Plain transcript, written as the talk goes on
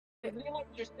It seems like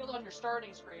you're still on your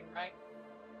starting screen, right?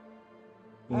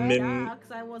 Yeah,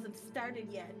 because I wasn't started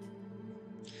yet.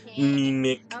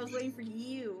 Mimic. I was waiting for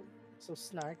you. So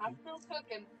snarky. I'm still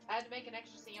cooking. I had to make an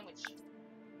extra sandwich.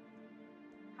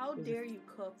 How dare you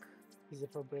cook? Is it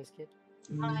for brisket?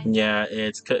 Yeah,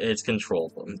 it's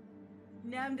controlled them.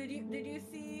 Nem, did you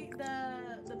see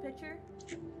the picture?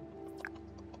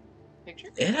 Picture?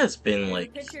 It has been There's like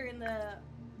a picture in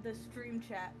the stream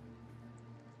chat.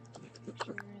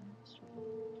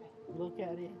 Look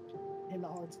at it in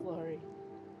all its glory.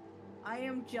 I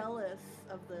am jealous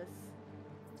of this.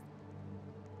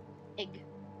 Egg.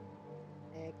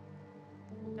 Egg.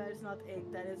 That is not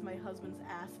egg. That is my husband's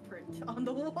ass print on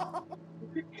the wall.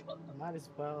 Might as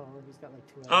well. He's got like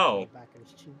 2 eggs Oh. on the back of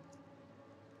his cheek.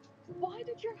 Why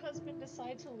did your husband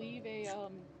decide to leave a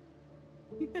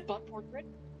butt portrait?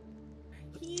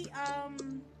 He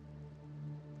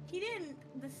didn't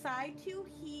decide to.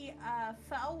 He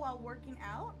fell while working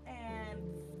out and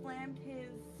slammed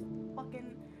his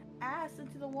fucking ass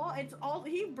into the wall. It's all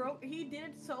he broke. He did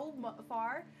it so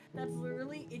far that's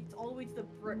literally it's all the way to the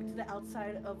brick to the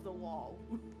outside of the wall.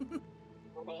 It's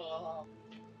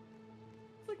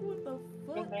like what the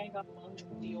fuck?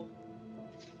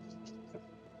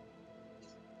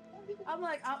 I'm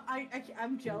like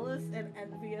I'm jealous and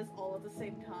envious all at the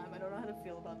same time. I don't know how to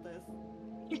feel about this.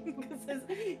 Because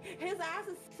his ass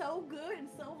is so good and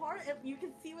so hard, and you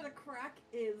can see where the crack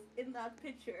is in that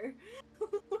picture.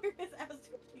 Where his ass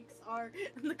cheeks are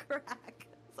and the crack.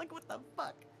 It's like, what the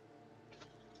fuck?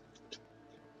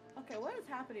 Okay, what is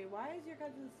happening? Why is your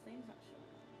guys' names not showing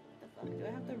up? What the fuck? Do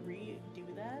I have to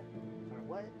redo that? Or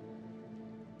what?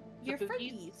 Your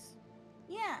cookies? freakies.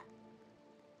 Yeah.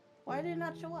 Why did it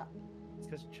not show up? It's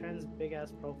because Trent's big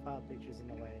ass profile picture's in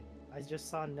the way. I just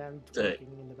saw them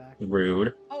twerking in the back.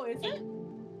 rude. Oh, is it?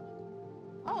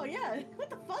 Oh, yeah. What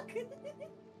the fuck?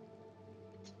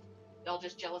 Y'all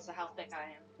just jealous of how thick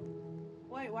I am.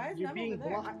 Wait, why is You're Nem being over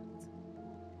there? blocked.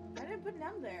 I didn't put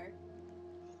Nem there.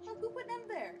 Look, who put Nem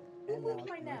there? Who And now moved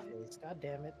my it's Nem? face. God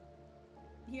damn it.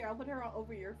 Here, I'll put her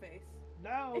over your face.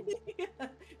 No!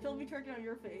 She'll be twerking on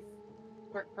your face.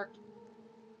 Twerk, twerk.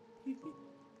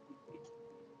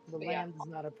 The land does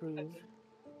not approve.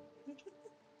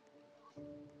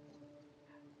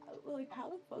 Like, how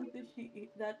the fuck did she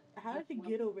eat that? How did she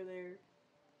get over there?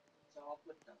 So I'll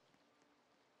flip them.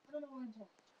 I don't know what I'm doing.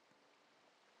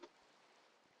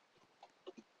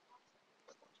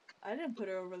 I didn't put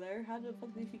her over there. How the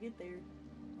fuck did she get there?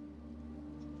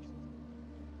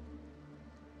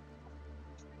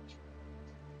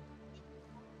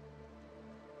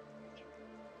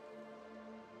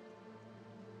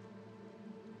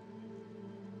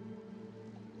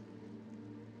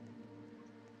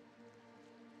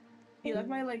 You like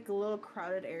my like little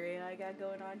crowded area I got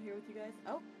going on here with you guys?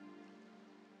 Oh,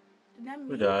 did Nem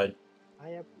Who leave? died? I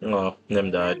have Oh, them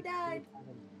died. Nem died.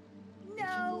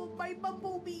 No, my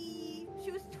bumblebee. She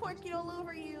was twerking all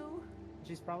over you.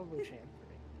 She's probably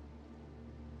chamfering.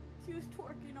 She was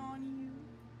twerking on you.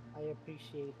 I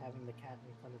appreciate having the cat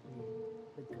in front of me.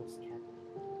 The ghost cat.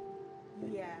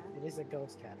 Yeah. It is a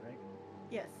ghost cat, right?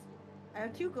 Yes. I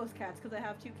have 2 ghost cats because I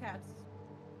have 2 cats.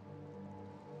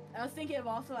 I was thinking of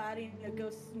also adding a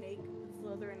ghost snake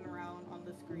slithering around on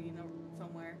the screen or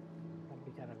somewhere. That'd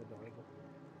be kind of adorable.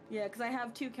 Yeah, because I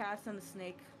have 2 cats and a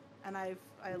snake, and I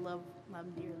love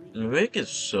them dearly. Mimic is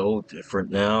so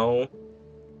different now.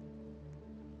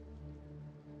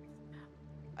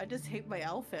 I just hate my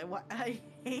outfit. I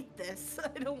hate this.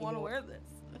 I don't want to wear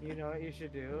this. You know what you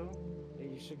should do?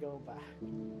 You should go back.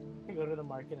 Go to the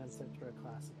market and search for a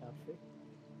classic outfit.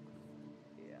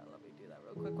 Yeah, let me do that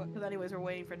real quick. Because anyways, we're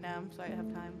waiting for Nem, so I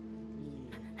have time.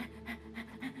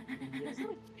 Yeah. Is it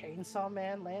a Chainsaw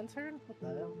Man lantern? What the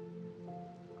hell?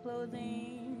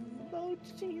 Clothing.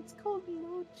 Mochi, it's called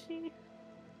Mochi.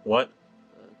 What?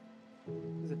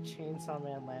 There's a Chainsaw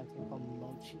Man lantern called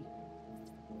Mochi.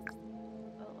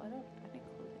 Oh, I think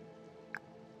clothing.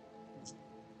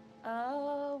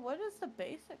 What is the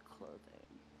basic clothing?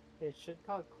 It should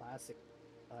call it classic.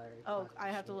 Oh, classic I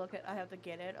have to shit. look at. I have to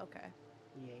get it. Okay.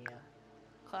 Yeah.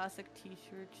 Classic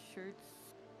T-shirts, shirts.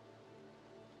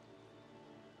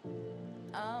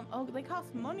 Oh, they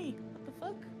cost money. What the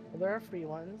fuck? Well, there are free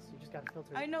ones. You just gotta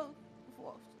filter. I know.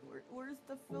 Where's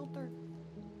the filter?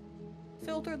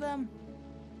 Filter them.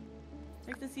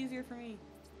 Make this easier for me.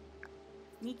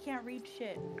 Me can't read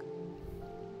shit.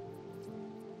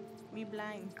 Me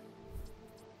blind.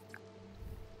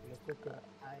 You put the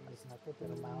eyes, not put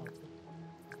the mouth.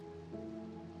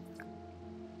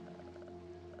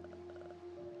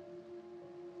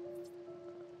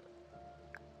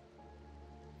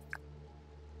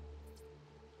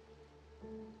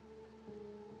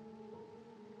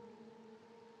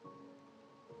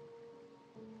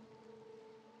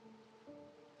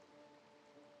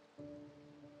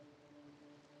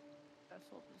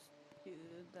 we'll just do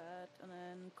that, and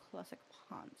then classic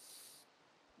pants.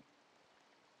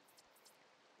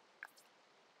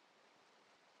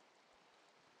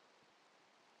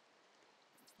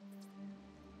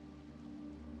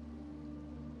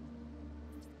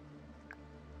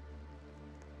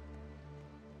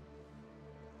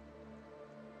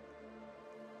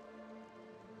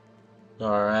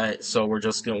 Alright, so we're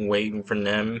just gonna waiting for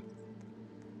them.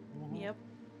 Yep.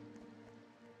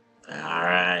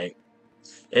 Alright.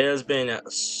 It has been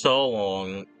so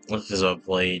long since I've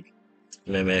played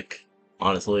Mimic,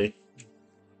 honestly.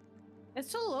 It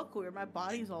still look weird. My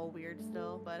body's all weird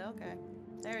still, but okay.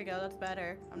 There we go. That's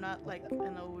better. I'm not like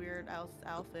in a weird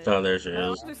outfit. Oh, there she My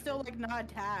is. arms are still like not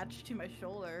attached to my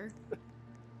shoulder.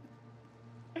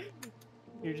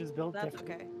 You're just built That's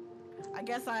different. okay. I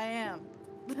guess I am.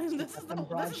 this is Them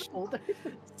broad shoulders.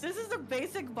 this is the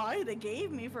basic body they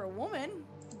gave me for a woman.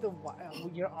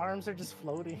 Your arms are just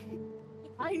floating.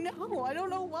 I know. I don't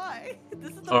know why.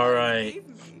 This is the All body right. they gave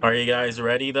me. Are you guys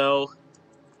ready though?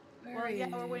 Well, yeah,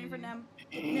 we're waiting for Nem.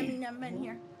 Nem in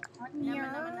here.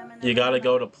 Nem. You gotta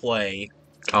go to play.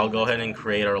 I'll go that's ahead and right.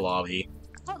 create our lobby.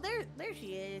 Oh, there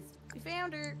she is. We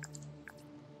found her.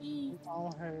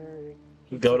 All her.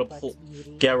 Go to complex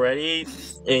beauty. get ready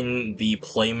in the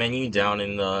play menu down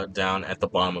at the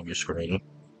bottom of your screen.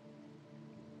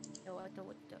 The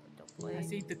I play.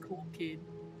 see the cool kid.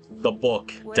 The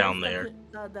book Where's down there.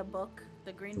 The book,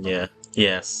 the green book. Yeah.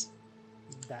 Yes.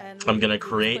 That. And I'm we gonna just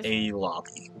create push- a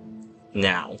lobby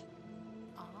now.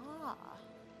 Ah.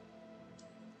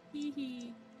 Hee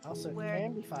hee. Also, it Where-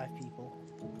 can be 5 people.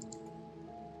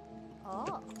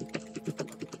 Oh.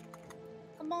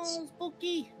 Come on,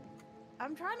 Spooky.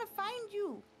 I'm trying to find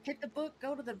you. Hit the book.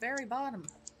 Go to the very bottom.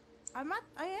 I'm not.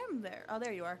 I am there. Oh,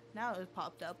 there you are. Now it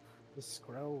popped up. The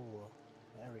scroll.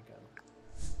 There we go.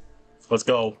 Let's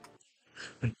go.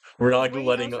 We're not Wait,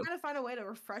 letting I was trying to find a way to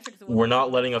refresh it. 'cause it we're wasn't not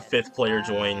showing letting a it. 5th player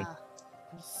join. Nah,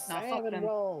 fuck Salmon them.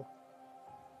 roll.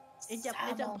 It's a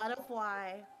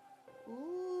butterfly.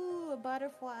 Ooh, a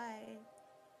butterfly.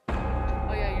 Oh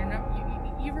yeah, you're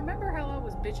not. You remember how I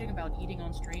was bitching about eating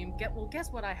on stream? Guess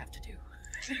what I have to do.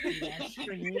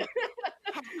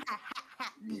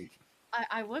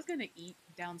 I was gonna eat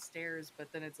downstairs,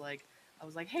 but then it's like I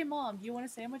was like, "Hey mom, do you want a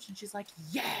sandwich?" And she's like,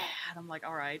 "Yeah." And I'm like,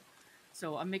 "All right."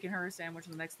 So I'm making her a sandwich,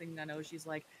 and the next thing I know, she's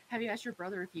like, "Have you asked your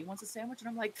brother if he wants a sandwich?" And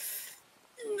I'm like,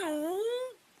 "No."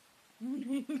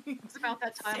 It's about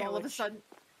that time all of a Sandwich. sudden.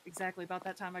 Exactly about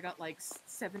that time, I got like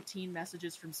 17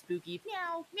 messages from Spooky.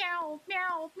 Meow, meow,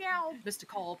 meow, meow. Missed a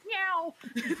call. Meow.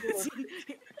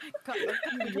 Call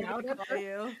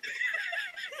you.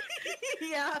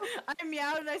 Yeah, I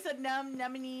meowed and I said num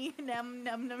nummy num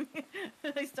num num.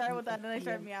 I started with that and then I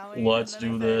started meowing. Let's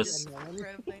and then do I started this. just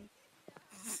random thing.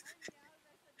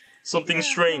 Something Yeah,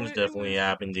 strange so it definitely was-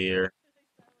 happened here.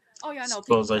 Oh yeah, no.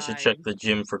 Suppose People I should died. check the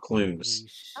gym for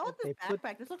clues. I want They this put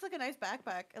backpack. This looks like a nice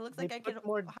backpack. It looks they like I put can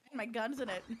more- hide my guns in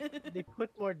it. they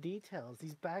put more details.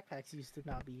 These backpacks used to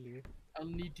not be here. I'll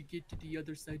need to get to the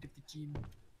other side of the gym.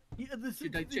 Yeah, this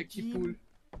Should is I the check the gym. pool?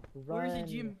 Where's the Run.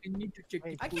 gym? I need to check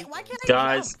Wait, the I pool. can't. Why can't I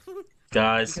Guys, jump?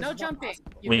 Guys, Because No it's not jumping.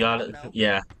 possible. You we can gotta run, though.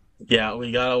 yeah,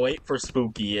 we gotta wait for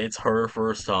Spooky. It's her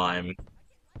first time.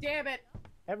 Damn it!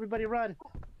 Everybody run!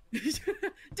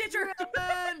 Ditcher!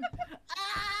 Run!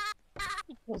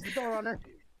 Close the door on her.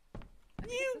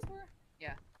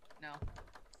 Yeah. No.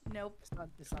 Nope. It's not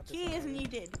this Key is way.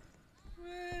 needed.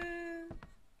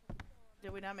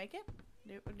 Did we not make it?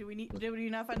 Do we need? Did we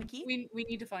not find a key? We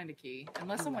need to find a key.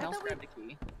 Unless someone I else thought we- grabbed a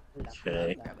key.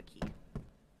 Okay. Grab a key.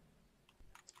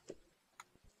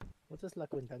 What does la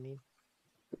cuenta mean?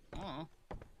 Oh.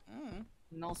 Mm.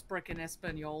 No sprechen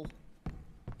español.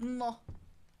 No.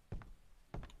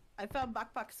 I found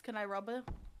backpacks. Can I rub a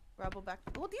back?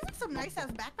 Oh, these are some nice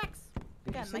ass backpacks.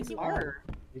 Did Yeah, you say nice you one. want- Are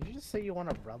Did you just say you want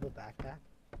to rub a backpack?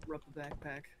 rub a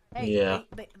backpack. Hey, Yeah.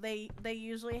 they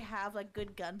usually have like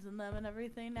good guns in them and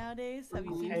everything nowadays. Have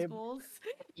you seen Okay. schools?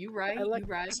 You right, I like-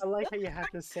 you right. I like how you have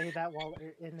to say that while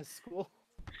you're in the school.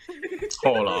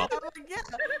 Hold up. I'm like, yeah.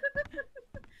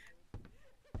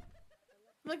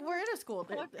 Like we're in a school.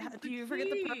 What is Do the you forget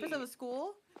the purpose key? of a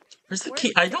school? Where's the Where's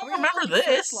key? the I key? don't We have to, remember like,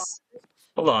 search this. lockers.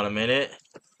 Hold on a minute.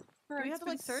 Do we have to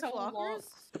like search lockers?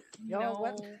 Yo, No.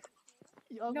 what?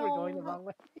 Y'all No, were going the no. wrong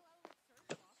way.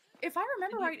 If I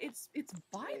remember right, it's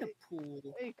by the pool.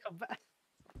 Hey, come back.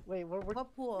 Wait, where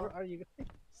What pool? where are you guys?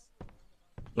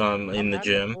 In I'm the at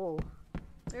gym. pool.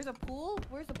 There's a pool?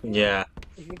 Where's the pool? Yeah.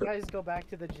 If you guys go back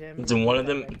to the gym, It's in one of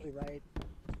go them- directly right.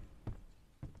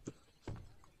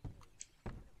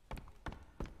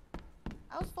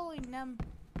 I was following them.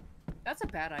 That's a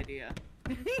bad idea.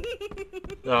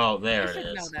 Oh, You there it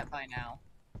should know is. that by now.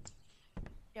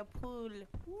 Yeah, pool.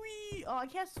 Whee! Oh, I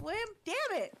can't swim.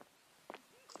 Damn it!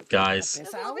 Guys.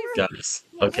 This This will hour? be Guys.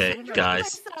 Yeah, Okay, swimmer.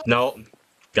 guys. myself. No.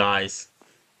 Guys.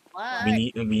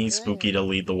 We What? need Spooky to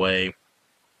lead the way.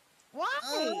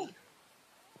 Why?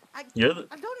 I You're the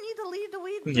I don't need to lead the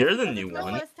weed just You're the because new it's my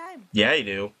one. first time. Yeah, you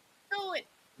do. Do it.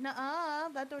 Nuh-uh,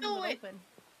 that door Do doesn't it. open.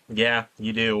 Yeah,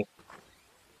 you do.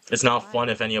 It's not Why? fun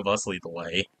if any of us lead the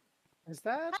way. Is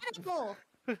that? Pineapple!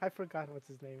 I forgot what's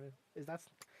his name is. Is that?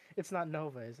 It's not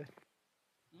Nova, is it?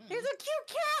 There's a cute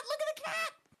cat! Look at the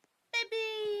cat!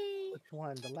 Baby. Which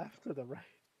one? The left or the right?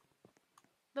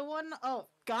 The one oh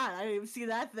god, I didn't even see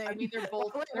that thing. I mean, they're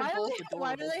both. Wait, They're both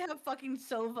why do adorable. they have fucking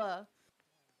Sova?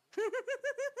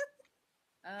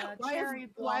 Why is- Cherry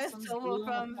why is blossoms Sova bloom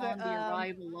from upon the, the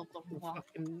arrival of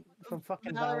the From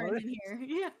fucking Valorant Valorant. in here?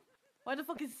 Yeah. Why the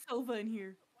fuck is Sova in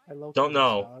here? I low-key Don't miss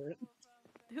know. Valorant.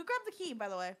 Who grabbed the key, by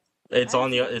the way? It's I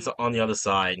on didn't the see it's key. on the other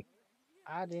side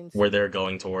I didn't. where see they're it.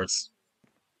 going towards.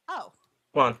 Oh,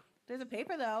 Come on. there's a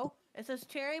paper though. It says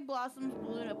cherry blossoms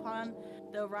bloom upon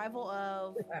the arrival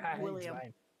of It's William.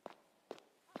 fine.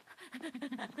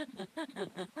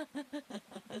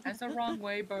 That's the wrong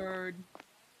way, bird.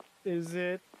 Is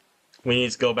it? We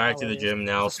need to go back to Oh, the it is. gym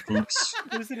now, Spooks.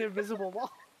 There's an invisible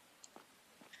wall.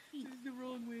 This is the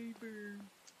wrong way, bird.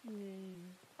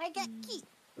 I got key.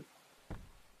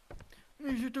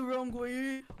 Is it the wrong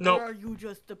way? Nope. Or are you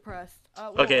just depressed?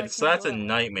 Well, I Okay, so can't that's go a that way.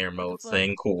 nightmare mode fuck?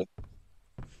 thing. Cool.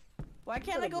 Why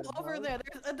can't I go Could've been over both.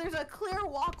 there? There's a clear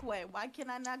walkway. Why can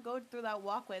I not go through that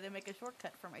walkway? They make a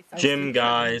shortcut for myself. Gym see-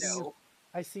 guys. No.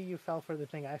 I see you fell for the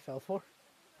thing I fell for.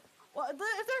 Well, if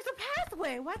there's a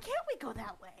pathway, why can't we go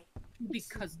that way?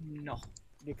 Because no.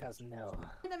 Because no.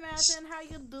 Imagine how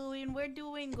you doing? We're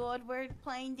doing good. We're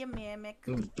playing the mimic.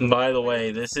 By the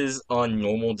way, this is on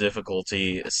normal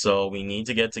difficulty, so we need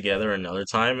to get together another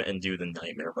time and do the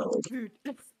nightmare mode.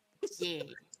 Yeah.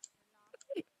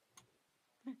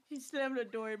 She slammed the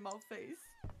door in my face.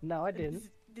 No, I didn't.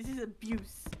 This is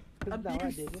abuse. No, I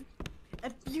Abuse. didn't.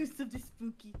 Abuse of the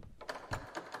spooky.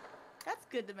 That's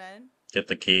good, man. Get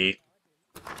the key.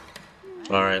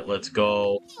 Alright, let's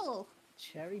go. Purple,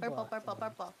 Cherry purple, blossom. purple,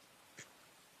 purple.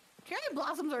 Cherry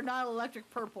blossoms are not electric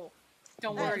purple.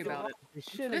 Don't That's worry the about it. It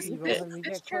should This, be this, when we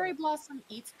this get cherry close. blossom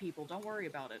eats people. Don't worry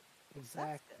about it.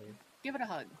 Exactly. Give it a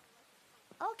hug.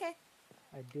 Okay.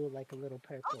 I do like a little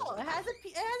purple. Oh, it has a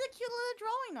cute little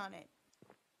drawing on it.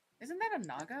 Isn't that a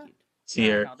naga? See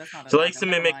here. No, that's not a If you like naga. to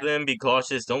Never mimic mind. them, be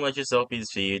cautious. Don't let yourself be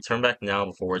deceived. Turn back now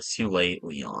before it's too late,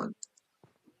 Leon.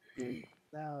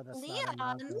 No, that's Leon.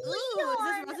 not a Ooh, naga.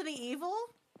 is this Resident Evil?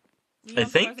 I Leon from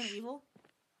think- Resident Evil?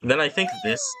 Then I think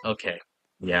this. Okay.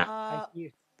 Yeah.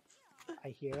 I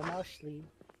hear a mouse sleep.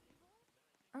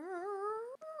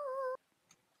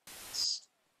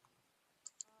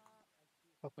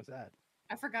 What was that?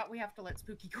 I forgot we have to let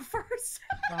Spooky go first.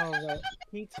 Oh, right.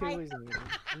 Me too is needed.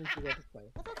 I need to go this way.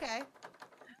 That's okay.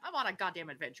 I'm on a goddamn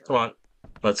adventure. Come on.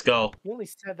 Let's go. You only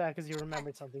said that because you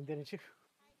remembered something, didn't you?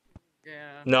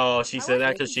 Yeah. No, she I said was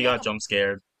that because making she got jump. jump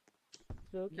scared.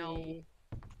 Okay. No.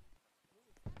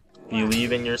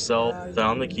 Believe in yourself.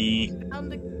 Found the key.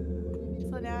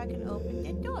 So now I can open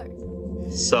the door.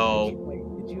 So,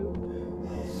 Wait, did you?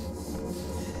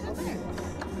 Oh, there.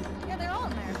 Yeah, they're all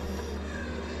in there.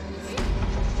 See?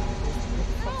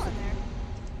 They're all in there.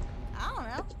 I don't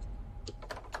know.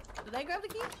 Did I grab the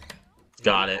key?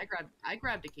 got it. I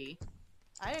grabbed a key.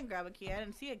 I didn't grab a key. I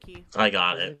didn't see a key. I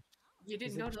got it. You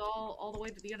didn't Is go it- to all the way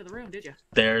to the end of the room, did you?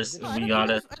 There's. No, I We thought got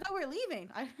it. I thought we were leaving.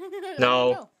 I No. didn't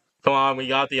know. Come on, we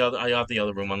got the other. I got the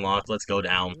other room unlocked. Let's go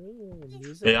down. Ooh,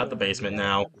 We got the basement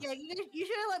now. Yeah, you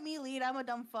should have let me lead. I'm a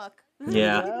dumb fuck.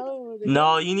 Yeah. No,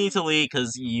 No, you need to leave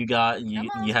because you Come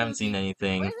on, haven't seen Spooky. What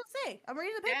anything. does it say? I'm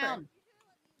reading the paper. Down.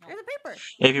 There's a paper.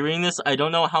 If you're reading this, I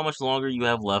don't know how much longer you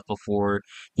have left before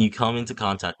you come into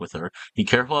contact with her. Be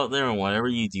careful out there, and whatever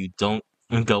you do, don't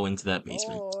go into that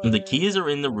basement. The keys are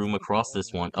in the room across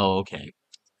this one. Oh, okay.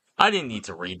 I didn't need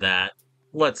to read that.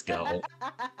 Let's go.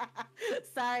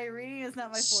 Sorry, reading is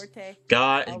not my forte.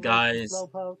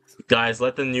 Guys,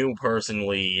 let the new person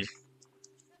lead.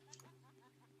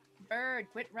 Bird,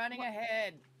 quit running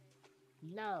ahead.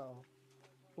 No.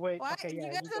 Wait. Why? Okay, yeah.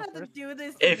 you guys go don't have to first. do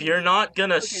this. to If me. you're not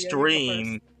gonna Okay, yeah,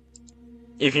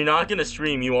 you go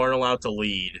stream, you aren't allowed to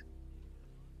lead.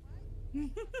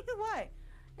 Why?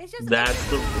 It's just That's it's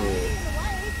the just rule. reading the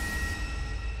lights.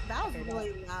 That was Okay, now-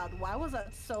 really loud. Why was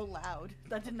that so loud?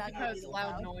 That did not get Because me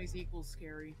loud noise equals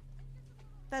scary.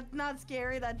 That's not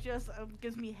scary. That just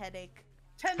gives me headache.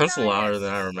 That's louder Tendinitis.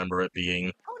 than I remember it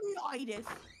being. Oh, noitis.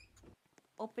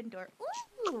 Open door.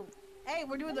 Ooh. Hey,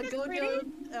 we're doing the Isn't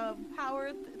it Gojo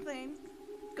power thing.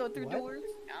 Go through What? doors.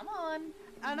 Come on.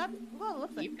 Not. Well, it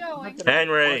looks like. Keep going.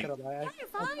 Henry! Yeah,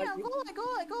 fine.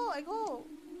 I go.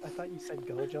 I thought you said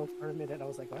Gojo for a minute. I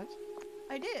was like, what?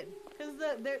 I did, because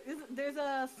there's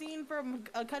a scene from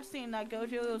a cutscene that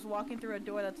Gojo is walking through a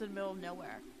door that's in the middle of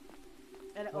nowhere,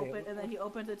 and it Wait, and then he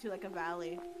opens it to like a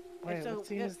valley. Wait, so what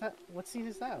scene is that? What scene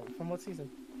is that? From what season?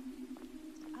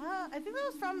 I think that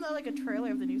was from like a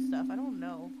trailer of the new stuff. I don't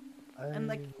know, and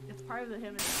like it's part of the him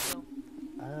and still.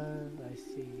 I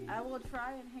see. I will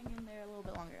try and hang in there a little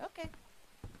bit longer. Okay.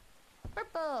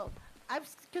 Purple. I'm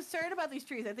concerned about these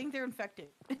trees. I think they're infected.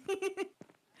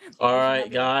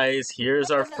 Alright, guys, here's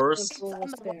our first.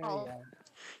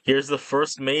 Here's the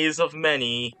first maze of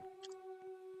many.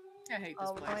 I hate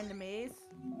this place. Find the maze.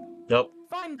 Yep.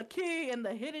 Find the key in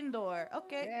the hidden door.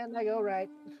 Okay. And I go right.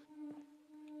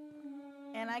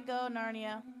 And I go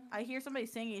Narnia. I hear somebody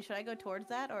singing. Should I go towards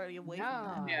that or are you away from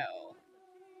that? No.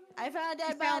 I found a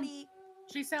dead body.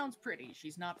 She sounds pretty.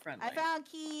 She's not friendly. I found a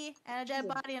key and a dead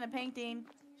body and a painting.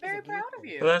 Very proud of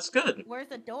you. Well, that's good. Where's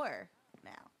the door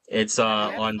now? It's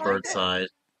on Bird's side.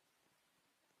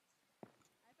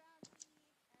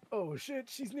 Oh shit,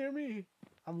 she's near me.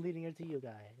 I'm leading her to you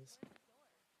guys.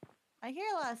 I hear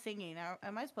a lot of singing.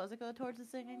 Am I supposed to go towards the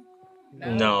singing?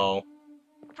 No.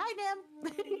 Hi,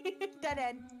 Nim. Dead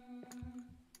end.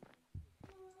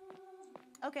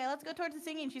 Okay, let's go towards the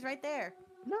singing. She's right there.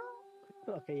 No.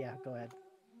 Okay, yeah, go ahead.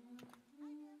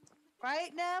 Right,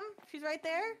 Nem? She's right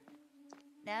there?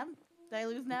 Nem? Did I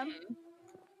lose Nem?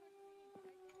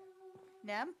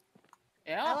 Nem?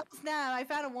 Yeah. I lost Nem. I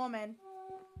found a woman.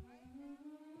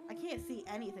 I can't see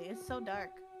anything. It's so dark.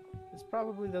 It's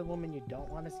probably the woman you don't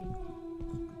want to see.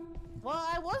 Well,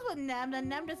 I was with Nem, then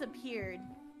Nem disappeared.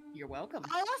 You're welcome.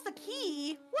 I lost the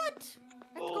key. What?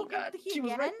 I have to go get the key she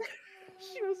was again? right there.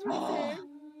 She was right there.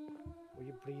 Were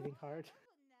you breathing hard?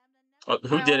 Who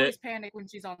did I always it? panic when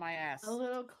she's on my ass. A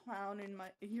little clown in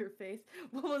your face.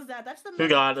 What was that? That's the Who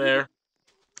got there?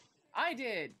 I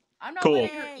did. I'm not Cool.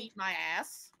 letting her eat my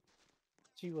ass.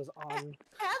 She was on.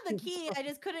 I had the key. I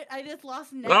just couldn't. I just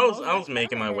lost Nem. I was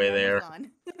making my way there.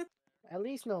 At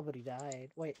least nobody died.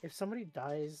 Wait, if somebody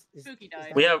dies, Spooky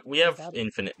died. We have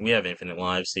infinite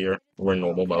lives here. We're in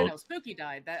normal Yeah, mode. no, Spooky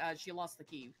died. That she lost the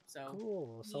key. So.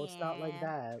 Cool. So it's not like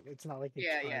that. It's not like they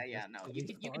Yeah. tried No, to you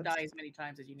can respawn. die as many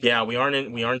times as you need. Yeah, we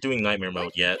aren't doing nightmare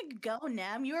mode yet. Where did you go,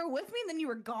 Nem? You were with me, and then you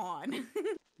were gone.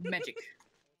 Magic.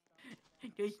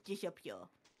 Just disappear.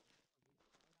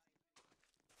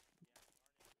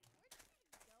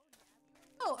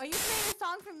 Oh, are you playing a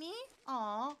song for me?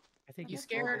 Aw. I think You it's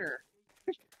scared her.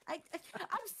 I'm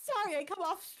sorry. I come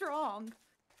off strong.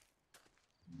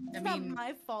 I It's not Mm. mean,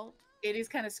 my fault. it is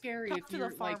kind of scary Talk if to the you're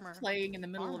like farmer. playing in the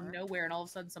middle of nowhere and all of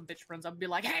a sudden some bitch runs up and be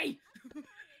like, "Hey!"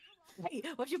 Hey,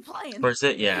 what you playing? Where's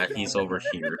it? Yeah, he's over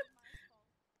here.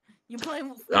 You playing?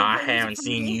 I music haven't from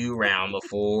seen me? you around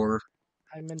before.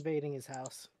 I'm invading his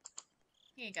house.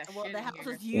 He ain't got Well, shit the in house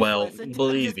here. is useless. Well, It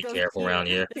please just be goes careful to- around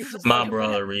here. this is My like a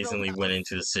brother red recently Roblox. went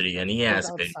into the city and he Goes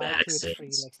hasn't been outside back to a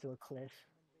tree since. next to a cliff.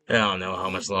 I don't know how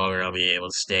much longer I'll be able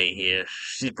to stay here.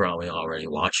 She's probably already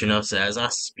watching us as I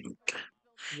speak.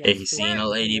 Yes, If you've seen a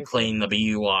lady playing the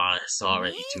BUI, it's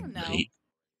already Me? too No. late.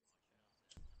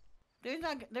 There's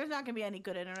not gonna be any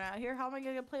good internet out here. How am I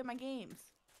gonna play my games?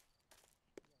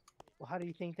 Well, how do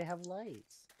you think they have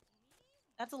lights?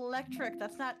 That's electric.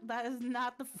 That is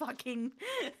not the fucking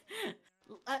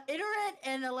internet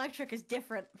and electric is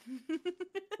different.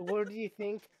 What do you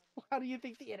think? How do you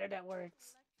think the internet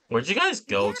works? Where'd you guys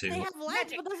go Yeah, to? they have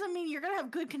lights, but doesn't mean you're gonna have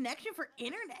good connection for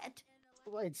internet.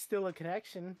 Well, it's still a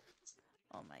connection.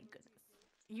 Oh my goodness.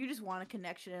 You just want a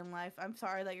connection in life. I'm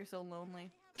sorry that you're so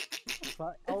lonely.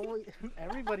 But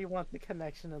everybody wants a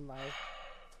connection in life.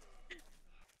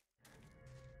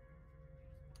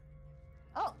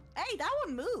 Oh, hey, that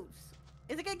one moves.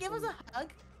 Is it gonna give us a hug?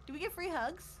 Do we get free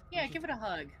hugs? Yeah, give it a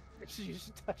hug. You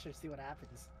should touch her, see what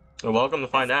happens. You're welcome to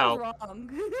find That out. sounds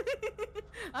wrong.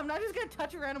 I'm not just gonna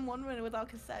touch a random woman without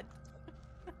consent.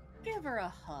 Give her a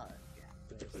hug.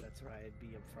 Yes, that's right.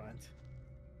 Be up front.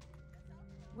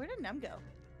 Where did Nem go?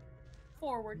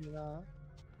 Forward. Yeah.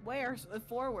 Where's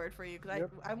forward for you? Because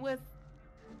Yep. I'm with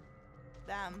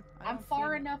them. I I'm don't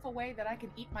far see- enough away that I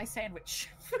can eat my sandwich.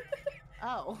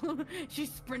 Oh, she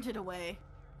sprinted away.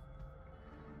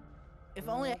 If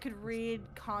only I could read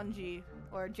kanji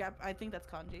or I think that's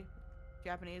kanji,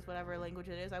 Japanese, whatever language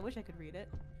it is. I wish I could read it.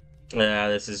 Yeah,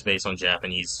 this is based on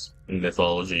Japanese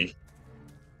mythology.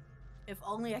 If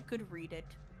only I could read it.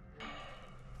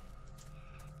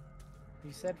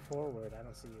 You said forward. I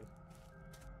don't see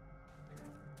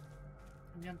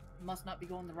you. You must not be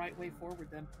going the right way forward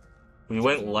then. We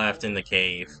went left in the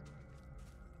cave.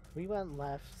 We went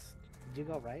left. Did you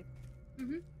go right?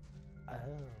 Mm-hmm. Oh.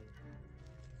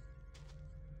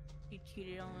 You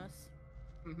cheated on us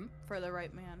Mm-hmm. for the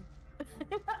right man.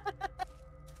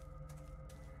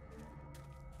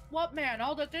 What man?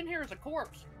 All that's in here is a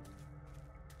corpse.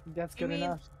 That's You good mean-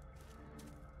 enough.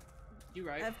 You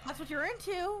right? If that's what you're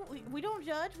into, we don't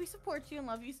judge. We support you and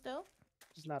love you still.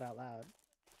 Just not out loud.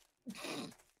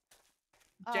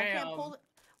 Oh,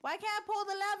 why can't I pull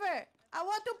the lever? I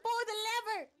want to pull the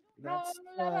lever. That's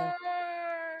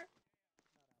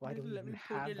why do we Let even me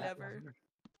pull have the that lever. lever?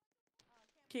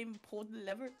 Can't even pull the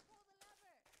lever.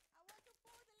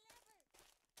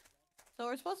 So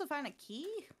we're supposed to find a key?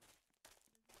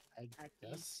 I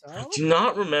guess I so. do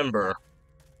not remember.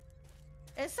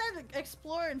 It said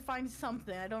explore and find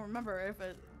something. I don't remember if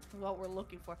it what we're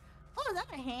looking for. Oh, is that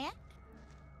a hand?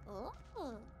 Oh.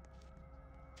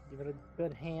 Give it a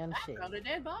good handshake. Found a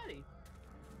dead body.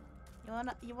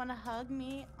 You wanna hug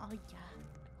me? Oh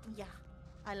yeah. Yeah.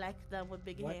 I like them with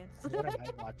big What, hands. what am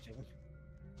I watching?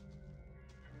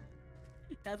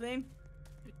 Nothing.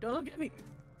 Don't look at me.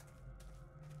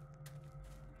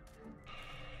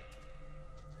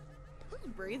 Who's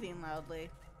breathing loudly?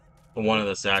 One of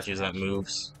the statues that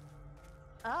moves.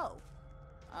 Oh.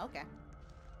 Okay.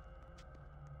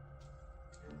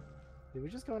 Did we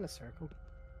just go in a circle?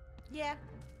 Yeah.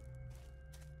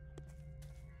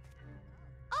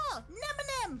 Oh,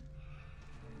 Nim.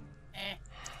 Eh,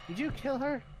 Did you kill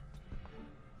her?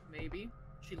 maybe.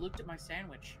 She looked at my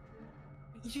sandwich.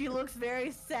 She looks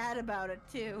very sad about it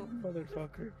too.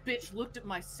 Motherfucker. Bitch looked at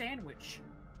my sandwich.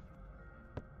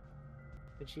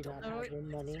 Did she not Oh, have your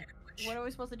money? What are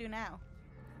we supposed to do now?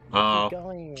 Keep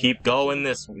going. Keep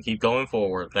going keep going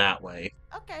forward that way.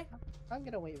 Okay. I'm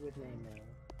gonna wait with name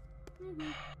now.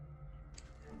 Mm-hmm.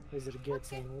 Is it a good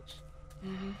sandwich?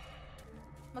 Mm-hmm.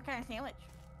 What kind of sandwich?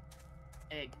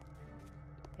 Egg.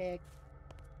 Egg.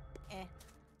 Eh.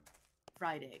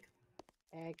 Fried egg.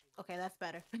 Egg. Okay, that's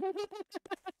better.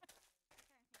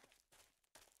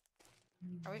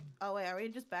 Are we? Oh wait, are we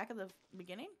just back at the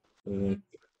beginning? Mm.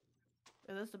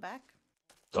 Is this the back?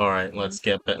 All right, let's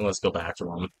go back to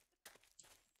them.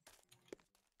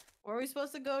 Or are we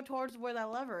supposed to go towards where that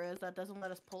lever is that doesn't let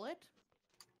us pull it?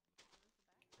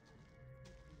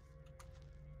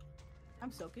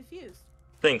 I'm so confused.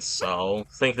 Think so.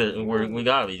 Think that we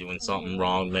gotta be doing something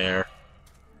wrong there.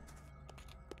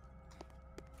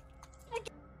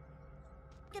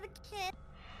 Get a kiss.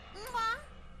 Mwah.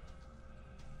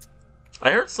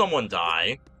 I heard someone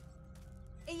die.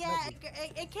 Yeah,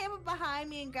 it came up behind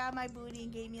me and grabbed my booty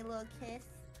and gave me a little kiss.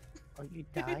 Oh, you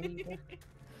died?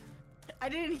 I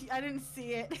didn't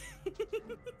see it.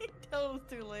 Till it was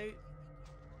too late.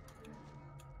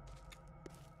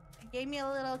 It gave me a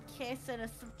little kiss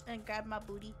and grabbed my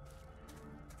booty.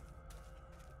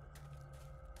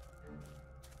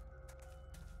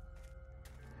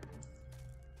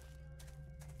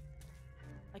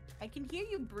 I can hear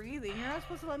you breathing. You're not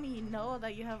supposed to let me know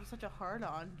that you have such a hard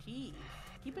on. Jeez.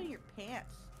 Keep it in your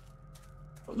pants.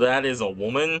 That is a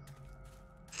woman.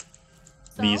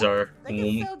 So, These are they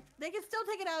can still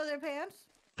take it out of their pants.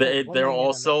 they're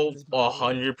also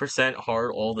 100%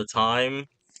 hard all the time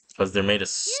because they're made of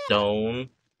stone.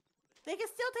 They can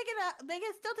still take it out. They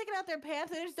can still take it out their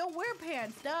pants. They just don't wear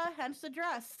pants. Duh. Hence the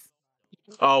dress.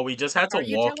 Oh, we just had to Are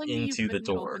you walk telling me you into the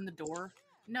couldn't door. open the door?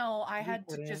 No, I had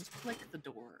to couldn't. just click the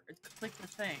door. Click the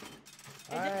thing.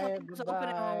 It Alright, just open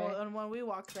it goodbye. when we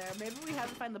walk there. Maybe we have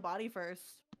to find the body first.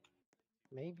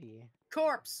 Maybe.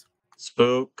 Corpse.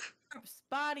 Spook. Oops,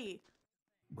 body.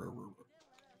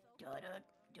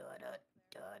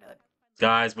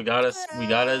 Guys, we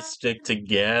gotta stick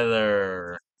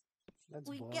together. That's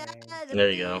We boring. gotta There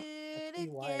you go. be That's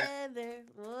why. together.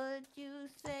 What you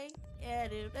say?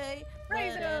 Anyway,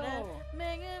 Praise it.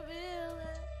 make it real.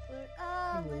 We're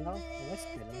all You in know, am I this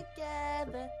spinning?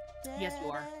 together. Yes, you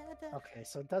are. Okay,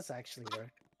 so it does actually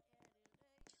work.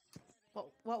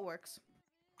 What works?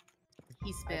 He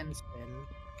I can spins spin.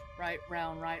 right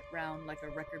round like a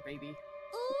record baby.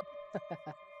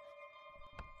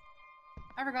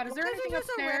 I forgot. Is there Because anything there's just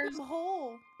a upstairs? random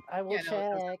hole. I will Yeah,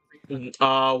 no, check.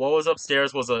 What was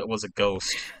upstairs was a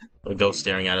ghost. A ghost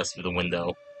staring at us through the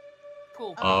window.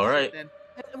 Cool. Okay. All right. Then.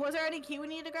 Was there any key we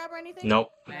need to grab or anything?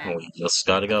 Nope. Nah. We just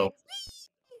gotta go. Okay.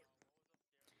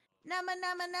 Nama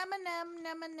nama nama num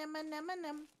nama nama nama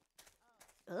num.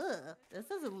 Ugh, this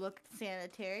doesn't look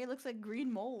sanitary. It looks like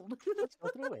green mold. Let's go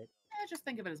through it. Just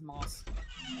think of it as moss.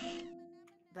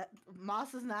 That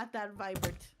moss is not that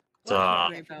vibrant. Duh.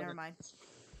 Never mind.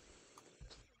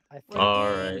 I think We're All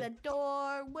in right. the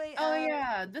doorway. Oh of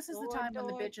yeah, Yeah, this is the Door, time when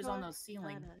the door, bitch is on door. those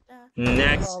ceiling.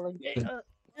 Next. Crawling.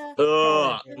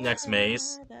 Next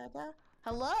maze.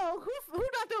 Hello? Who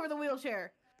knocked over the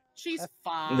wheelchair? She's That's-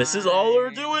 fine. This is all we're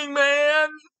doing, man.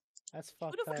 That's Who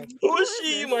fucked the up. fuck- Who who is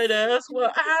she, you this? might ask?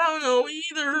 Well, I don't know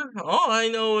either. All I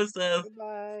know is that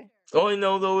Goodbye. all I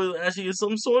know though is Ashley is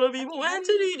some sort of evil How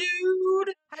do you- entity,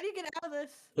 dude. How do you get out of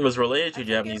this? It was related I to can't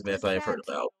Japanese get out myth of the I have heard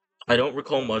chat. about. I don't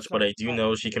recall Oh, much, it's but not I do fun.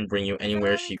 know she can bring you It's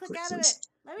anywhere not letting me she click out of pleases. it.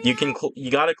 Let me You can out. you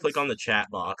gotta click on the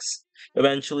chat box.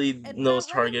 Eventually, It's those not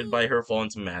letting targeted me. by her fall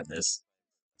into madness.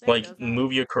 There it Like, goes now.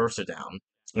 move your cursor down.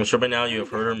 I'm sure by now you Let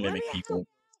have me heard her out, let mimic me out. people.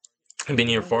 I've been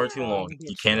here Don't far get too on, long. you You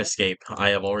bitch can't shit. escape. I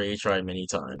have already tried many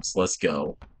times. Let's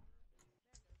go.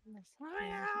 Let me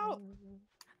out.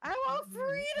 I want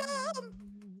freedom.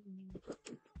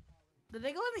 Did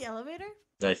they go in the elevator?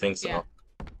 I think so. Yeah.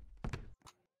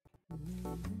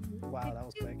 Wow, that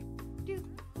was quick. Do,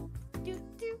 do, do,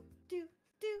 do, do,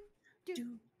 do. Do, do,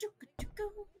 do, do,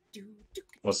 do, do.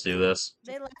 Let's do this.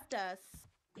 They left us.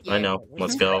 I know. Oh, we're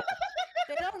Let's so go. fucked.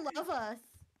 They don't love us.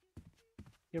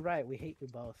 You're right. We hate you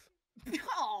both.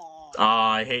 Aw.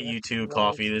 Ah, I hate Yep, you too, right,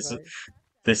 Coffee. right.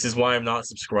 This is why I'm not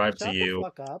subscribed Shut to you. the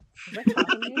fuck up. Was I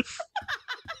talking to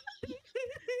you?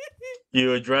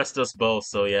 You addressed us both,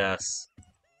 so yes.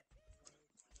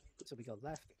 So we go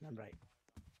left and right.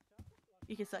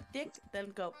 You can suck dick,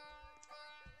 then go.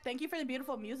 Thank you for the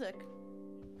beautiful music,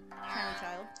 tiny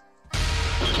child.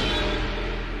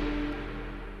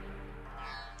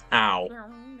 Ow.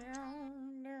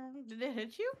 Did it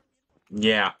hit you?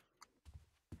 Yeah.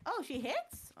 Oh, she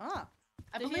hits? Oh.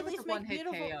 I Did she believe at it's a least make one-hit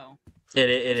beautiful- KO. It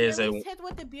She is at a. least hit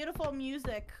with the beautiful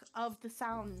music of the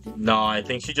sound. No, I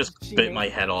think she just She bit made- my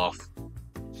head off.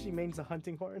 She mains a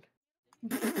hunting horn.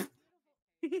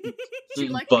 She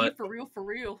like me But for real, for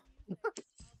real.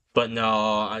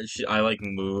 no, I like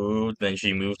moved, then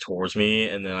she moved towards me,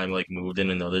 and then I'm like moved in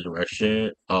another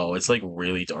direction. Oh, it's like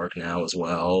really dark now as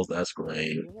well. That's I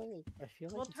great. feel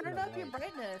like Well, it's turn in it the up your light.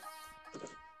 brightness.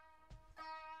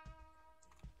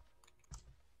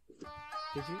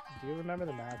 Do you remember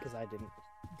the map? Because I didn't.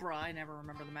 Bruh, I never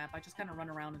remember the map. I just kind of run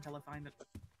around until I find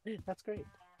it. That's great.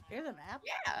 Here's a map.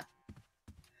 Yeah.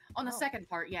 On the Oh. second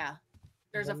part, yeah.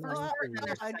 There's a Then first there's part, and then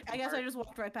there's a I second guess I part. just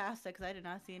walked right past it because I did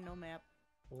not see no map.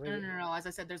 No. As I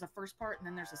said, there's a first part, and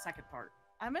then there's a second part.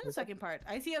 I'm in the Where's that? second part.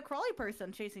 I see a crawly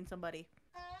person chasing somebody.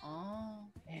 Oh.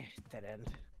 Dead end.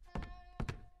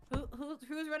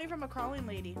 Who's running from a crawling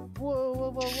lady? Whoa,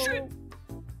 whoa, whoa, whoa.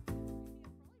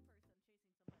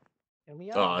 And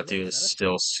we Oh, look, dude, is it's that a-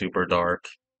 still super dark.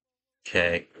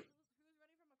 Okay.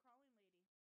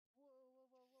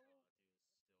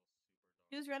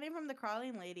 Who's running from the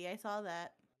crawling lady? I saw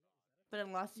that. But I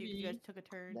lost you. You guys took a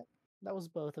turn. That was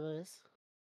both of us.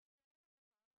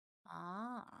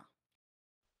 Ah.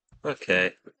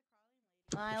 Okay.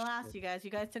 Well, I lost you guys.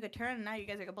 You guys took a turn, and now you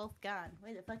guys are both gone.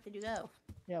 Where the fuck did you go?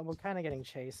 Yeah, we're kind of getting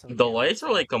chased. So we The can't lights are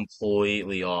really like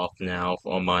completely off now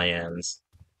on my ends.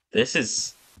 This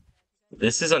is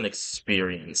an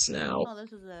experience now. Oh,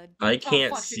 this is a. I Oh,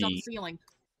 can't fuck, she's on the see ceiling.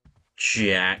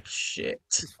 jack shit.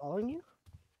 He's following you?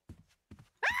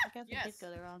 I guess I Yes. did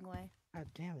go the wrong way. God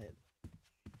damn it.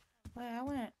 Wait, I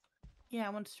went. Yeah, I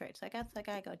went straight. So I guess I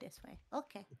gotta go this way.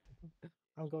 Okay.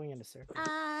 I'm going in a circle.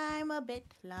 I'm a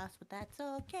bit lost, but that's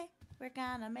okay. We're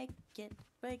gonna make it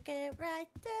right.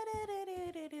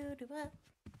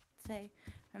 Say,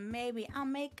 maybe I'll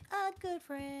make a good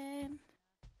friend.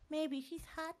 Maybe she's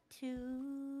hot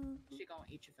too. She gonna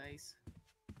eat your face.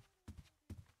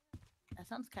 That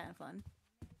sounds kind of fun.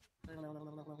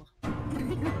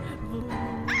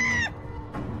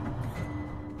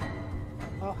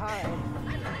 Oh, hi.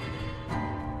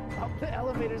 Oh, the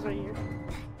elevators are here.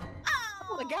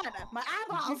 Oh my god, my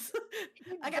eyeballs!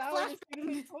 I got That was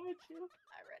flashbangs. so much you.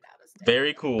 I ran out of stamina.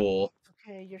 Very cool.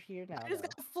 Okay, you're here now. I just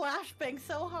got flashbang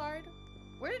so hard.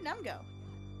 Where did Nem go?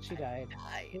 She died.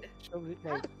 Died. Wait,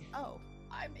 Oh,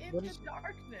 I'm in What the is-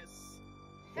 darkness.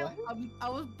 What? Help. I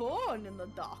was born in the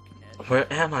darkness.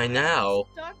 Where am I now?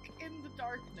 Stuck in the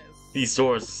darkness. These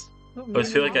doors. I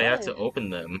just feel like I have to open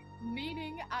them.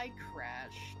 Meaning I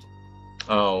crashed.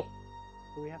 Oh,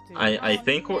 Do we have to? I Oh,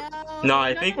 think we're. no. No,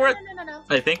 I think we're at. No.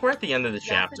 I think we're at the end of the Y'all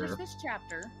chapter. finish this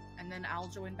chapter, and then I'll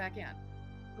join back in.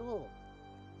 Cool.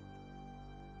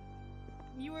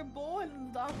 You were born in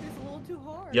the darkness a little too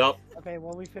hard. Yup, Okay,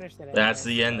 well, we finished it. that's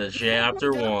anyway, the end so- of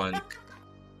chapter 1.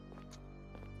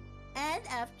 End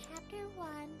of chapter 1.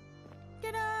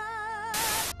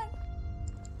 Ta-da!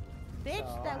 Bitch,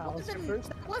 So, that how was your wasn't, first-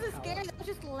 that wasn't how scary, was- that was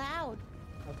just loud.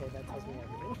 Okay, that tells me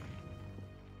everything.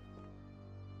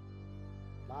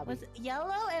 Lobby. Was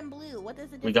yellow and blue. What is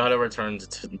the difference? We gotta return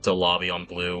to lobby on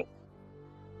blue.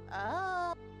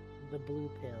 Oh. the blue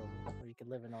pill, where you can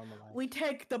live a normal life. We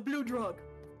take the blue drug.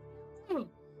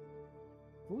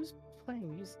 Who's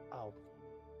playing music? Oh,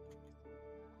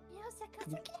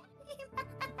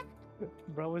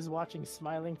 bro is watching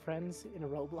Smiling Friends in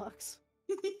Roblox.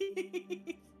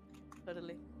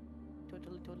 Totally.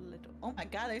 Oh my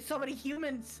god, there's so many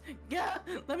humans. Yeah,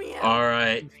 let me out. All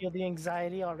right, You feel the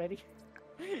anxiety already?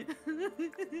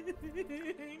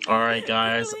 all right,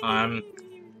 guys. I'm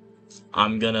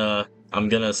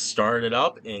gonna start it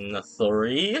up in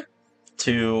 3,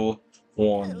 2,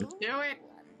 1. Do it.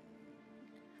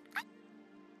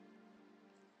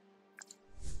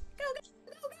 Go.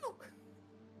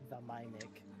 The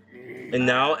Mimic. And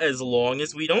now, as long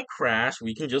as we don't crash,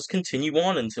 we can just continue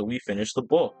on until we finish the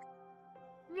book.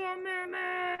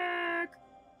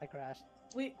 I crashed.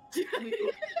 We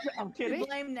I'm kidding.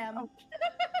 blame Nem.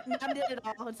 Nem did it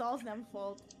all. It's all Nem's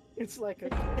fault. It's like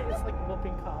it's like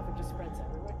whooping cough. It just spreads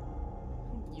everywhere.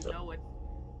 You know it.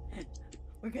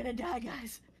 We're gonna die,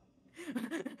 guys.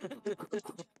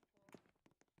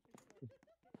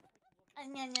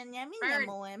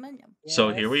 So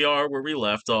here Yes. we are where we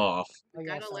left off. Oh,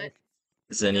 yes, Gotta let.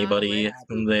 Is anybody gotta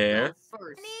let there? go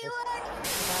First.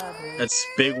 That's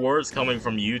big words coming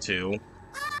from you two.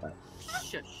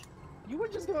 Shush. You were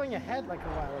just going ahead like a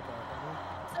while ago.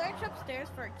 Search upstairs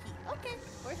for a key. Okay,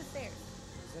 where's the stairs?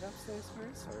 Is it upstairs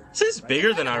first or? This is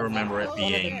bigger than I remember it Oh,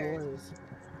 being. Doors.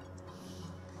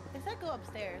 It said go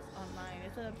upstairs on mine.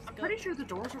 It said I'm pretty sure the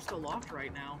doors are still locked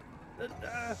right now.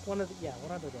 One of the doors are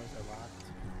locked.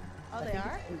 Oh, I they think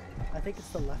are? I think it's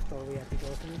the left door we have to go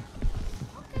through.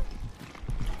 Okay.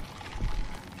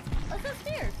 Let's go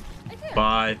upstairs. Right here.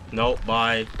 Bye. Nope.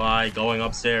 Bye. Going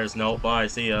upstairs. Nope. Bye.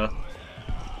 See ya.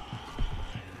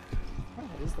 Oh,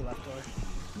 it is the left door.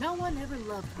 No one ever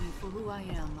loved me for who I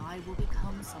am. I will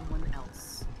become someone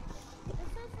else. It says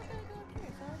we're gonna go up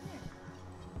here, so I'm here.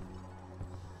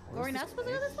 Are Where's we the not supposed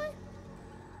to go stairs? this way?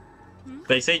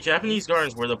 They say Japanese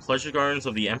gardens were the pleasure gardens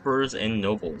of the emperors and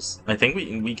nobles. I think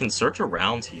we can search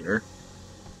around here.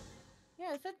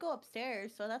 Yeah, it said go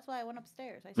upstairs, so that's why I went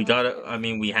upstairs. We saw gotta. upstairs. I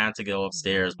mean, we had to go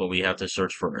upstairs, but we have to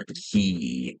search for a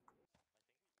key.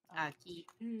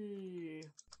 Key.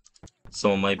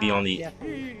 So it might be on the. I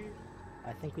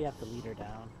think we have to lead her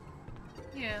down.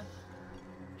 Yeah.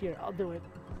 Here, I'll do it.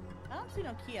 I don't see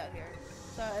no key out here.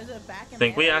 So is it back in I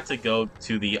think we there? have to go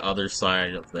to the other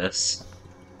side of this.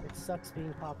 It sucks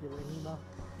being popular, Nemo.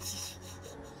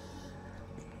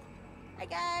 Hey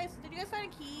guys, did you guys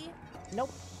find a key?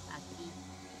 Nope. A key.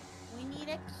 We need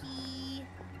a key.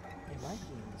 It might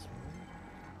be in this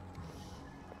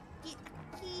room.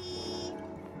 Key.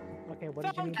 Okay, what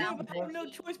did you need? Found to key, but I have no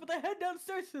choice but to head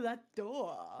downstairs to that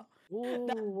door. Whoa,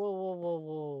 That-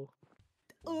 whoa.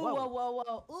 Ooh,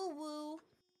 whoa. Ooh, woo.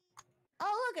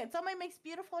 Oh, look it. Somebody makes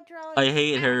beautiful drawings. I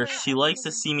hate her. after- She likes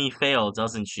to see me fail,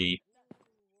 doesn't she?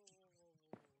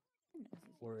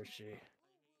 Where is she?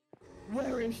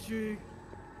 Where is she?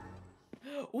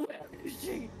 Where is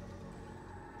she?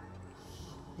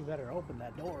 You better open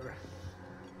that door.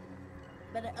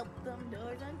 Better open them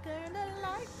doors and turn the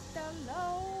lights down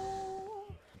low.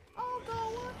 I'll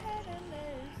go ahead and let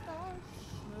it start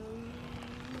smooth.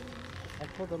 I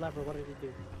pulled the lever. What did he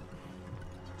do?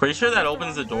 Pretty sure that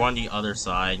opens the door on the other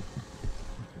side.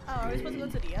 Oh, are we supposed to go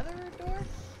to the other door?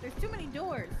 There's too many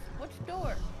doors. Which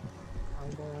door? I'm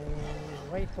going.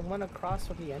 Wait, the one across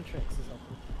from the entrance is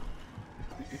open.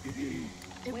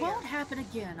 It Where? won't happen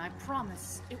again, I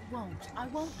promise. It won't. I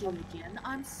won't do it again.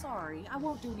 I'm sorry. I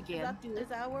won't do it again. Is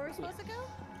that where we're supposed to go?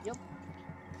 Yep.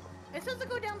 It's supposed to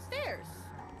go downstairs.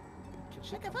 Can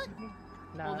she What the come fuck? in here?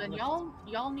 Nah, Well, then look,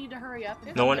 y'all need to hurry up.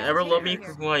 And No one ever loved me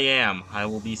Downstairs for who I am. I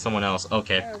will be someone else.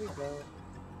 Okay. There we go.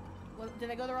 Well, did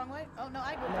I go the wrong way? Oh no,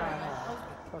 I go the No, wrong way.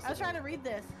 no. I was trying to read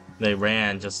this. They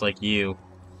ran just like you.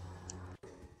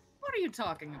 What are you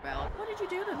talking about? What did you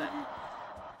do to them?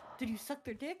 Did you suck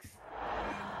their dicks?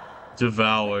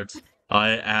 Devoured.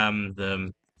 I am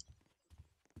them.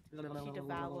 She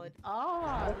devoured.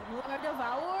 Oh, you are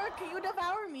devoured? Can you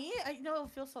devour me? I know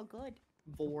it feels so good.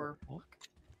 Vor.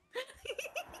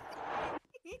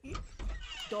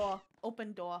 Door.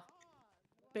 Open door.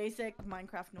 Basic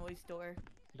Minecraft noise door.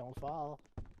 Don't fall.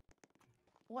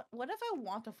 What if I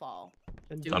want to fall?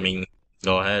 Then Do I it. mean,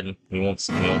 go ahead. We won't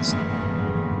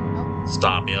Oh,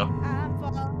 stop you. I'm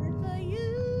falling for you.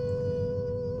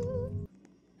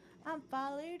 I'm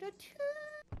falling to you.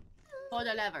 Pull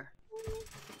the lever.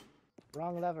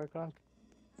 Wrong lever, Crunk.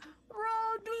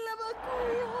 Wrong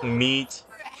level. Meet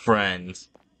friend.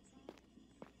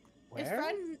 Where? Is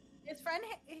friend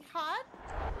hot?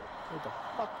 Where the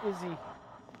fuck is he?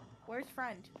 Where's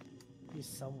friend? He's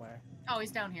somewhere. Oh,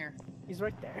 he's down here. He's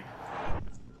right there.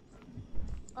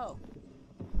 Oh.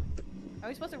 Are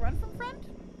we supposed to run from friend?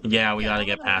 Yeah, we Yeah, gotta I'm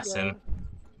get gonna past him. go.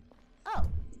 Oh.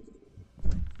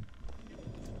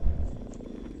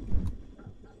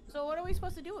 So what are we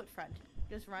supposed to do with friend?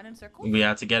 Just run in circles? We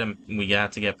have to get him. We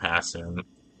have to get past him.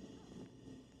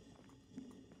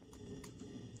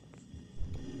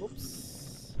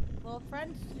 Oops. Well,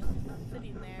 friend's just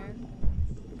sitting there.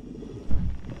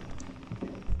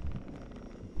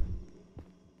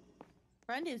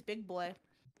 Friend is big boy.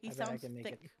 He I bet I sounds can make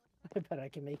thick. it. I bet I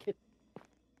can make it.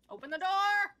 Open the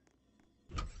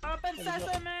door! Open There we go.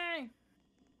 sesame!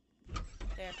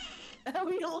 There.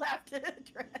 We left it,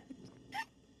 Trent.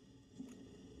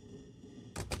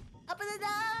 Open the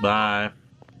door! Bye.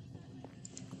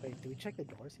 Wait, do we check the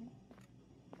doors here?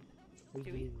 We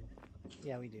Do do. we?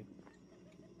 Yeah, we do.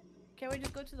 Can we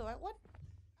just go to the white one?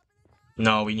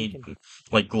 No, we We need can-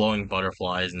 like glowing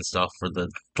butterflies and stuff for the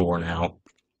door now.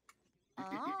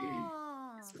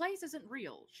 Ah. This place isn't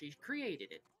real. She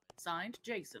created it. Signed,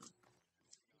 Jason.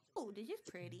 Oh, this is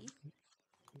pretty.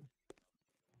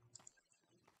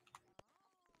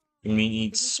 We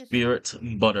need This is just- spirit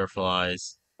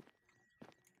butterflies.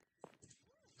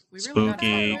 We really gotta Spooky. start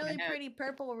Really going ahead. pretty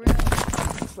purple ring.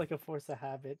 It's like a force of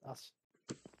habit. What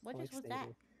like just was stay that?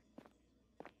 here.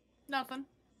 Nothing.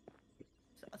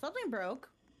 Something broke.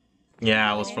 Yeah,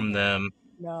 it Oh. was from them.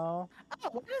 No, Oh,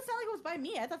 why did it sound like it was by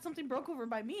me? I thought something broke over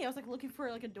by me. I was like looking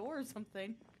for like a door or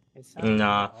something. it sounded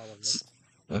Nah. like all of us.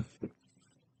 That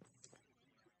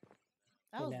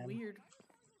Hey, was man. weird.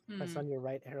 Press on your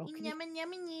right arrow key. Yum yum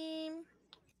yum yum.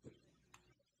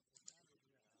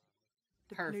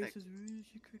 The place Perfect. is really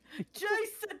secret.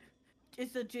 Jason!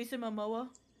 Is it Jason Momoa?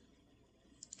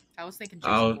 I was thinking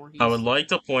Jason I would Voorhees. like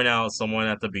to point out someone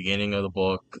at the beginning of the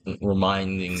book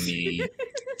reminding me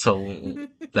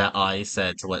that I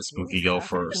said to let Spooky Who's go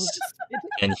laughing? Who's first. just sitting?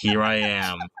 And here I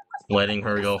am, letting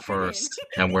her go Just spitting. first.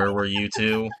 And where were you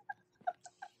two?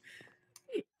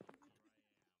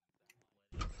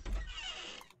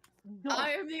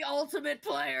 I am the ultimate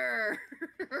player!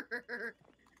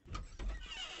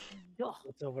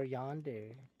 What's over yonder?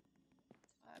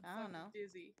 I'm I don't fucking know.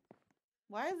 Dizzy.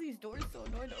 Why are these doors so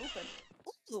annoying to open?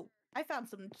 Ooh, I found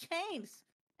some chains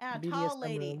and a BDSM tall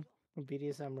lady. room.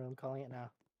 BDSM room. Calling it now.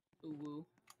 Ooh woo.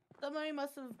 Somebody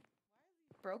must have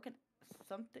broken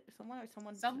something. Someone or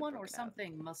someone. must have Someone or broken out.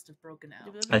 something must have broken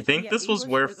out. I think Yeah, this was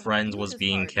English where is- Friend English was is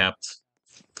being hard. kept.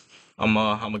 I'm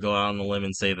gonna go out on the limb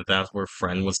and say that that's where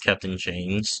Friend was kept in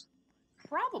chains.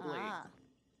 Probably. Ah,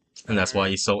 And that's why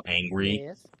he's so angry.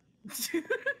 Yes.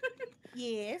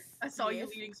 yes. I saw you yes.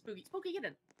 leading Spooky. Spooky, get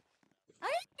in.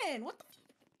 Man, what the?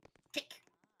 Kick.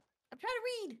 I'm trying to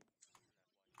read.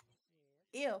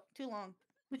 Ew, too long.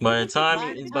 By the time,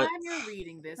 By the but time you're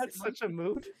reading this, That's it might such a be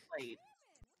mood. too late.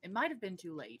 It might have been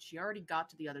too late. She already got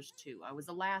to the others too. I was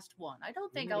the last one. I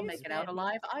don't think Ooh, I'll you make it out spit.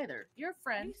 alive either. Your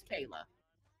friend, spit. Kayla.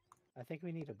 I think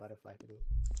we need a butterfly for this.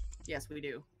 Yes, we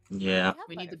do. yeah, have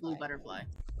We need the blue butterfly.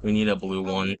 we need a blue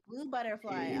Oh, one. blue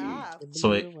butterfly. Ah. The So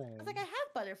blue it- one. I was like, I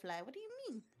have butterfly. What do you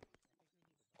mean?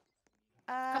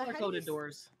 How do Color you coded s-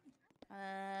 doors.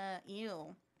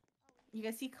 Ew. You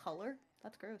guys see color?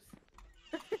 That's gross.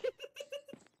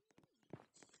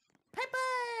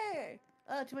 Pepper!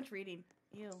 Too much reading.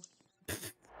 Ew.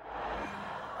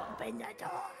 Open the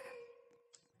door.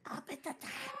 Open the door.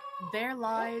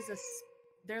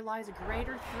 There lies a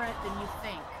greater threat than you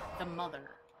think. The mother.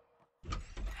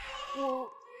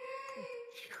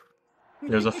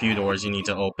 There's a few doors you need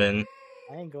to open.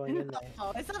 I ain't going in there.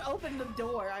 Oh, it's not open the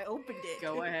door. I opened it.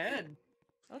 Go ahead.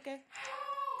 Okay.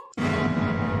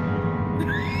 I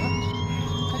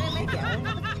didn't make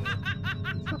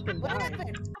it. Fucking What died.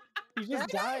 happened? You just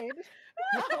Did I? died.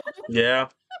 No. Yeah.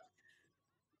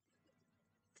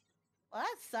 Well,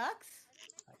 that sucks.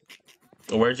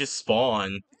 Where'd you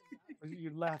spawn?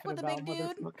 You laughing With a about big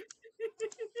dude. motherfucker.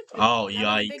 Oh, That was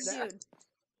a big yikes. dude.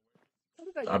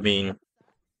 How did I mean,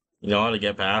 you know how to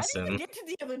get I past didn't even him. get to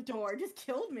the other door. It just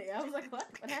killed me. I was like, what?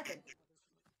 What happened?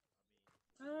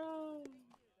 Oh.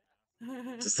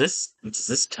 Does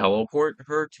this teleport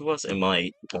her to us? It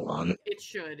might. Hold on. It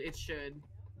should. It should.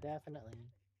 Definitely.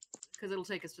 Because it'll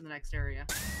take us to the next area.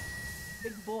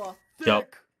 Big boy. Yup.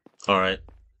 Thick. Alright.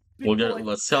 Big We'll get boy,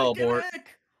 let's thick teleport.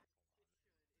 dick.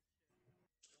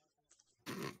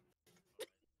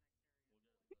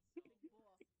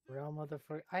 Real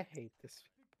motherfucker. I hate this.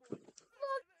 Look,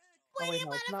 Oh, wait, pretty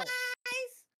no, it's not.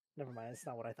 butterflies. Never mind. It's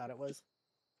not what I thought it was.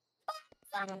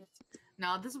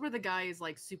 Now, this is where the guy is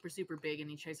like super, super big and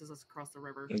he chases us across the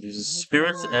river. Use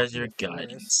spirits go as to your the forest.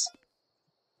 guidance.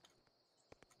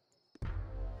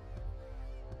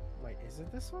 Wait, is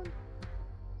it this one?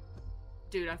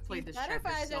 Dude, I've played These this chapter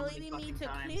butterflies so are many leading me fucking to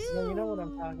times. clues. No, you know what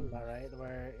I'm talking about, right?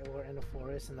 Where we're in a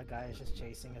forest and the guy is just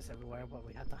chasing us everywhere, but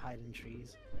we have to hide in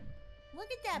trees. Look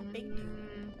at that big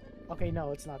dude. Okay,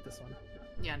 no, it's not this one.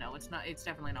 Yeah, no, it's not. It's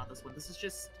definitely not this one. This is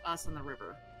just us in the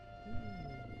river.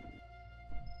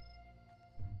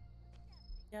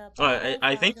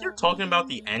 I think you're talking about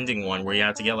the ending one where you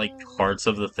have to get like parts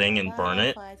of the thing and burn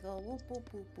it.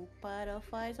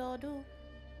 Butterflies all do.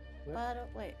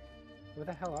 Wait, Where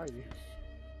the hell are you?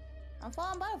 I'm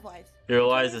following butterflies. You You told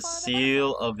realize me the to follow the seal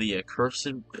butterflies. of the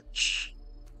accursed witch.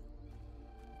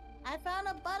 I found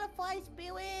a butterfly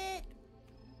spirit.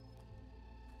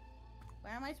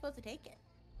 Where am I supposed to take it?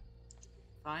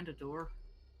 Find a door.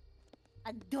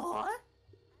 A door?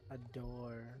 A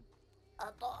door. A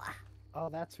door. Oh,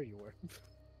 that's where you were.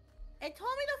 It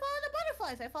told me to follow the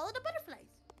butterflies. I followed the butterflies.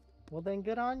 Well, then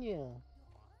good on you.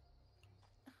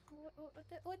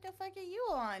 What the fuck are you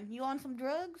on? You on some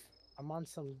drugs? I'm on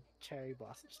some cherry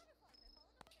blossoms.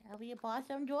 Shall we bought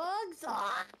some drugs?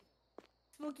 Ah!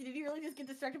 Spooky, did you really just get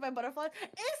distracted by butterflies? It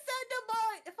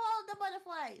said follow the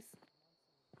butterflies.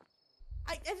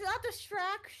 It's not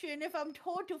distraction if I'm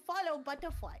told to follow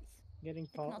butterflies. Getting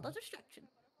It's not a distraction.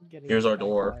 Here's our attacked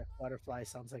door. by a butterfly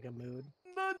sounds like a mood.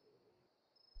 I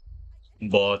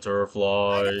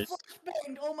Butterflies. got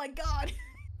flashbanged. Oh my god.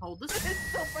 Hold this.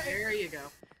 It's so funny. There you go.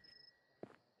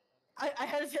 I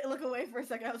had to look away for a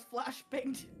second. I was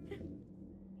flashbanged.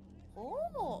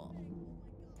 Oh.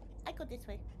 I go this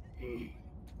way.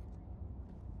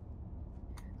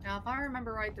 Now, if I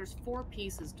remember right, there's 4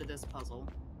 pieces to this puzzle.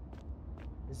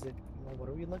 Is it? Well, what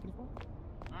are we looking for?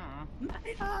 My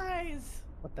eyes.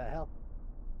 What the hell?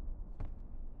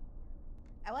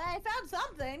 Well, I found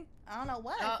something. I don't know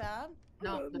what I found.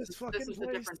 No, Oh, this this is fucking a place.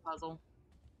 different puzzle.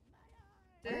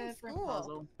 Very Different cool.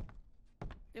 puzzle.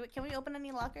 Can we open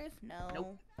any lockers? No.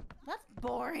 Nope. That's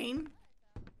boring.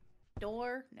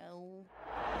 Door? No.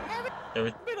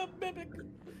 Every- Been a mimic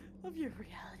of your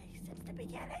reality since the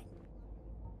beginning.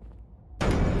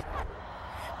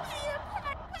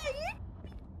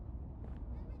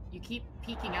 You keep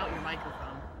peeking out your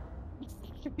microphone.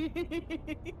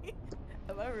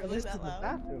 Am I Oh, really this is that the loud?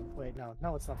 bathroom. Wait, no,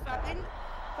 it's not the bathroom.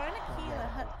 Find a key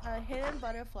and a hidden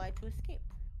butterfly to escape.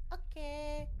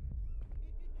 Okay.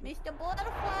 Mr.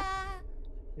 Butterfly!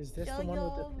 Is this Show the one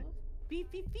with your the?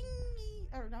 beefy thingy!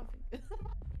 Or not.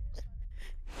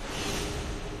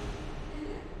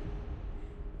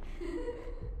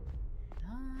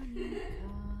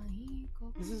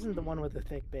 This isn't the one with the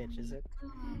thick bitch, is it?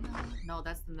 No,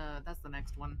 that's the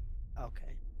next one.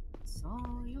 Okay.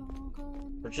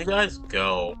 Where'd you guys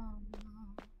go?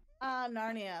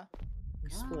 Narnia. We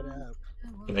split up.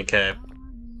 Okay.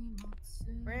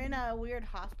 We're in a weird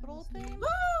hospital thing.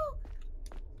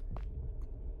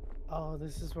 Oh,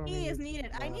 this is where we Key is need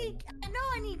needed. I know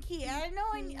I need key.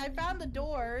 I found the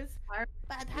doors, but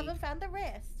I haven't found the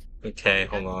rest. Okay,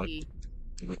 hold on. Well, we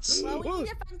need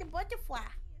to find the butterfly.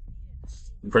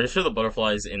 I'm pretty sure the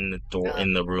butterfly's in the door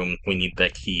in the room we need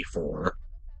that key for.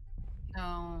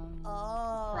 No.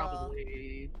 Oh.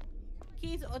 Probably.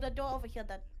 Keys or the door over here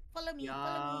then. Follow me,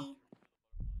 follow me.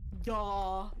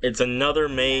 Yeah. It's another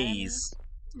maze.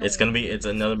 It's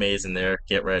another maze in there.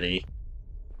 Get ready.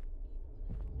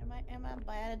 Am I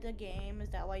bad at the game? Is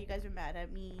that why you guys are mad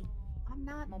at me? I'm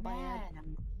not I'm mad.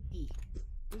 I'm happy.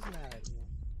 Who's mad at you?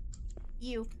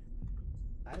 You.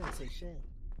 I didn't say shit.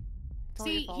 It's all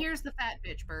your See, fault. here's the fat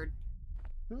bitch bird.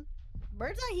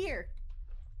 Bird's not here.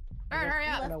 Bird, hurry We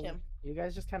up. left him. You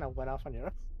guys just kind of went off on your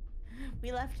own.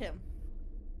 We left him.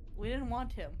 We didn't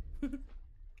want him.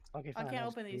 Okay, I fine. can't I'll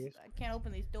open just these. leave. I can't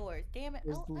open these doors. Damn it!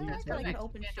 Just Oh, I leave always them. thought I Can't could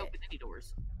open shit. open any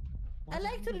doors. I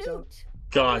like to loot.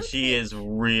 God, she is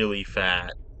really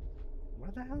fat.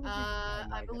 Where the hell is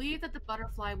I believe that the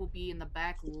butterfly will be in the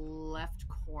back left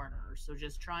corner, so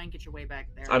just try and get your way back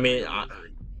there. I mean, I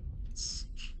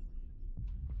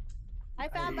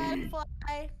found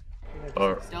butterfly.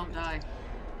 Or Don't die.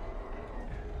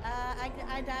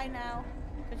 I die now.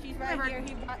 Cause she's right Whatever. here.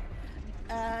 He brought.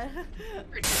 Yeah,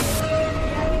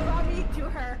 he brought me to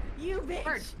her. You bitch.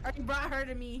 Bird. Or you brought her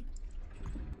to me.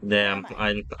 damn,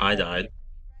 I died.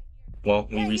 Well,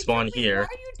 we Yeah, you respawn took me- here.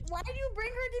 Why did you bring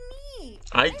her to me?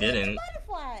 I made the didn't.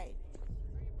 Butterfly.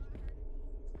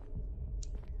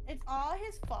 It's all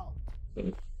his fault.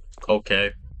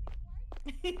 Okay,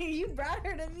 You brought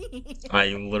her to me. I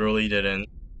literally didn't.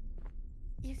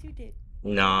 Yes, you did.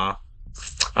 Nah.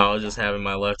 I was just having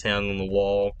my left hand on the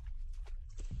wall.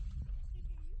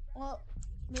 Well,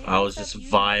 maybe I was that's just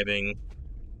you. vibing.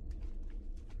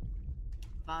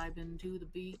 Vibing to the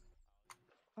beat.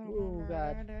 Oh,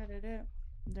 God.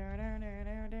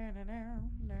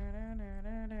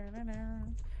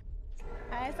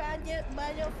 I found you,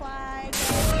 butterfly.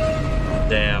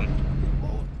 Damn.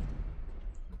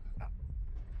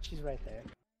 She's right there.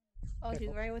 Oh, she's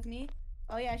Careful. right with me?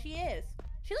 Oh, yeah, she is.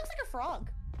 She looks like a frog.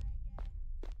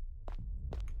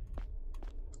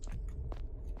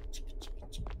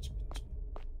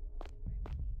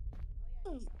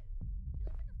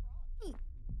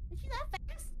 Is she that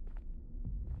fast?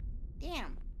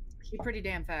 Damn. She's pretty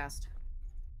damn fast.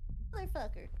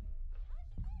 Motherfucker.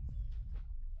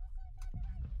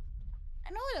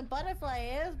 I know what a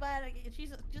butterfly is, but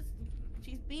she's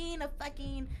being a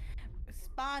fucking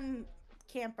spawn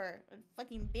camper. A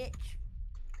fucking bitch.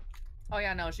 Oh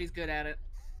yeah, no, she's good at it.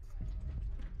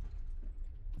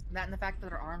 That and the fact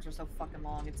that her arms are so fucking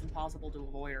long, it's impossible to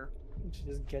avoid her. She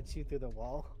just gets you through the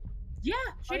wall. Yeah,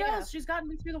 she Oh, does. yeah. She's gotten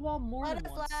me through the wall more than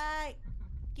once. Butterfly!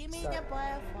 Give me Sorry. the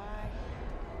butterfly.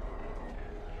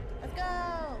 Let's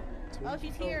go! Oh,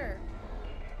 she's here.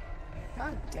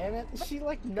 God damn it! She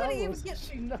like Couldn't even knows. get-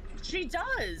 She knows. She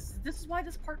does! This is why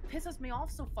this part pisses me off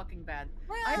so fucking bad.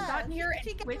 Bruh, I've gotten here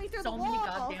she and got me quit through so the many wall.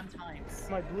 goddamn times.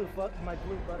 My blue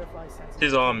butterfly sense.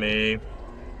 She's on me.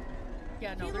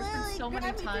 Yeah, no, She there's been literally so many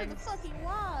grabbed me through times. the fucking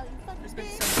wall, you fucking There's been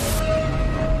bitch. so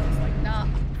many times. It's like, nah,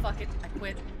 fuck it, I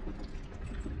quit.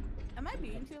 Am I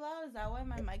being too loud? Is that why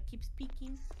my mic keeps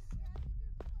peaking?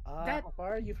 That- How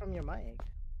far are you from your mic?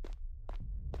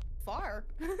 Far.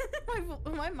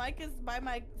 my mic is by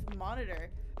my monitor.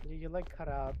 You like cut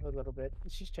out a little bit.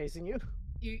 She's chasing you.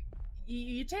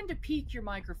 You tend to peak your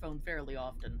microphone fairly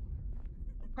often.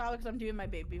 Probably because I'm doing my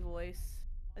baby voice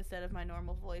instead of my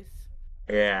normal voice.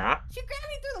 Yeah. She grabbed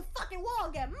me through the fucking wall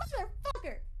again,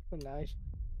 motherfucker! Nice.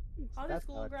 On the That's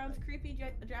school how it's grounds, like. creepy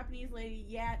Japanese lady.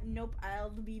 Yeah, nope, I'll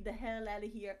be the hell out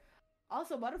of here.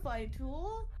 Also, butterfly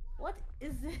tool. What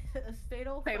is this? A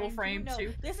fatal Frame No,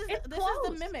 too? this is It's this is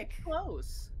close. the mimic.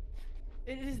 Close.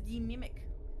 It is the mimic.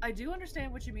 I do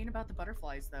understand what you mean about the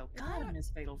butterflies, though. God, I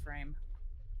miss Fatal Frame.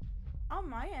 On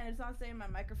my end, it's not saying my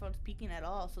microphone's peaking at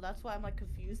all, so that's why I'm like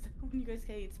confused when you guys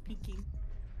say it's peaking.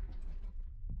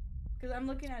 Because I'm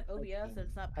looking at OBS and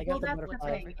it's not I peaking. got the that's the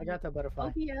butterfly. thing. I got the butterfly.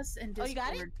 OBS and Oh, Discord. you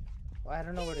got it? Well, I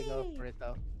don't know where to go Yay! for it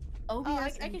though. OBS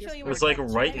I and can show you Discord where It's to like go.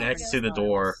 right I next guess to the styles.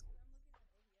 door.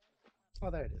 Oh,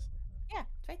 there it is. Yeah,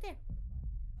 it's right there.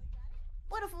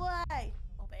 Butterfly!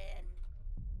 Open.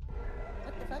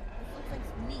 What the fuck? This looks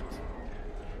like meat.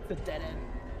 The dead end.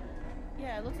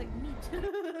 Yeah, it looks like meat.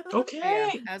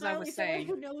 Okay. As I Finally, was someone saying,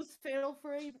 who knows Fatal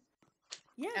Frame.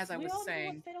 Yes, As I we was all know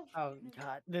saying. what Fatal Oh Frame is.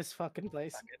 god, this fucking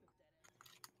place.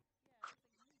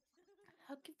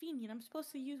 How convenient. I'm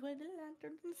supposed to use one of the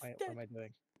lanterns Wait, instead. what am I doing?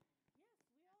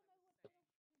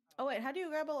 Oh wait, how do you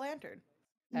grab a lantern?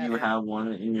 You have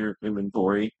one in your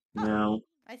inventory now.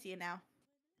 I see it now.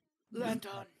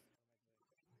 Lantern.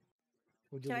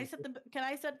 Would you Can I leave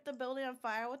set it? the building on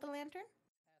fire with the lantern?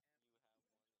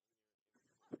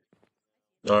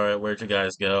 Alright, where'd you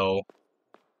guys go?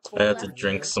 I had to Left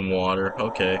drink here. some water.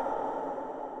 Okay.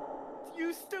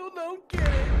 You still don't get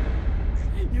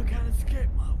it. You can't escape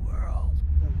my world.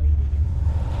 The lady.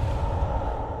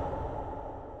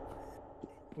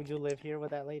 Would you live here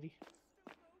with that lady?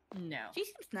 no. She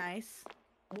seems nice.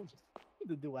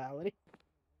 The duality.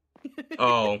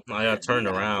 Oh, I got turned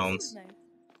Yeah, she around. seems nice.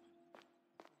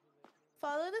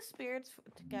 Follow the spirits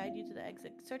to guide you to the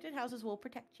exit. Certain houses will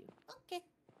protect you. Okay.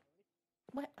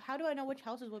 What? How do I know which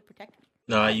houses will protect me?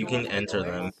 No, Oh, you doors can are enter doors?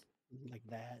 them. Like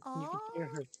that. You can hear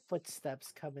her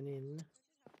footsteps coming in.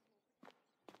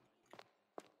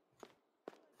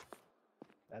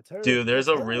 That's her. Dude, there's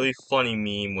That's a her. really funny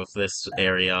meme with this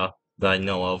area that I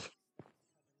know of.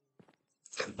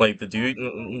 Like, the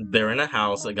dude, they're in a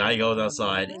house, a guy goes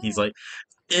outside, he's like,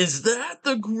 "Is that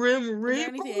the Grim Is there Reaper?"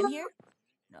 anything in here?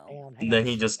 No. Hang on, And then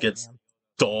he just gets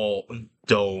hang on.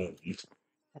 domed.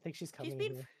 I think she's She's coming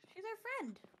being. here. She's our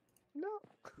friend. No.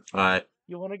 Alright,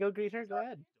 You want to go greet her? Go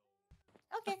ahead.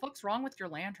 What the Okay. fuck's wrong with your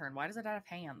lantern? Why does it have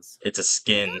hands? it's a She's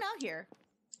skin. going out here.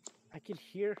 I could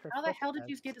hear her. How the hell did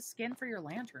you footsteps. get a skin for your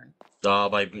lantern?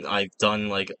 I've done,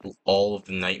 like, all of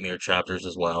the Nightmare chapters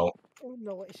as well. Oh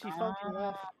no! Wait, she fucking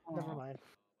left. Never Oh. mind.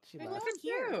 She There's left. no one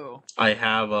here. You.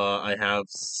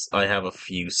 I have a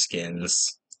few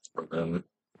skins for them.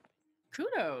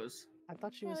 Kudos. I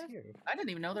thought she Yeah, was there's- here. I didn't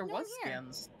even know there There's no was one here.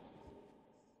 skins.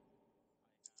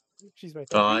 She's right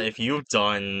there. If you've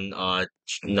done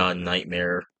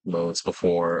nightmare modes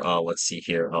before, let's see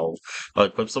here. I'll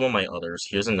equip some of my others.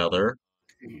 Here's another.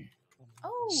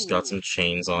 Oh. It's got some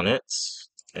chains on it,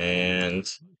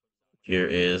 and here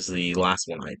is the last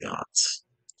one I got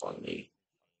on me.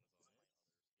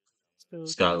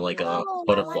 It's got like a Oh, I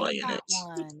butterfly like in that it.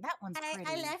 one. That one's pretty.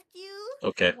 I left you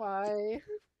Okay. Why?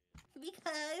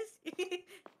 because.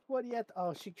 What yet?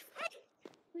 Oh,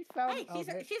 we found. Hey, Oh,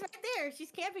 there. she's right there.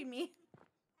 She's camping me.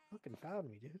 Fucking found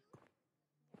me, dude.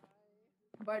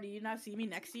 Bar, do you not see me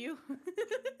next to you?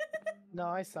 No,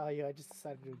 I saw you. I just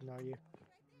decided to ignore you.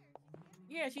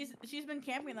 Yeah, she's been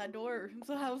camping that door.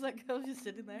 So I was just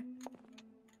sitting there.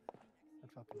 That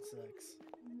fucking sucks.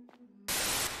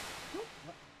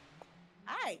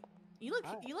 Hi. You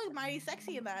Hi. look mighty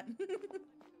sexy in that.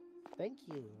 Thank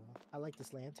you. I like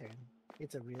this lantern.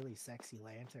 It's a really sexy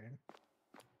lantern.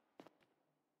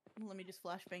 Let me just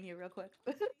flashbang you real quick.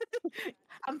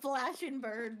 I'm flashing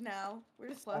Bird now. We're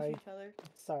just flashing each other.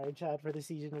 Sorry, Chad, for the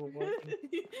season we're working.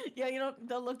 Yeah,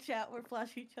 don't look chat. We're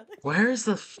flashing each other. Where's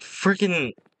the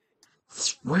freaking?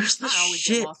 Where's the I always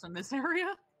get shit? lost in this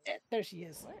area. There she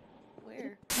is.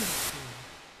 Where?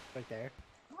 Right there.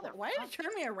 Why did you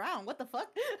turn me around? What the fuck?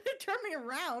 Turn me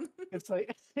around.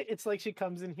 It's like she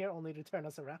comes in here only to turn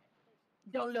us around.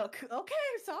 Don't look. Okay,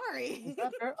 sorry. Is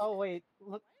that her? Oh wait,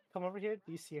 look, come over here.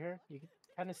 Do you see her? You can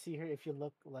kind of see her if you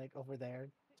look like over there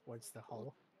towards the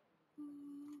hull.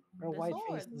 Her The white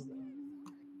sword. face is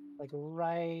like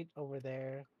right over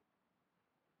there.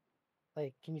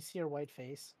 Like, can you see her white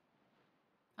face?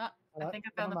 I think I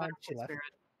found the Never mind, butterfly spirit.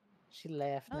 She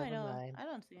left. No, Never mind. I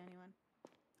don't see anyone.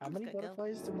 How I'm many just gonna go.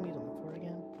 butterflies do we need to look for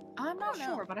again? I'm not don't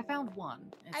know. sure, but I found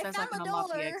one. It I says I found can the unlock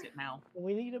the door. exit now.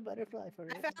 We need a butterfly for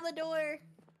it. I found the door.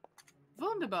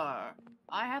 Wunderbar.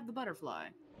 I have the butterfly.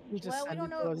 We just Well, we send don't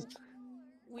it know. to us.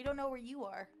 We don't know where you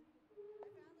are.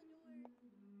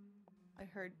 I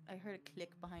heard a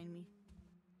click behind me.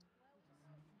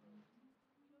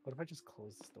 What if I just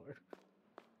close this door?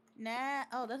 Nah.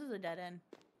 Oh, this is a dead end.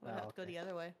 We'll Oh, have to go okay. the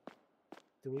other way.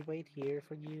 Do we wait here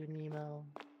for you, Nemo?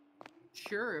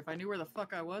 Sure, if I knew where the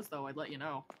fuck I was, though, I'd let you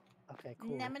know. Okay,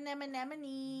 cool.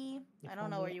 Nemony. I don't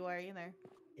know where you are either.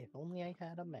 If only I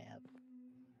had a map.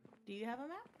 Do you have a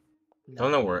map? I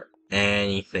don't know where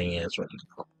anything is right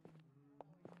now.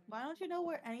 Why don't you know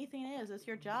where anything is? It's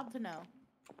your job to know.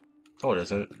 Oh, it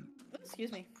isn't.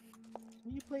 Excuse me.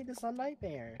 You played this on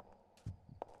Nightmare.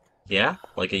 Yeah,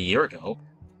 like a year ago.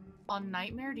 On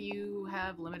Nightmare, do you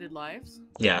have limited lives?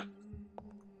 Yeah,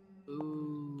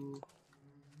 Ooh.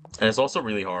 and it's also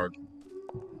really hard.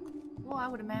 Well, I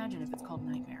would imagine if it's called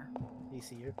Nightmare. Do you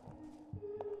see her?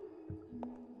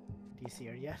 Do you see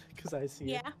her yet? Because I see her.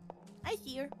 Yeah, I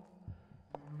see her.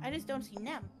 I just don't see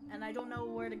Nem, and I don't know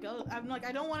where to go. I'm like,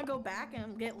 I don't want to go back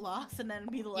and get lost and then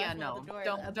be the last Yeah, one no, at the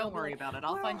door. don't worry about it.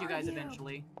 I'll "Where find you are guys you?"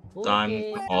 eventually. I'm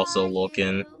Okay. also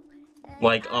looking.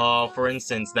 Like, I'm for so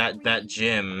instance, that sorry.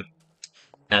 gym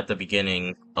at the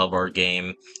beginning of our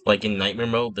game, like in Nightmare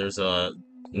mode, there's a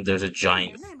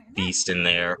giant beast in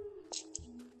there.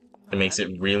 It makes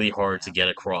it really hard to get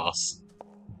across.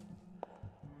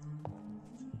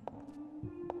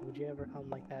 Would you ever hum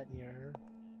like that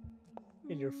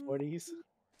in your 40s?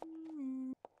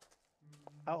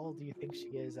 How old do you think she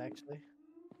is actually?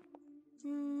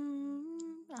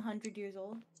 100 years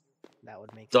old. That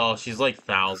would make Oh, sense. she's like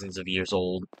thousands of years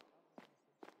old.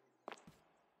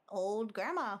 Old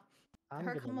grandma. I'm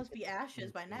Her gonna must look be at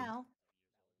ashes by YouTube. now.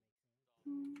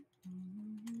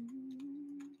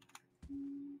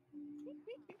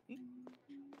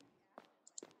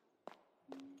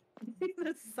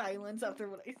 The silence after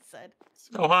what I said.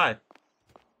 Oh, hi.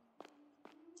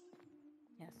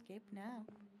 Escape now.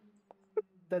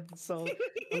 That's so.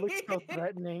 It looks so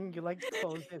threatening. You like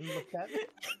closed it and looked at me.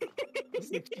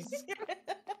 As if she's.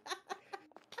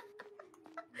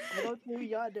 Hello to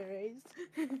yonder race.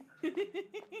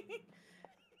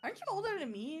 Aren't you older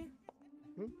than me?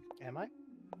 Am I?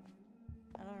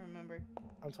 I don't remember.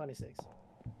 I'm 26.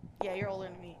 Yeah, you're older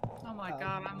than me. Oh my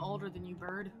god, I'm older than you,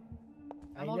 Bird.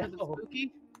 I'm I older than know.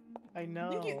 Spooky. I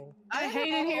know. I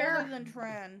hate it I'm here. older than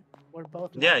Tran. We're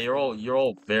both. Yeah, not- you're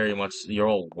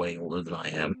all way older than I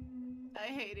am. I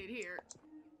hate it here.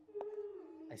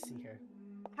 I see her.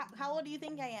 How old do you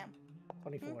think I am?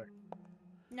 24.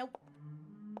 Nope.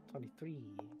 23.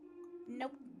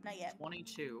 Nope. Not yet.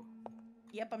 22.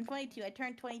 Yep, I'm 22. I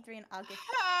turned 23 in August.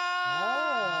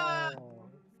 Ah! Oh.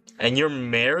 And you're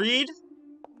married?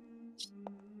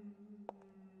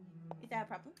 Is that a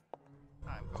problem?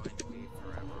 I'm going to be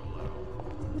forever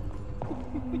alone.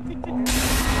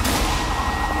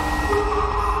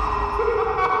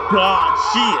 God,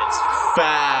 she is I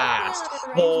fast. was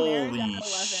in an arranged marriage at Holy 11. That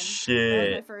was my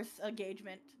shit. first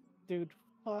engagement. Dude,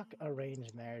 fuck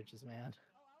arranged marriages, man.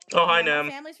 Oh, hi, Yeah, my Nem.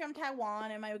 family's from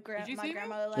Taiwan, and my Did you see me?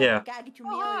 grandmother like, Yeah. you gotta get your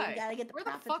Oh, meal, hi. you gotta get the Where the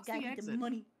profits, fuck's you gotta the get the exit?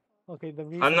 money. Okay, the I'm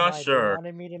reason not why they sure.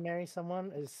 wanted me to marry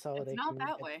someone is so It's they not can that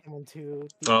get way. someone to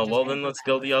Oh, Just well pay then for let's the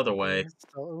go house. the other way.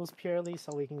 So it was purely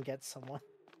so we can get someone.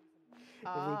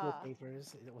 Illegal Ah.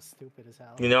 papers. It was stupid as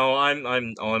hell. You know,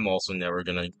 I'm also never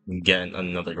gonna get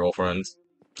another girlfriend.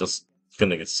 Just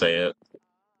gonna say it.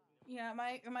 Yeah,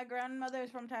 my grandmother is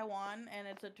from Taiwan, and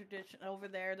it's a tradition over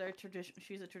there. They're tradition.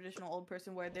 She's a traditional old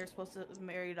person where they're supposed to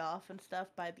married off and stuff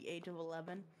by the age of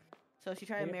 11. So she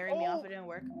tried to marry me off. It didn't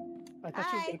work. I thought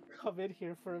she was Hi. gonna come in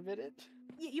here for a minute.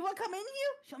 You want to come in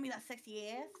here? Show me that sexy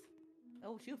ass.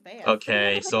 Oh, shoot fast.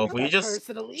 Okay, so if we Not just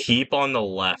personally. keep on the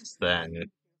left, then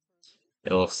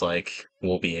it looks like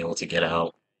we'll be able to get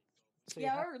out. So you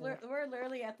Yeah, have we're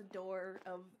literally at the door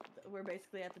of. We're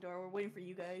basically at the door. We're waiting for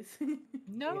you guys. so you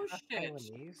No have shit.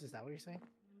 Taiwanese? Is that what you're saying?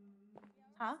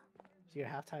 Huh? So you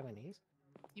have Taiwanese?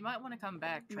 You might want to come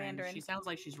back, Trin. Mandarin. She sounds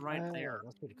like she's right Oh, there.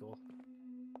 that's pretty cool.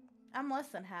 I'm less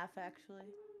than half actually,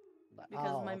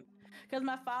 because Oh,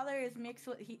 my father is mixed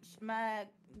with my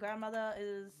grandmother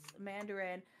is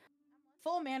Mandarin,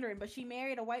 full Mandarin, but she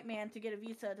married a white man to get a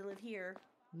visa to live here,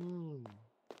 hmm.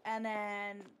 and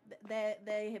then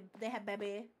they had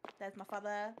baby. That's my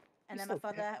father, and then my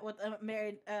Still father was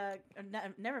married.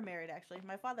 Never married actually.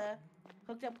 My father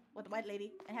hooked up with a white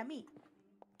lady and had me.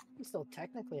 You still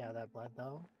technically have that blood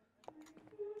though.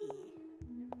 Yeah.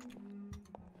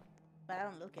 But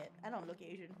I don't look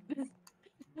Asian.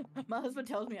 My husband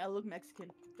tells me I look Mexican.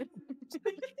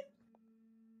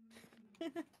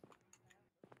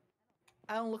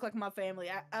 I don't look like my family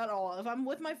at all. If I'm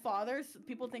with my father,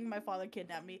 people think my father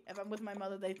kidnapped me. If I'm with my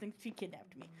mother, they think she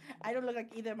kidnapped me. I don't look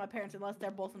like either of my parents unless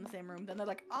they're both in the same room. Then they're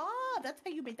like, that's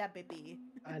how you made that baby.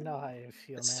 I know how you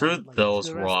feel, It's man. through Like those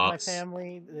the rest of my rocks.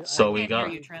 family, I So we can't hear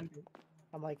got you, Trin.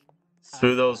 I'm like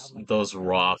through I'm like those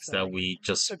rocks so that like we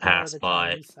just took more of passed the by.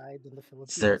 Chinese side than the Is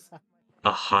Filipino there side.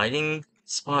 a hiding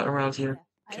spot around Yeah, here?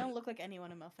 I don't look like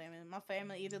anyone in my family. My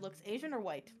family either looks Asian or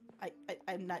white.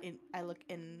 I'm not in. I look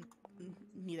in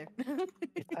neither.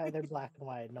 It's either black and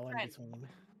white, no in Trin, between.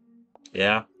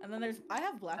 Yeah. And then I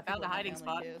have I black found people a in my hiding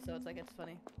family spot. too, so it's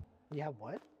funny. You have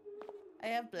what? I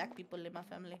have black people in my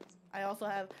family. I also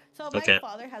have. So my Okay.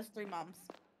 father has 3 moms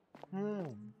Hmm.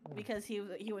 because he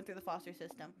went through the foster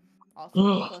system, also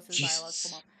Oh, plus his biological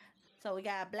Jesus. mom. So we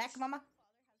got black mama,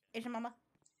 Asian mama,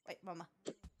 white mama,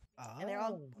 and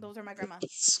Oh, those are my grandma.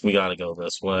 We gotta go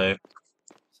this way.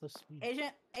 so sweet.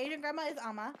 Asian grandma is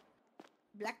ama,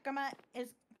 black grandma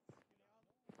is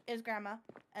grandma,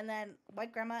 and then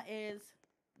white grandma is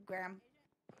gram.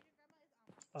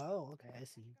 Oh, okay, I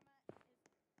see.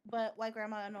 But white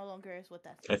grandma no longer is with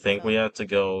us. I think we So have to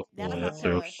go that's my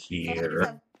through pillar. So I just here.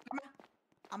 have grandma,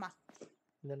 ama.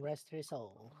 And then rest her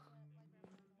soul.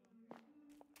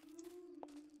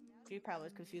 She probably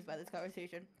was confused by this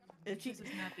conversation. If This is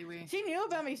Nappy Wee. she knew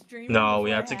about me streaming No, we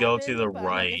before have it to go to happened, the but I'm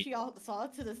like, if right. she all saw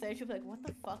it to the stage, she'll be like, "What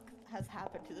the fuck has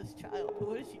happened to this child?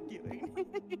 What is she doing?"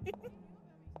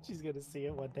 She's gonna see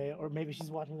it one day, or maybe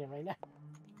she's watching it right now.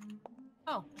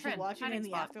 Oh, She's Trin, watching hiding in the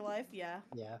spot. afterlife. Yeah,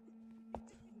 Yeah.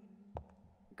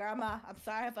 Grandma, I'm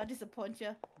sorry if I disappoint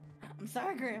you. I'm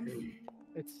sorry, Grams.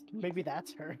 It's maybe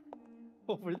that's her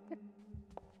over there.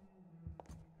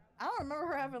 I don't remember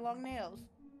her having long nails.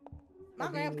 My Or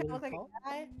being grandma kind of really looked like tall. a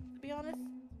guy, to be honest.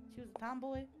 She was a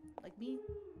tomboy, like me.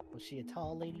 Was she a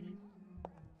tall lady?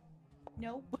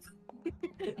 Nope.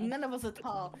 None of us are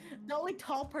tall. The only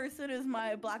tall person is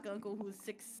my black uncle who's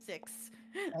 6'6".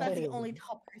 That's the only Hey.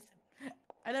 tall person.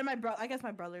 And then I guess my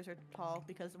brothers are tall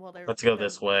because Let's go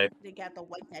this way. they got the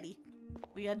white daddy.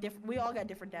 We all got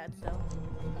different dads, so.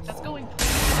 That's going.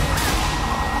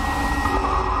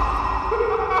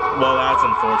 Well, that's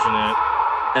unfortunate.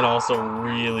 And also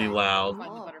really loud. Find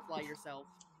the Oh. butterfly yourself.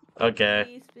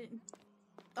 Okay.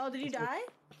 Oh, did you Is this- die?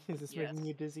 Is this Yes. making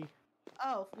you dizzy?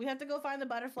 Oh, we have to go find the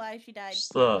butterfly. She died.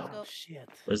 Just Let's the, go. Oh shit.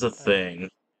 there's a thing.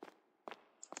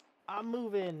 I'm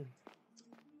moving.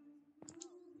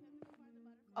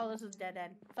 Oh, this is dead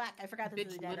end. Fuck, I forgot this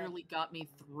is Bitch a dead end. literally got me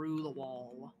through the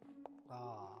wall.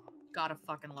 Ah. Gotta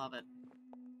fucking love it.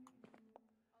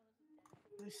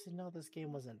 I used to know this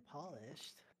game wasn't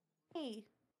polished. Hey.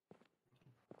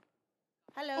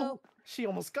 Hello. Oh, she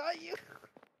almost got you.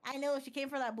 I know she came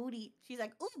for that booty. She's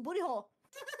like, ooh, booty hole.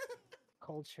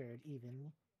 Cultured,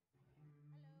 even.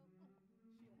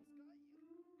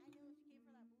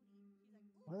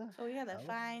 What So we had to hell?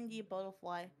 find the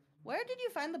butterfly. Where did you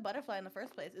find the butterfly in the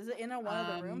first place? Is it in one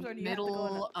of the rooms, or do you have to go in?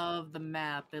 Middle of the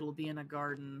map. It'll be in a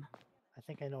garden. I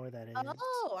think I know where that is.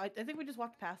 Oh, I think we just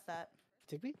walked past that.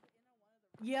 Did we?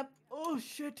 Yep. Oh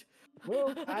shit.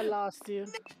 Whoa, I lost you.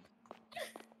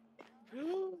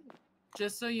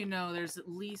 Just so you know, there's at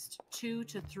least 2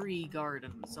 to 3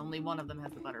 gardens. Only one of them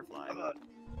has the butterfly.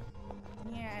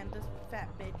 Yeah, and this fat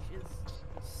bitch is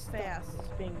fast.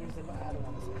 Fingers in my, I don't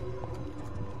want to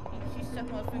say. She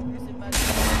stuck my fingers in my.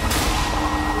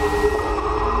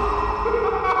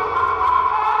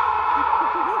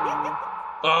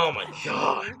 Oh my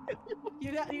god.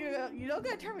 You don't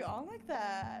gotta turn me on like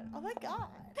that. Oh my god.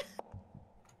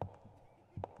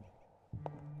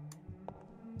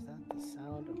 Is that the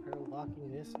sound of her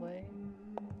walking this way?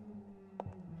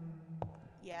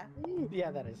 Yeah.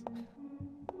 Yeah, that is.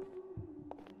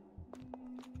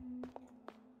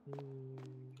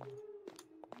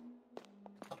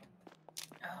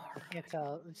 I can't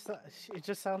tell. It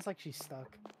just sounds like she's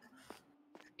stuck.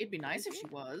 It'd be nice if she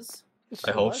was.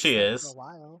 I hope was she stuck is. For a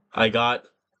while.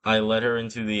 I let her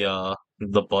into the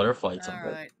butterfly temple.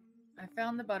 Alright. I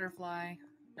found the butterfly.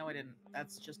 No, I didn't.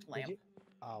 That's just a lamp. You?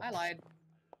 Oh. I lied.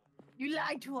 You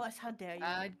lied to us. How dare you?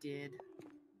 I did.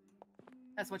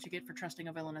 That's what you get for trusting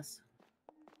a villainess.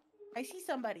 I see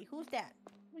somebody. Who's that?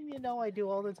 You know I do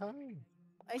all the time.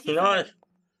 I see You're somebody.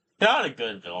 not a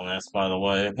good villainess, by the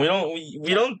way.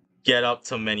 We don't get up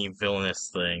to many villainous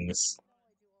things.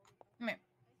 Meh.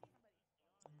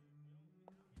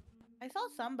 I saw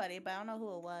somebody, but I don't know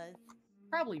who it was.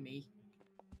 Probably me.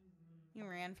 You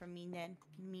ran from me then.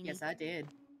 Meanie. Yes, I did.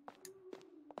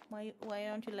 Why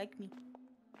don't you like me?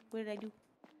 What did I do?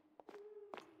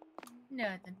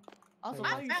 Nothing. Also, I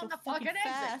how are you found so the fucking fucking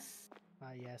exit. fast? Ah,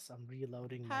 yes, I'm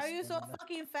reloading. How my are you so stamina.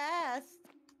 fucking fast?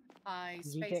 I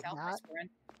Did you spaced get out my got?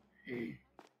 sprint.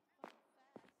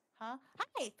 Huh?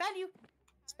 Hi, found you.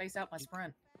 Space out my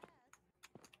sprint.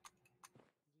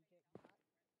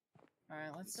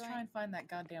 Alright, let's Going. try and find that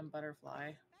goddamn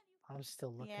butterfly. I'm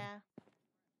still looking. Yeah.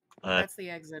 That's the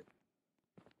exit.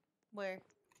 Where?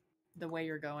 The way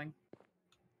you're going.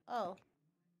 Oh.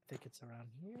 I think it's around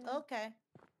here. Okay.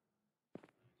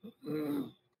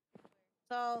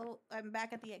 So I'm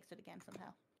back at the exit again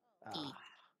somehow. Ah,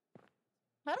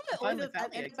 How do I Finally always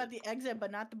found the end up exit. at the exit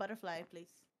but not the butterfly,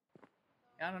 please?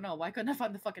 I don't know. Why couldn't I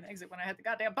find the fucking exit when I had the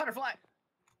goddamn butterfly?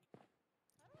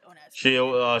 Don't ask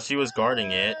me. she was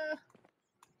guarding it.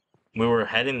 We were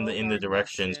heading Go in the guard that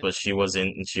directions, shit. but she was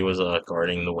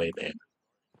guarding the way there.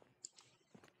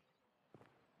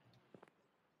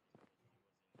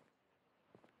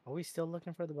 are we still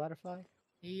looking for the butterfly?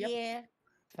 Yep. Yeah.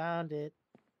 Found it.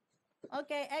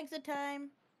 Okay, exit time.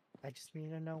 I just need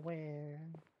to know where.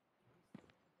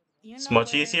 You It's know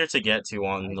much where. easier to get to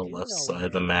on I the do left know side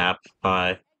of the where. map.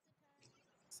 Hi.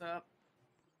 What's up?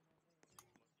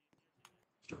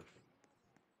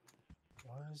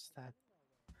 Where's that?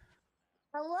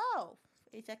 Hello.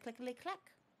 It's a clickety clack.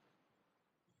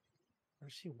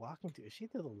 Where's she walking to? Is she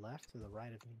to the left or the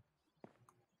right of me?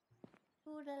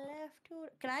 To the left.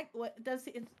 Can I? What does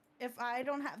it? If I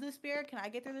don't have the spear, can I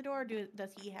get through the door? Or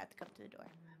does he have to come to the door?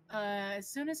 As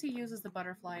soon as he uses the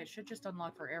butterfly, it should just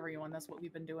unlock for everyone. That's what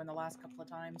we've been doing the last couple of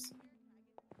times.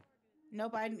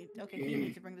 Nope. Okay, he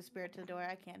needs to bring the spirit to the door.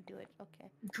 I can't do it.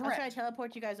 Okay. I'll Correct. try to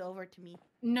teleport you guys over to me.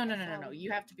 No. So-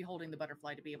 You have to be holding the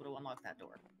butterfly to be able to unlock that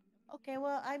door. Okay.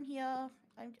 Well, I'm here.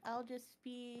 I'll just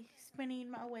be spinning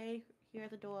my way here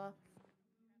at the door.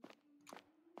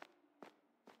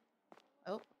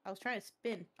 Oh, I was trying to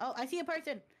spin. Oh, I see a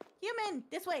person. Human,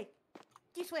 this way.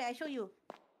 This way. I show you.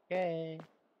 Okay.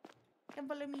 Come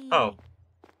follow me. Oh.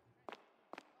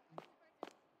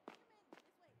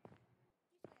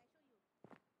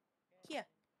 Here.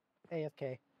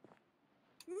 AFK.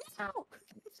 No.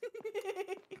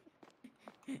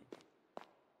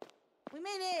 We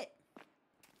made it.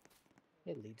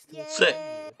 It leads to Yay! Sick.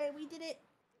 We did it.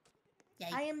 Yay.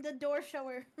 I am the door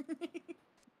shower.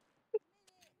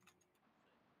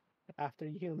 After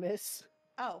you miss.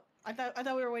 Oh, I thought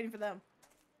we were waiting for them.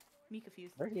 Me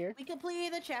confused. We're here. We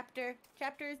completed the chapter.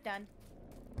 Chapter is done.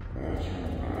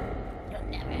 You'll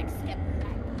never accept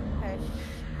that.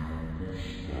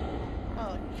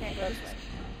 Oh, you can't go this way.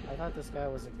 I thought this guy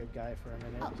was a good guy for a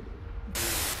minute. Oh.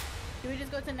 Do we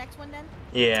just go to the next one then?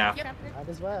 Yeah. Yep. Chapter? Might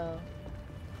as well.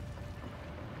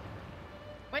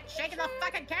 Quit shaking the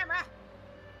fucking camera!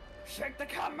 Shake the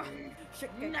camera. Shake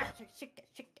it. Shake it.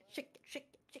 Shake it. Shake it. Shake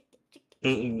it. Shake it. Shake it.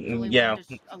 The only Yeah. one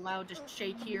allowed to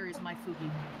shake here is my Fugi.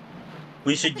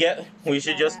 We should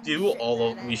just do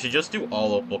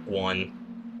all of book 1.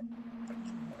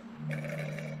 I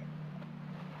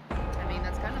mean,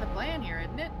 that's kind of the plan here,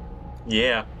 isn't it?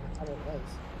 Yeah. I thought it was.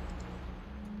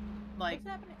 Like, What's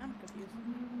happening? I'm confused.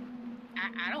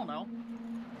 I don't know.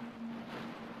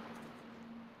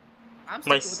 I'm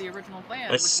My sticking with the original plan,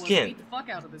 my which was skin. beat the fuck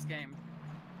out of this game.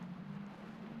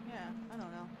 Yeah, I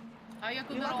don't know.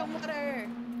 Ayaku You welcome no. water.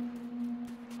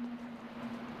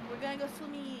 gonna go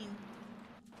swimming.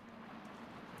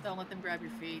 Don't let them grab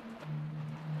your feet.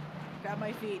 Grab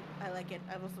my feet. I like it.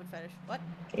 I have a foot fetish. What?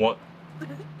 What?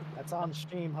 That's on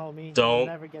stream, homie. Don't. You'll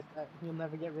never get that. You'll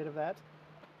never get rid of that.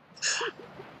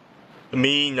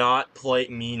 Me not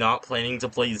planning to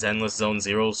play Zenless Zone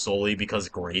Zero solely because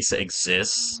Grace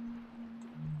exists.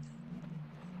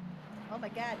 Oh my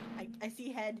god. I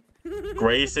see head.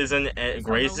 Grace is an no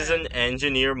head.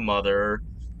 engineer mother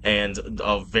and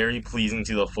very pleasing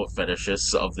to the foot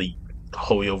fetishists of the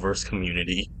Hoyoverse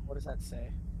community. What does that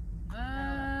say?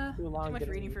 Too long. much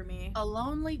reading for me. A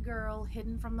lonely girl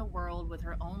hidden from the world with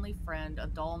her only friend, a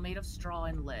doll made of straw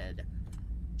and lead.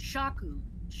 Shaku,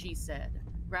 she said,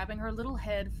 grabbing her little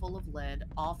head full of lead.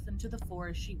 Off into the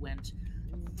forest she went.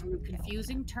 Through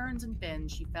confusing turns and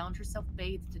bends, she found herself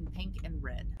bathed in pink and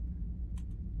red.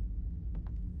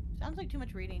 Sounds like too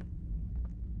much reading.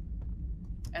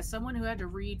 As someone who had to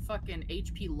read fucking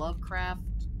H.P. Lovecraft,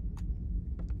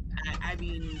 I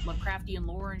mean, Lovecraftian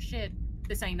lore and shit,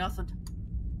 this ain't nothing.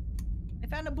 I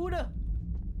found a Buddha.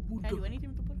 Can I do anything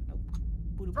with the Buddha? Nope.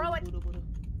 Buddha, Throw it. Buddha, Buddha.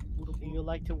 Do you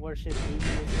like to worship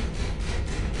Buddhism?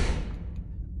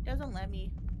 Doesn't let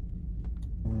me.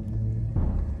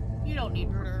 You don't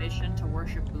need permission to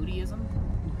worship Buddhism.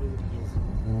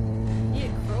 Buddhism. Need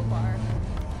a crowbar.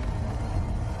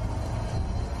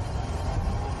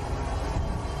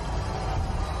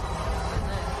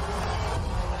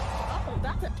 Oh,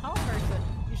 that's a tall person.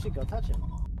 You should go touch him.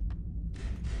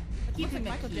 It looks like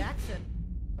Michael Jackson.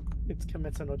 It's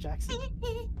Kimetsu Jackson.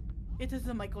 It is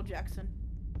a Michael Jackson.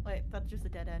 Wait, that's just a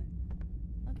dead end.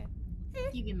 Okay.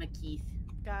 Give him a Keith.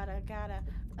 Gotta.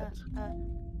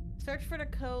 Search for the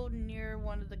code near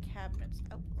one of the cabinets.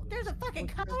 Oh, there's a fucking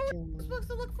code I'm supposed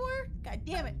to look for? God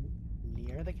damn it.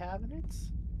 Near the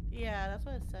cabinets? Yeah, that's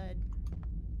what it said.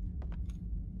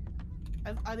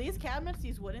 Are these cabinets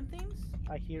these wooden things?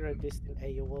 I hear a distant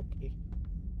Aowoki.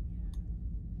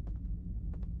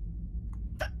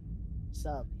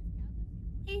 Sub.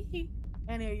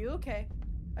 Annie, are you okay?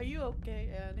 Are you okay,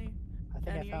 Annie? I think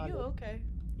Annie, I are found you it. okay?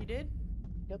 You did?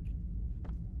 Yep.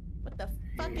 What the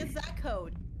fuck is that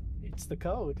code? It's the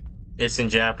code. It's in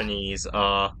Japanese.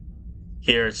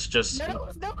 Here it's just. No,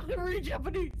 it's not read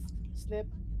Japanese. Snip.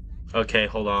 Okay,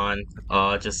 hold on.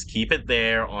 Just keep it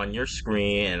there on your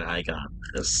screen, and I got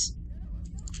this.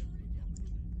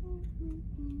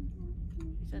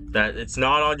 That it's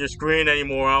not on your screen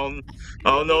anymore. I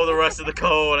don't know the rest of the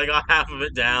code. I got half of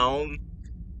it down.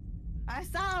 I'm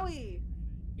sorry.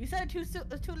 You said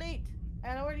it too late.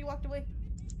 I already walked away.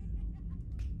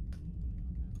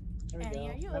 There we Annie,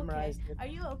 go. are you Memorized okay? it. Are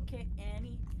you okay,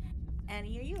 Annie?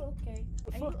 Annie, are you okay?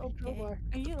 Are you Fuck, okay? crowbar.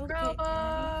 Are you okay,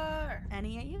 Crowbar!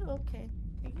 Annie? Annie, are you okay?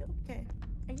 Are you okay?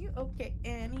 Are you okay,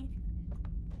 Annie?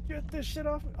 Get this shit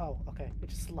off. Oh, okay. It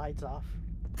just slides off.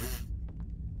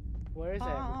 Where is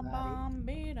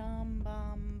everybody?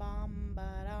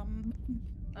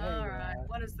 There you Alright, are.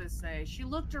 what does this say? She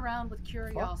looked around with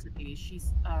curiosity. She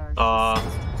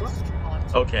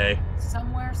Okay.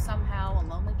 somewhere, somehow, a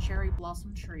lonely cherry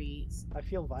blossom tree, I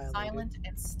feel violated. silent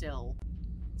and still,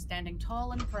 standing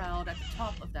tall and proud at the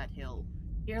top of that hill.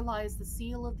 Here lies the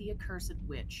seal of the accursed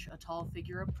witch. A tall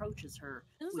figure approaches her.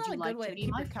 This is Would not you a like good way to to be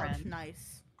keep my your couch friend?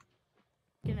 nice.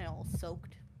 Getting it all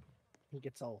soaked. He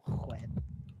gets all wet.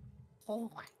 Oh,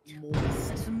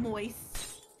 Moist. it's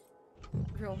moist.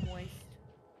 Real moist.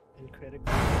 And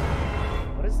critical.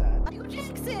 What is that? Michael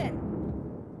Jackson!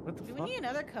 What the Do we fuck? need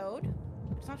another code?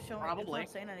 It's not showing. Probably.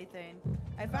 It's not saying anything.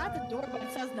 I found the door, but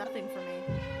it says nothing for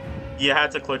me. You had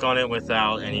to click on it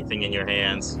without anything in your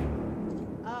hands.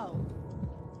 Oh.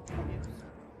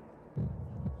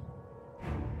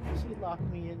 She locked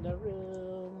me in the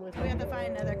room with We have to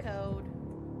find another code.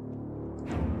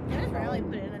 Can I just randomly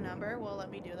put in a number? Will it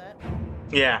let me do that?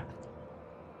 Yeah.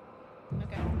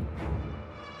 Okay.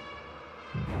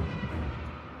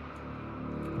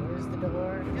 Where's the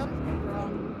door? Yep.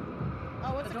 Wrong.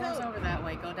 Oh, what's The the door's code? over that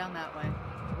way. Go down that way.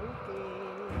 Okay.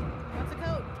 What's the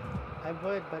code? I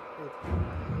would, but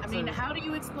I mean, how do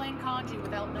you explain kanji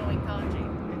without knowing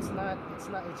kanji? it's not,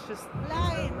 it's just,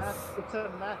 Lines. it's a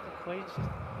math equation.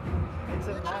 It's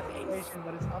a math Lines. equation,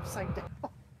 but it's upside down.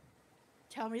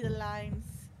 Tell me the lines.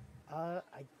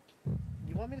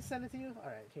 You want me to send it to you?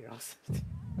 Alright, here, I'll send it to you.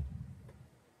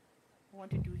 I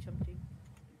want to do something.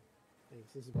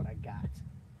 This is what I got.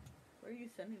 Where are you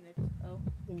sending it? Oh.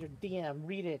 In your DM,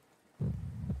 read it.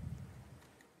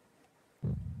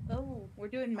 Oh, we're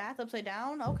doing math upside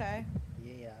down? Okay.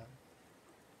 Yeah.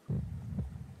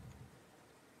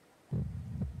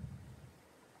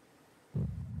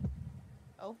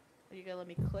 Oh, you gotta let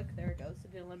me click. There it goes.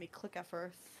 It didn't let me click at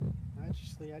first.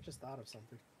 Actually, I just thought of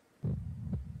something.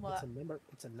 What?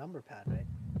 It's a number pad, right?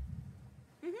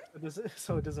 Mhm.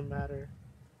 So it doesn't matter.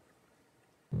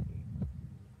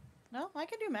 No, I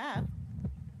can do math.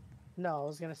 No, I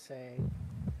was gonna say.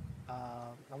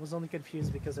 I was only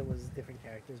confused because it was different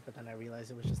characters, but then I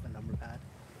realized it was just a number pad.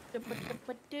 You're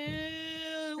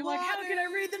like, how can I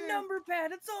read the number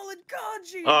pad? It's all in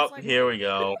kanji. Oh, It's like, here wait. we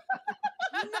go.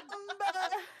 Number.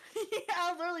 Yeah,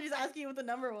 I was literally just asking you what the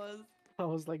number was. I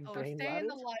was like Oh, brain stay in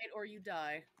the rotted. light or you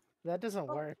die. That doesn't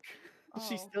Oh. work.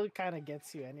 She Oh. still kind of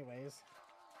gets you, anyways.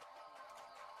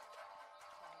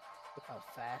 Look how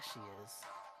fast she is.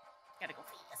 Gotta go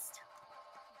fast.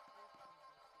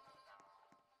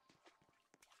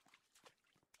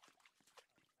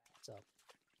 So,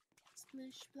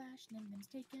 Splish splash, Nim Nim's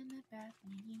taking a bath.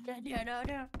 is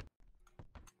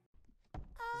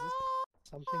this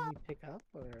something we pick up,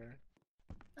 or?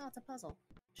 Oh, it's a puzzle.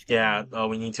 Yeah,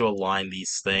 we need to align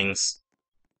these things.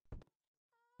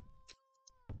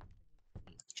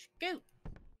 Scoot.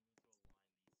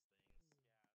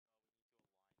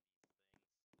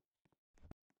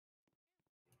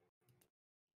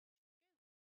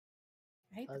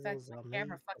 I hate the fact Puzzles that are my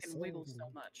camera made for fucking wiggles so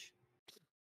solving. much.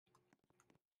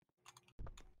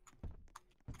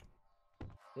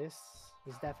 This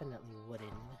is definitely wooden.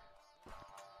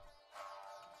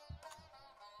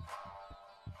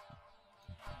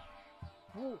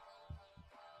 Oh.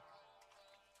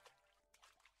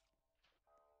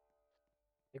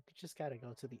 We just gotta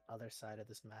go to the other side of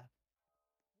this map.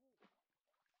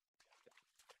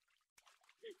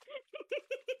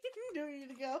 Do you need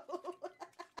to go?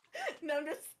 No, I'm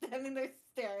just standing there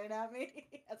staring at me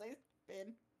as I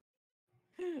spin.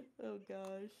 Oh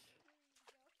gosh.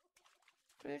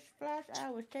 Splish splash,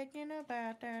 I was taking a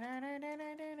bath.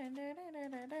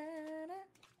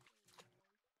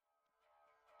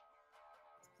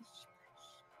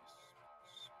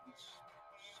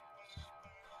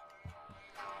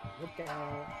 Look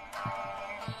out.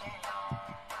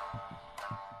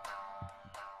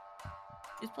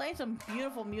 She's playing some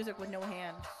beautiful music with no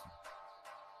hands.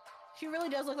 She really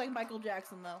does look like Michael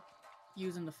Jackson, though.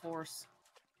 Using the force.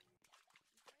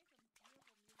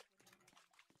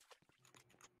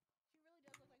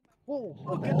 Whoa!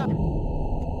 Oh god!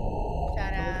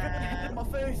 Ta-da! Hit my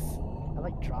face! I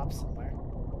like dropped somewhere.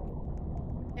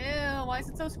 Ew, why is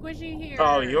it so squishy here?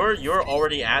 Oh, you're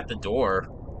already at the door.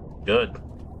 Good.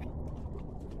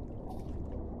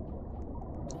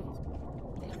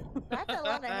 That's a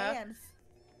lot of hands.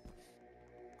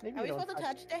 Maybe Are we you don't supposed to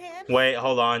touch the hands? Wait,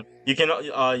 hold on. You can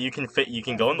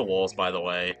go in the walls, by the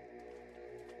way.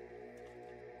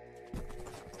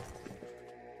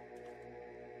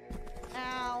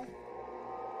 Ow.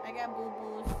 I got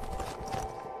boo-boos.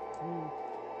 Ooh.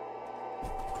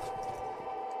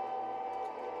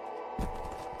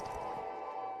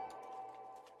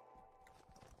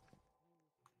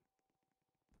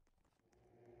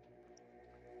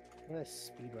 I'm gonna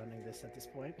speedrunning this at this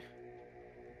point.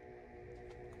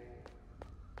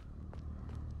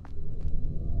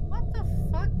 What the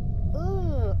fuck?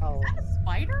 Ugh, oh, Is that a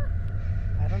spider?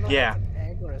 I don't know Yeah. if it's an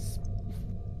egg or a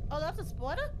Oh, that's a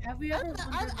spider? Have you I ever thought-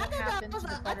 I- wondered I what thought that happened was to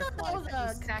the a- I thought that butterfly was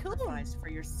that a you sacrificed for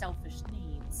your selfish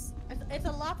needs? It's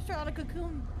a lobster on a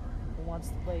cocoon. Who wants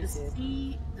to play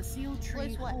it? The seal tree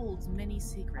Place what? holds many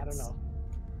secrets. I don't know.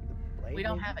 The blade, We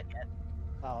don't maybe? have it yet.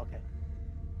 Oh, okay.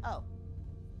 Oh.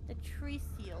 The tree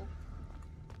seal.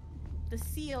 The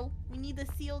seal. We need the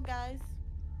seal, guys.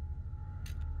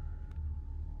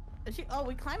 Is she, oh,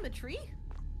 we climbed the tree?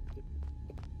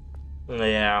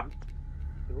 Yeah.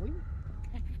 Do we?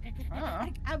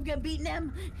 I'm gonna beat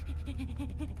them.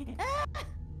 Ah!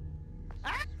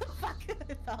 Ah! Fuck!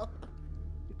 I fell.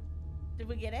 Did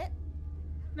we get it?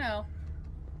 No.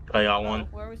 I got Oh, one.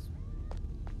 where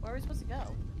are we supposed to go?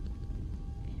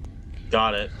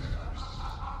 Got it.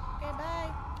 Okay,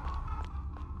 bye.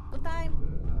 Good time.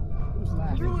 Who's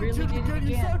last? You really did it again.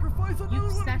 You've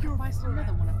sacrificed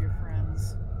another one of your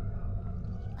friends.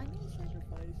 I need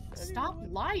sacrifice. Stop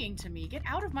lying to me. Get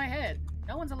out of my head.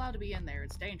 No one's allowed to be in there.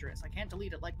 It's dangerous. I can't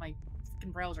delete it like my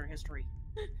fucking browser history.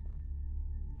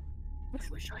 I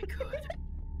wish I could.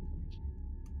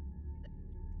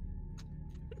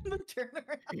 Turn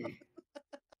around.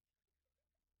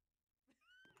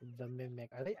 The Mimic.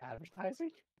 Are they advertising?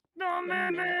 No,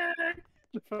 mimic!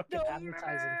 Fucking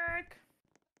advertising.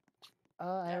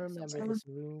 I Yeah, remember so- this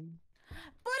room.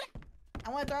 I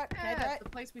want to throw it. Can I throw Yeah, it? it's the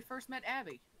place we first met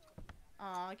Abby.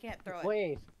 Oh, I can't throw it.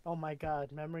 Wait. Oh my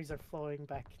god. Memories are flowing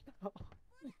back now.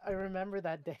 I remember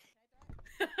that day.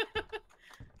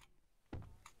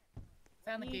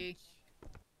 Found the key.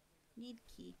 Need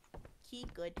key. Key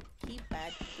good. Key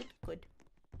bad. Good. Good.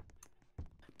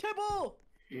 Tibble!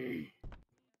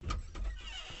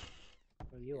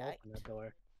 Well, you Right. open that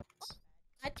door.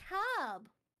 A tub!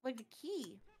 Like a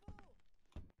key.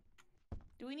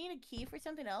 Do we need a key for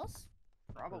something else?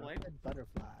 Probably. Corrupted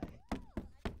butterfly.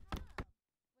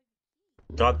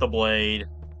 Got the blade.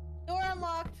 Door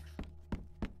unlocked.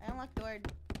 I unlocked door.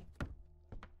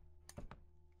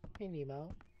 Hey,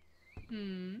 Nemo.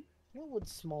 Hmm. What would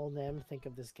small Nem think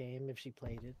of this game if she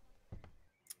played it?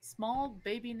 Small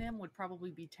baby Nim would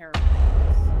probably be terrible. I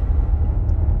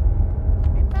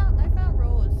found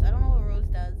Rose. I don't know what Rose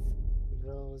does.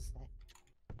 Rose.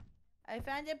 I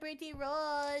found a pretty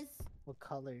rose. What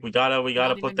color? We gotta Not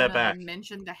put even that gonna back.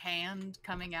 mention the hand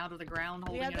coming out of the ground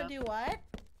We holding have it to up. do what?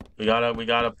 We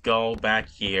gotta go back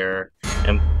here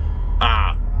and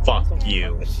fuck Okay.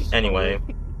 you. She's Anyway,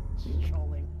 trolling. She's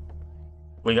trolling.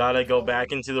 we gotta go Trolling.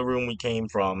 back into the room we came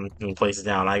from and place it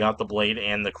down. I got the blade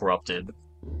and the corrupted.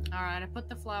 Alright, I put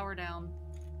the flower down.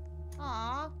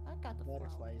 Aw, I got the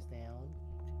Butterflies down.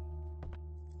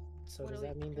 So What does do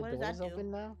that we- mean the what does door's that do?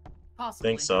 open now? Possibly.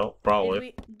 Think so,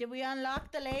 probably. Did we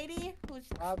unlock the lady who's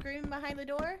screaming behind the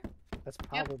door? That's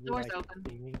Yep, probably door's why open.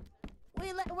 she's me.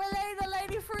 We're letting the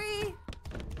lady free.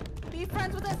 Be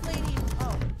friends with us, lady.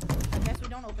 Oh, I guess we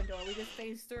don't open door. We just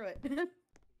phase through it.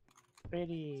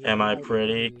 Pretty. Am I like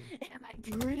pretty? Am I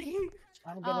pretty?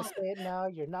 I'm gonna Oh. say it now.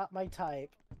 You're not my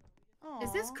type.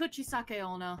 Is this Aw. Kuchisake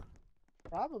Onna?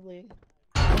 Probably.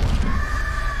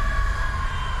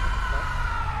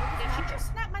 Did she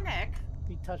just snap my neck?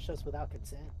 He touched us without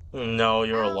consent. No,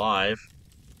 you're Ow. alive.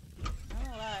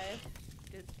 I'm alive.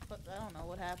 I don't know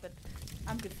what happened.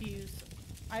 I'm confused.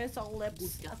 I just saw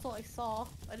lips. That's all I saw.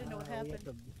 I didn't know what happened.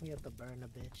 We have to burn a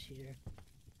bitch here.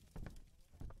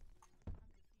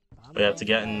 We have to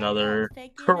get another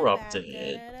corrupted.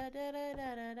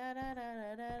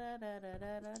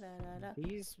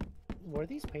 Were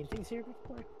these paintings here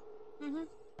before? Mhm.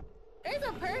 There's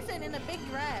a person in a big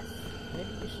dress. Maybe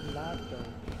we should not go.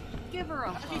 Give her a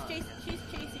Oh, hug. she's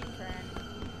chasing Tran.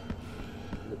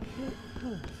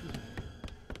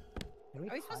 Can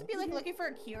Are we supposed to hide be like here? looking for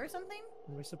a key or something?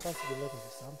 We're supposed to be looking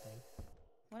for something.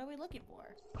 What are we looking for?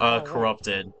 right.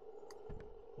 Corrupted.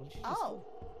 What did you just Oh.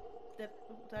 Am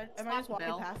I Slap just the walking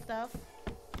bell. past stuff?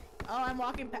 Oh, I'm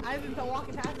walking. I've been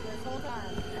walking past it this whole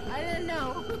time. I didn't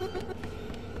know.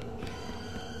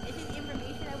 This is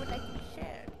information I would like to be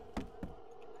shared.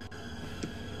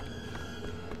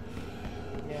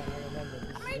 Yeah, I remember.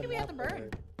 This How is many the do we have to map burn? where-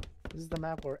 This is the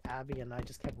map where Abby and I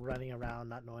just kept running around,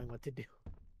 not knowing what to do.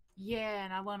 Yeah,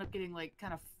 and I wound up getting like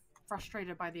kind of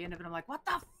frustrated by the end of it. I'm like, what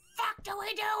the fuck do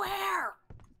we do here?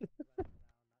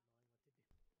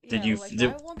 Did Yeah, you- like,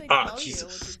 did- why won't they ah, tell you Jesus.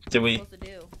 what you're Did we- supposed to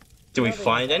do? Do we No, they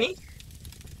find don't. any?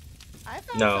 I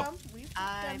found No. some. We've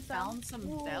I done found some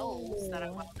bells that I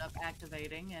Ooh. wound up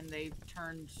activating, and they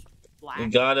turned black. We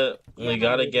gotta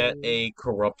get maybe. a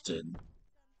corrupted.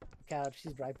 Couch,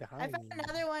 she's right I behind found me.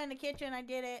 another one in the kitchen. I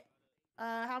did it.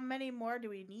 How many more do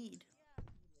we need?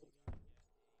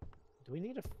 Do we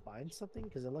need to find something?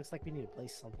 Because it looks like we need to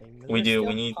place something. We They're do, still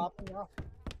we need- popping off.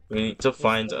 We need to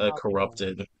find still a popping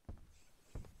corrupted.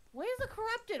 Where's the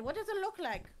corrupted? What does it look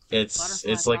like? It's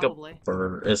Butterfly, like probably. a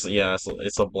bird.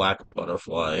 It's a black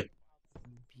butterfly.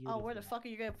 Oh, where the Beautiful. fuck are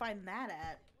you gonna find that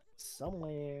at?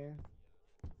 Somewhere.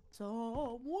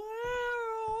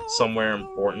 Somewhere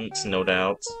important, no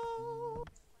doubt.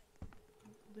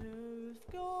 This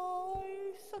guy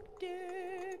sucked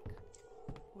dick.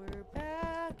 We're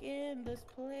back in this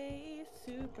place.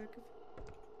 Super.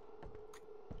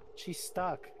 She's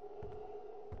stuck.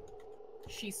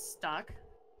 She's stuck.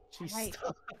 She's Right.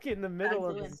 stuck in the middle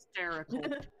of doing- this. Hysterical.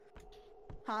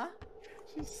 Huh?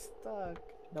 She's stuck.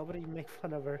 Nobody make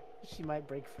fun of her. She might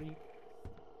break free.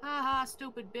 Haha,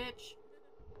 stupid bitch.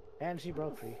 And she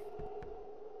broke free.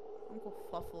 Uncle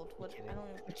Fuffled. What? I don't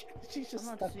even. She's just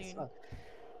I'm not stuck. seeing. stuck.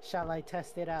 Shall I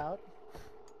test it out?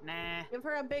 Nah. Give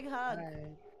her a big hug.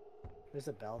 Alright. There's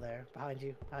a bell there. Behind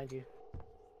you. Behind you.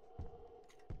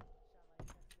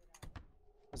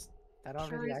 Was that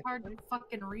Sure already is hard to activated?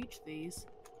 fucking reach these.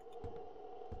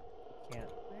 Can't.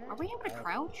 Are we able to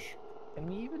crouch? Can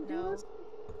we even do No. this?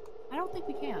 I don't think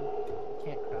we can.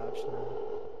 Can't crouch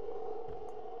now.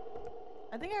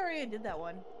 I think I already did that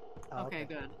one. Oh, Okay,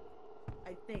 good.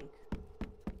 I think.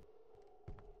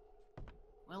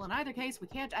 Well, in either case, we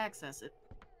can't access it.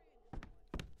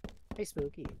 Hey,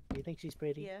 Spooky. Do you think she's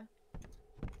pretty? Yeah.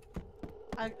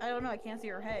 I don't know. I can't see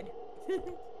her head.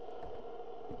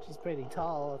 She's pretty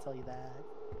tall, I'll tell you that.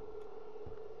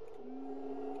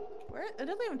 Where? It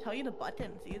doesn't even tell you the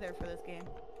buttons either for this game.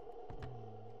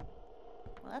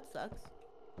 Well, that sucks.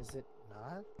 Is it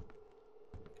not?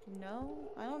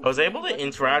 No, I don't. I was see able any to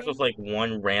buttons interact for with me. like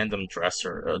one random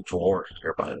dresser, a drawer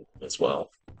here, as well.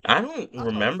 I don't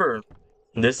remember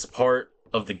this part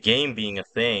of the game being a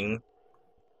thing.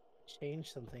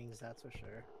 Change some things, that's for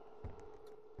sure.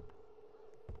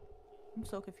 I'm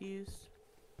so confused.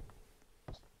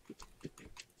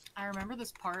 I remember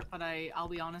this part, but I'll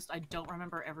be honest, I don't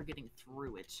remember ever getting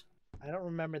through it. I don't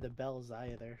remember the bells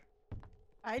either.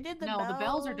 I did the No, bells. the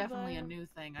bells are definitely a new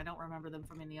thing. I don't remember them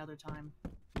from any other time.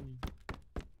 I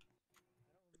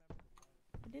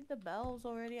did the bells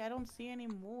already. I don't see any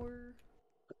more.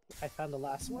 I found the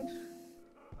last one.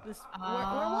 This where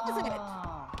was it?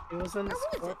 Oh. It was in this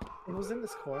Where was it was in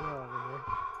this corner over here.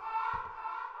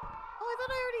 Oh, I thought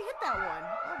I already hit that one.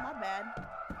 Oh, my bad.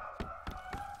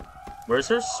 Where's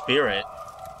her spirit?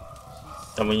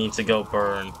 That we need to go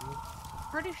burn.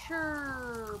 Pretty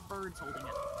sure Bird's holding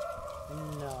it.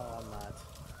 No, I'm not.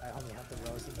 I only have the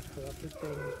rose and the corrupted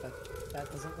thing, but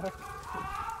that doesn't work.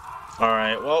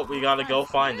 Alright, well, we gotta go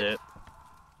find it.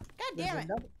 God damn it.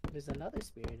 There's another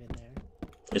spirit in there.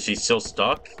 Is she still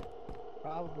stuck?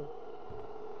 Probably.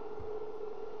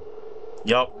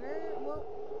 Yup.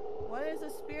 What does a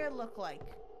spirit look like?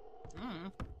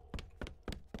 Mm.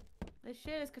 This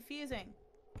shit is confusing.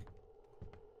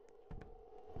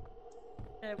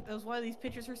 It was one of these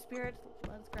pictures for spirit.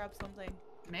 Let's grab something.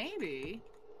 Maybe.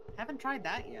 Haven't tried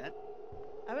that yet.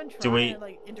 I've been trying Do we- to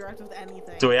like interact with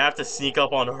anything. Do we have to sneak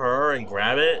up on her and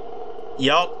grab it?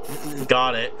 Yup.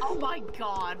 Got it. Oh my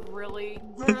god, really?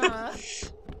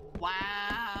 Bruh.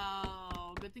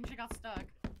 Wow. Good thing she got stuck.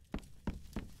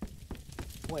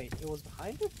 Wait, it was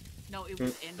behind her? No, it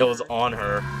was in It was her. on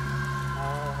her.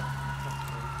 Oh,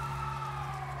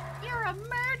 You're a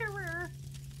murderer!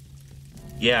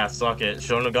 Yeah, suck it.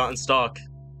 Shouldn't have gotten stuck.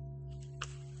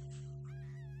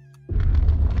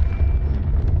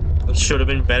 Should have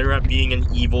been better at being an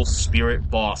evil spirit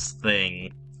boss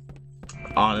thing.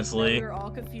 We Honestly. were all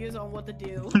confused on what to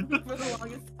do for the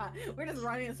longest time. We're just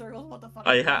running in circles. What the fuck?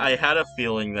 I had a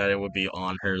feeling that it would be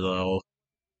on her though.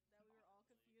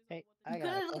 hey, You I could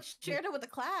got a have question. shared it with the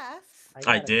class. I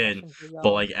got a did, question for but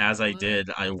y'all. like as I did,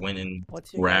 I went and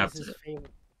What's your grabbed guys' it.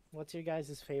 favorite? What's your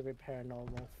guys' favorite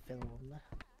paranormal film?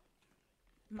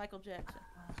 Michael Jackson.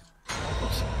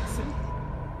 Jackson.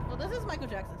 Well, this is Michael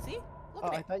Jackson. See? Look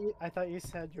Oh, at it. I thought you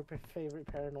said your favorite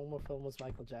paranormal film was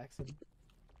Michael Jackson.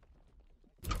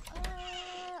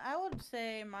 I would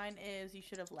say mine is You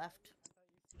Should Have Left.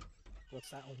 What's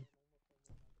that one?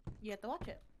 You have to watch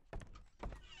it.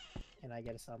 Can I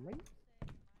get a summary,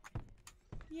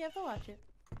 You have to watch it.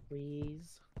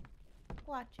 please?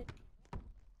 Watch it.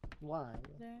 Why?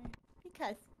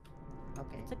 Because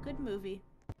Okay. it's a good movie.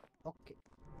 Okay.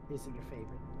 Is it your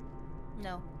favorite?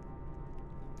 No.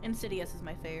 Insidious is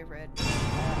my favorite. Bro,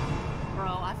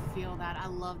 I feel that. I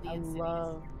love the I Insidious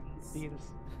love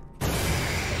series. the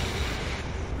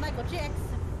Michael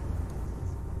Jackson.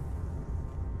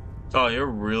 Oh, you're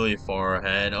really far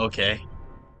ahead. Okay.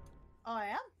 Oh,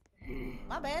 I am?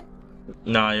 My bad.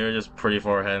 Nah, you're just pretty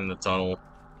far ahead in the tunnel.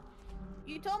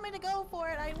 You told me to go for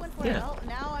it. I went for Yeah. it. Oh,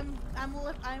 now I'm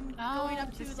going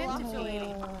up to the lobster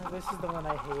lady. This is the one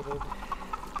I hated.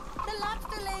 The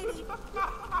lobster lady.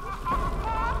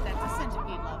 That's a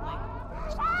centipede, lovely.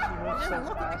 She moves so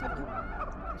fast.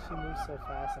 She moves so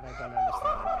fast, and I don't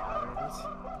understand her patterns.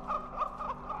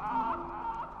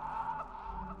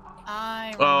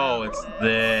 I Oh, remember it's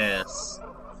this.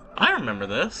 I remember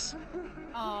this.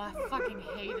 Oh, I fucking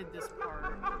hated this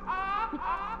part.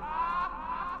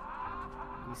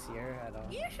 You see her at all?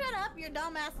 You shut up, your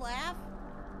dumbass laugh.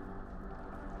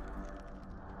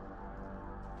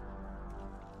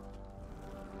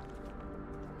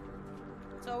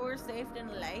 So we're safe in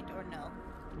the light or no?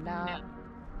 Nah. No.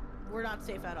 We're not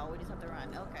safe at all. We just have to run.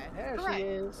 Okay. There Correct. she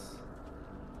is.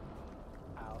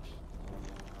 Ouch.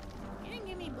 You didn't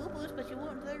give me boo-boos, but you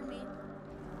won't throw me.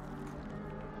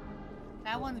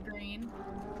 That one's green.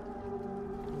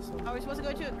 This one, Are we supposed to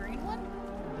go to a green one?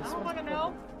 I this don't one's want to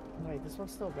still- know. Wait, this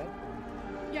one's still red.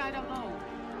 Yeah, I don't know.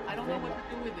 I don't know what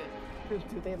to do with it.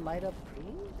 Do they light up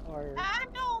green or? I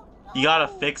don't know. You gotta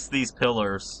fix these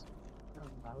pillars. Oh,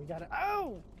 we gotta.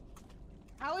 Oh!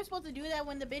 How are we supposed to do that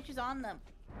when the bitch is on them?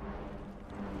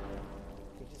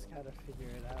 We just gotta figure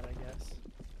it out, I guess.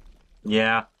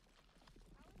 Yeah.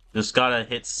 Just gotta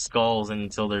hit skulls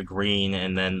until they're green,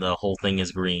 and then the whole thing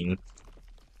is green.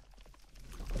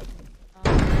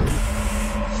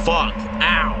 Fuck!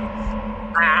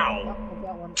 Ow! Oh, Ow! I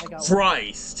got one. I got one.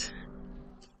 Christ!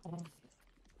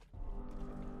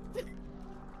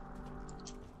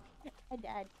 I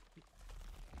died.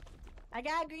 I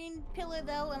got a green pillar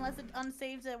though, unless it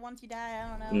unsaves it once you die. I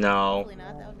don't know. No. Hopefully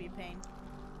not. That would be a pain.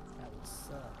 That would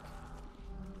suck.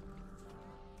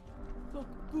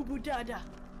 Boo boo dada.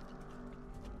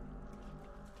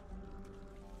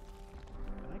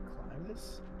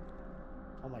 this?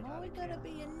 Oh my god, I Always gonna can.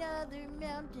 be another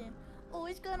mountain.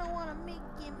 Always gonna wanna make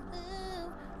you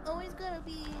move. Always gonna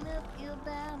be an uphill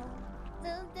battle.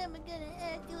 No time I'm gonna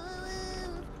act you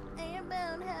lose. Ain't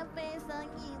about how fast I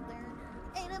either.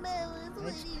 Ain't about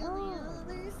what's Nice with you on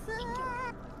the other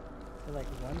side. For like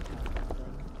one kind of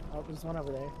thing. Oh, there's one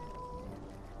over there.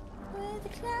 With the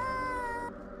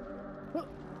cloud.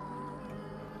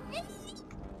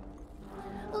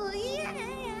 Oh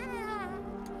yeah.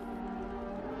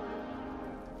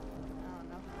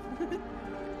 I don't know.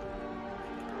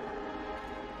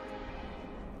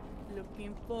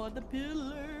 Looking for the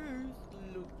pillars,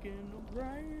 looking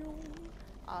around.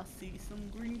 I see some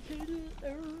green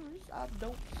pillars, I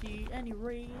don't see any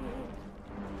red.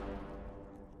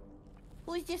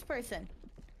 Who is this person?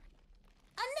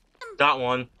 Got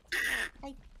one.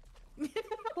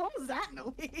 What was that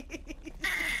noise?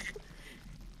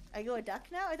 Are you a duck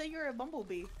now? I thought you were a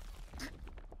bumblebee.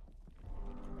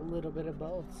 A little bit of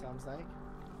both, sounds like.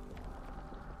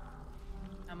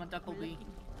 I'm a ducklebee.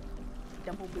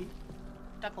 Dumblebee.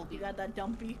 Ducklebee. You got that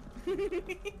dumpy.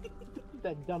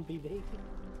 That dumpy baby.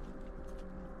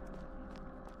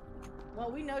 Well,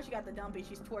 we know she got the dumpy.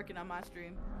 She's twerking on my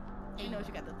stream. We know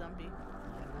she got the dumpy.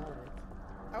 I know it.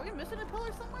 Are we missing a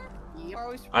pillar somewhere? Yep. Or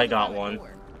are we I got surrounded one.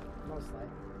 door? Most likely.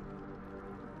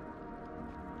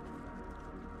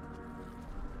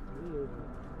 Ooh.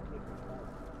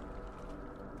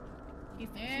 She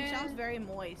Eh. sounds very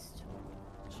moist.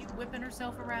 She's whipping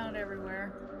herself around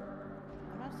everywhere.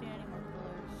 I'm not seeing any more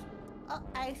pillars. Oh,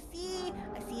 I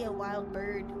see a wild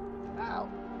bird. Ow!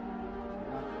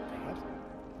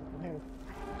 What?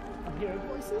 I'm hearing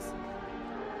voices.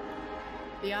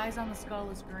 The eyes on the skull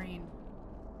is green.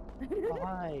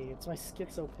 Why? It's my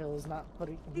schizo pills not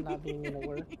being able to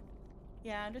work.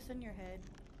 Yeah, I'm just in your head.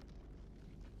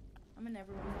 I'm in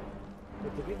everyone's head.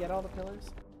 Wait, did we get all the pillars?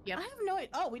 Yep. I have no idea.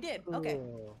 Oh, we did. Okay.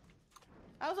 Ooh.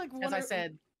 I was like, As I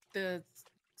said, the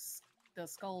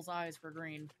skull's eyes were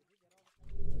green.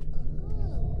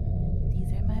 Oh,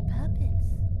 these are my puppets.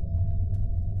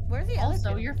 Where's the other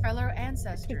Also, two? your fellow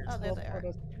ancestors. Oh, there they are.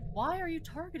 Why are you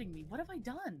targeting me? What have I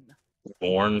done?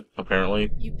 Born,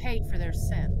 apparently. You paid for their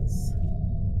sins.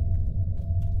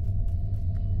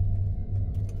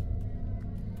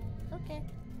 Okay.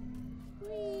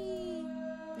 Whee!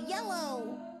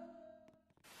 Yellow!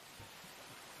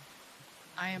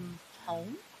 I am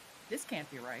home? This can't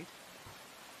be right.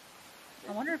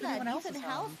 I wonder if anyone else is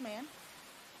house, home. man.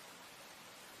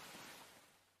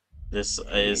 This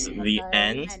is the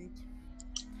end.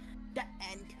 The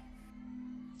end.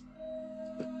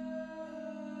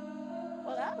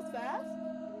 Well, that was fast.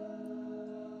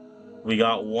 We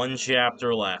got one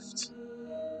chapter left.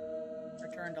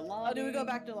 Return to lobby. Oh, do we go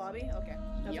back to lobby? Okay.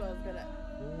 That's Yep. what I was good at.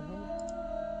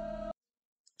 Mhm.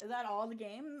 Is that all the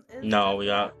game? Is No, after we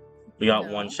that? got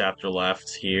No. one chapter left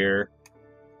here.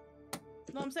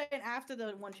 No, I'm saying after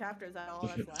the one chapter, is that all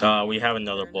that's left? We have Is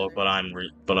another there book, but I'm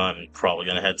probably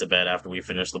gonna head to bed after we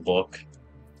finish the book.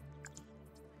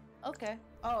 Okay.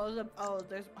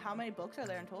 There's how many books are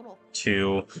there in total?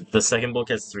 2. The second book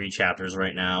has 3 chapters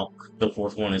right now. The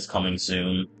 4th one is coming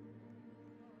soon.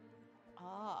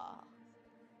 Ah.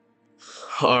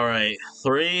 All right,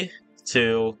 3,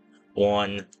 2,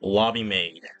 1. Lobby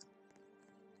made.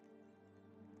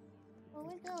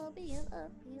 Always gonna be an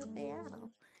uphill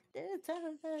battle.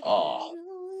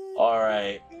 Oh,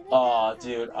 alright.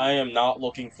 Dude, I am not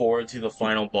looking forward to the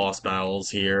final boss battles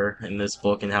here in this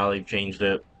book and how they've changed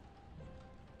it.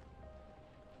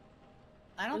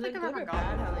 I don't Was think it I've good ever or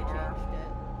gotten bad how they before. changed it?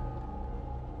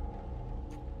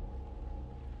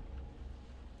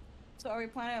 So are we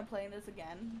planning on playing this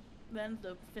again? Then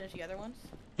to finish the other ones?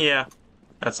 Yeah,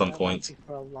 at some I want point. to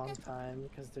for a long time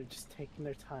because they're just taking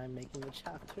their time making the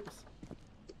chapters.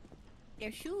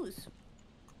 Their shoes.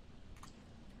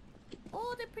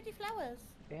 Oh, they're pretty flowers.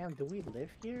 Damn, do we live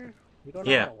here? We don't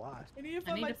know Yeah. how to watch. I need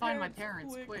I need to find my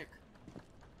parents quick.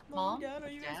 Mom, Mom? Dad, are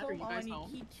you guys Dad, home? are you guys I need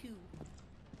home? key 2.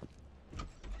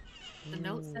 The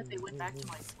note said they went back to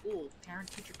my school.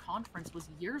 Parent-teacher conference was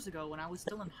years ago when I was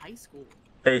still in high school.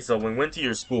 Hey, so we went to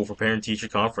your school for parent-teacher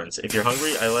conference. If you're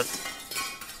hungry, I left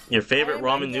your favorite I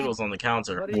ramen did. noodles on the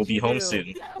counter. What did We'll be you home do?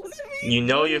 soon. You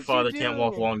know What your did you father can't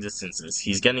walk do? long distances.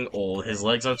 He's getting old. His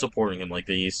legs aren't supporting him like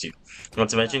they used to. Not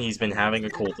to mention, he's been having a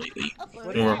cold lately. What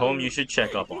When we're did home, you you do? should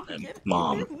check up on him,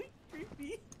 Mom.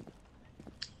 I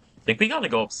think we gotta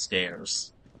go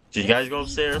upstairs. Did you guys go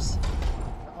upstairs?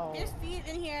 Oh, There's feet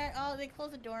in here. Oh, they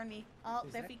closed the door on me. Oh,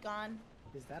 Is their that- feet gone.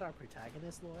 is that our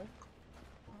protagonist, Laura?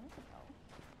 I don't know.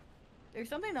 There's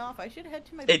something off. I should head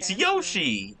to my It's parents'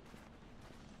 Yoshi!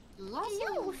 room.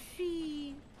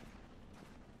 Yoshi!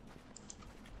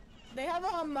 They have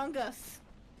Among Us.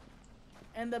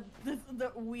 And the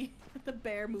the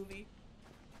bear movie.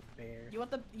 Bear. You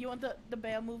want the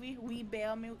bear movie? We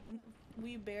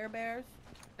bear bears.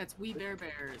 That's We Bear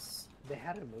Bears. They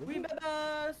had a We movie? bear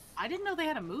bears. I didn't know they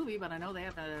had a movie, but I know they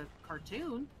have a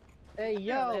cartoon. Hey, I don't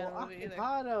know they yo, had a movie either.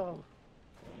 Avocado!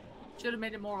 Should have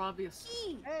made it more obvious.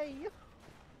 Key. Hey, yo!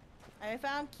 I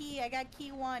found key. I got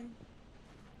key 1.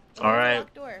 All There's a right.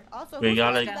 locked door. Also, We who's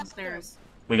gotta- locked that Downstairs.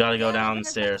 We gotta go Yeah, I'm gonna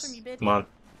downstairs. text from you, bitch. Come on.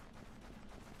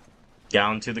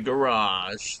 Down to the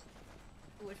garage.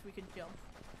 door? Wish we could jump.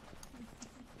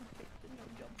 No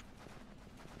jump.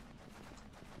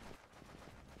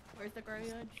 Where's the garage?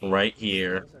 Right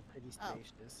here. Those are pretty Oh.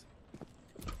 spacious.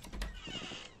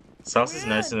 This house is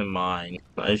nicer than mine.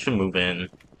 I should move in.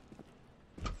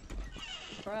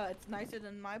 Bruh, it's nicer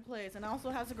than my place, and also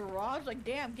has a garage. Like,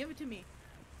 damn, give it to me.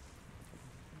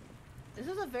 This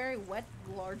is a very wet,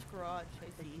 large garage. I I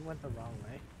think see. you went the wrong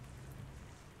way.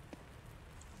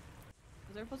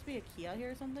 Is there supposed to be a key out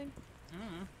here or something?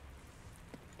 Mm.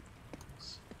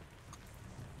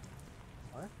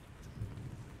 What?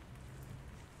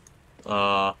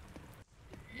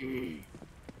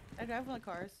 I drive one of the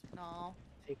cars. No.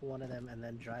 Take one of them and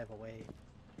then drive away.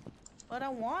 But I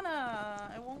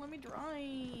wanna. It won't let me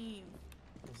drive.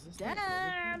 Is this like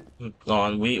Dad!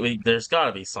 on. There's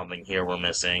gotta be something here we're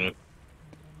missing.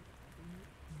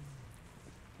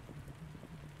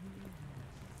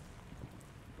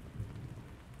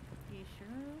 You sure?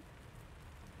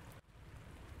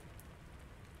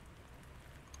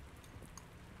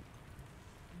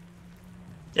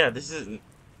 Yeah, this is.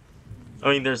 I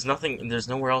mean, there's nothing. There's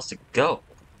nowhere else to go.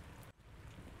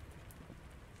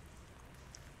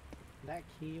 That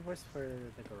key was for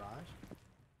the garage?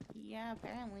 Yeah,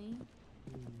 apparently.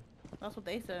 Hmm. That's what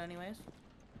they said, anyways.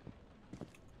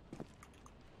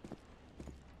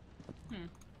 Hmm.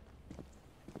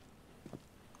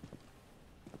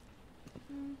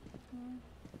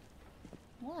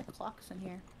 A lot of clocks in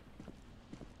here.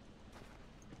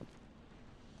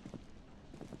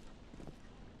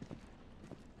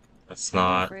 That's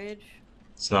not. Fridge.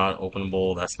 It's not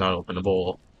openable. That's not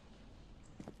openable.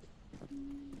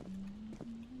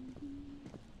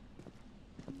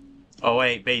 Oh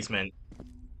wait, basement.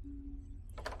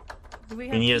 Do we We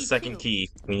have need a key second two? key.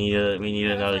 We need Yeah, another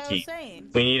that's what I was key. saying.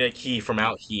 We need a key from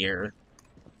out here.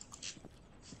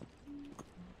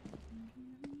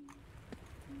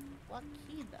 What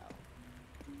key though?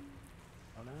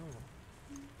 Oh no.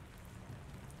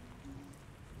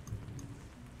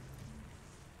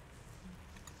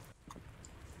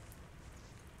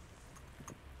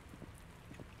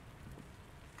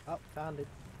 Oh, found it.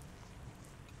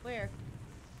 Where?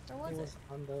 Where was It it? was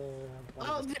on the. one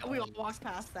Oh, of the yeah, we all sides. walked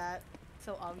past that.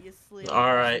 So obviously.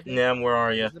 All right, Nem, where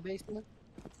are you? Where's the basement?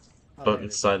 Oh, Oh, there it is.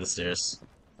 inside the stairs.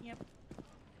 Yep.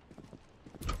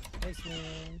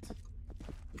 Basement.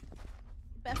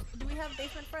 Do we have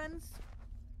basement friends?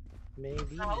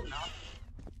 Maybe. I hope not.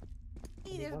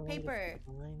 Hey, there's One way to paper.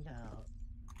 Find out.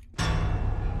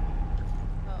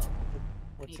 Oh.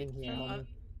 What's in here, Yeah. homie?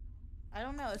 I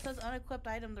don't know. It says unequipped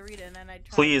item to read it, and then I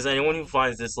tried. Please, anyone who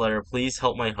finds this letter, please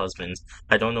help my husband.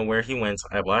 I don't know where he went.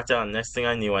 I blacked out, and next thing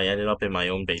I knew, I ended up in my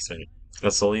own basement. I'm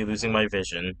slowly losing my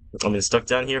vision. I've been stuck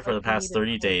down here for the Like you past need a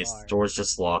 30 days. crowbar. Door's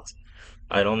just locked.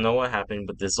 I don't know what happened,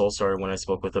 but this all started when I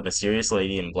spoke with a mysterious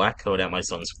lady in black coat at my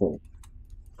son's school.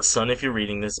 Son, if you're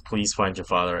reading this, please find your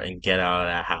father and get out of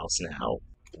that house now.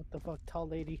 What the fuck, tall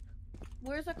lady?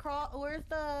 Where's the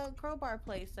crowbar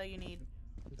place that you need?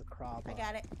 The crowbar. I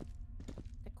got it.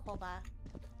 The crowbar.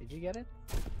 Did you get it?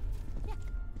 Yeah.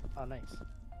 Oh, nice.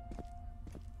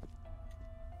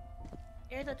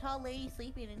 There's a tall lady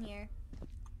sleeping in here.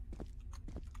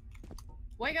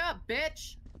 Wake up,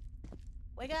 bitch!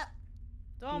 Wake up!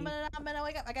 Don't minute,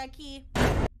 wake up! I got a key.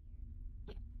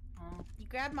 Oh. You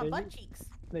grabbed my Did butt you? cheeks.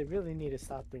 They really need to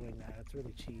stop doing that. It's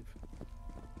really cheap.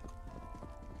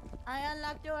 I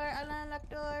unlocked door. I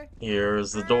unlocked door.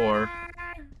 Here's the door.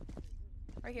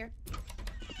 Right here.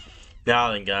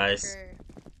 Now then, guys, Sure.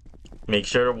 make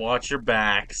sure to watch your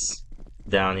backs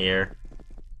down here.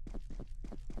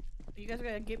 You guys are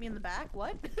gonna get me in the back?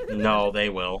 What? No, they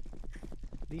will.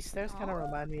 These stairs kind of Oh.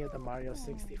 remind me of the Mario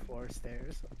 64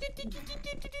 stairs.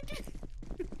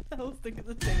 I was thinking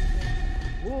the same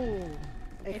thing. Whoa!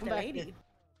 Hey, It's come a back lady. here.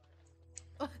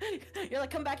 You're like,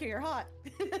 come back here, you're hot.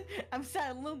 I'm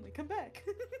sad and lonely, come back.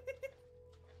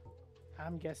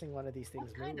 I'm guessing one of these things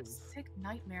What kind of moves. sick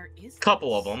nightmare is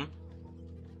Couple of this? them.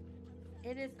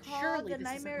 It is called Surely the this isn't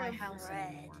Nightmare my of house Dread.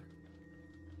 anymore.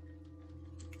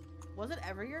 Was it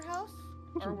ever your house?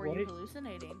 Or were What you if-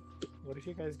 hallucinating? What if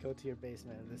you guys go to your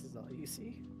basement and this is all you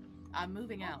see? I'm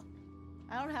moving out.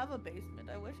 I don't have a basement.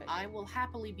 I wish I I did. will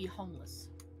happily be homeless.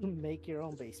 Make your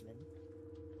own basement.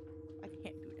 I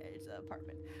can't do that. It's an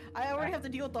apartment. I already have to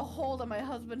deal with the hole that my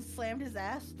husband slammed his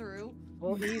ass through.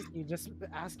 Well, easy. You just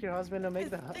ask your husband to make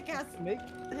His the thick ass. make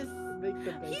His. make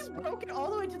the He basement. broke it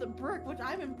all the way to the brick, which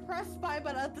I'm impressed by,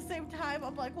 but at the same time,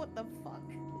 I'm like, what the fuck?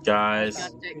 Guys, Got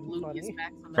That was that pretty gluteus funny.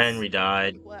 maximus. Henry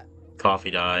died. What? Coffee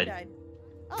Who died. died?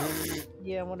 Oh,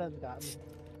 Yeah, one of them got me.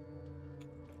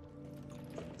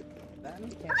 That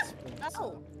one can't swim. Oh.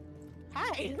 So.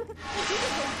 hi. He just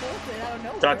bolted out of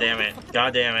nowhere. God damn it.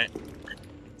 God damn it.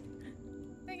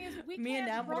 Thing is, we Me and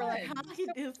can't Nam were like, run. huh? He So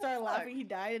what the started fuck? laughing, he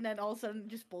died, and then all of a sudden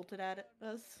just bolted at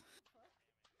us.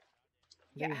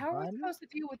 Yeah, They how are we run? supposed to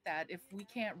deal with that if we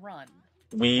can't run?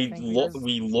 We think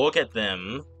we just- look at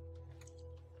them,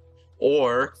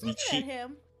 or we Looking at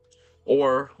him.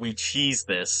 or we cheese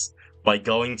this by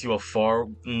going to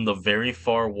the very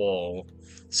far wall,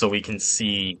 so we can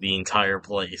see the entire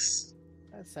place.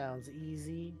 That sounds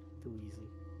easy. Too easy.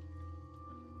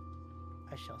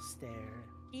 I shall stare.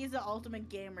 He's the ultimate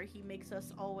gamer. He makes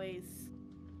us always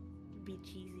be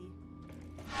cheesy.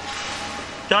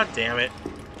 God damn it.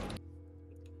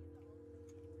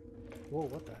 Whoa,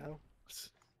 what the hell?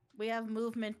 We have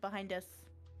movement behind us.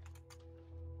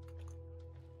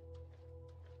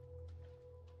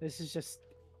 This is just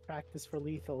practice for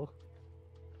lethal.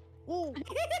 Whoa!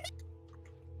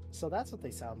 So that's what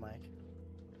they sound like.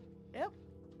 Yep.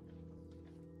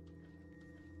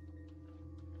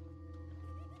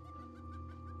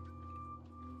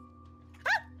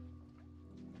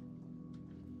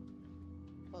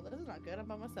 Well, this is not good. I'm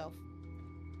by myself.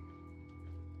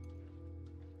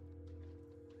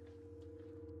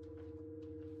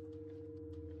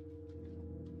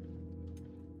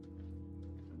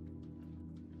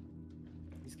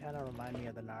 These kind of remind me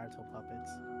of the Naruto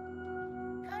puppets.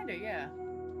 Kinda, yeah.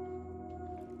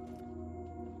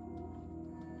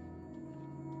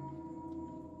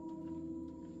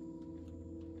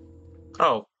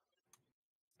 Oh,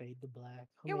 Fade to black.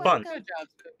 You're Homie, Fun. welcome. Good job,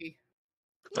 Spooky.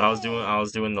 I was doing I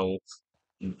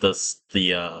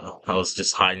was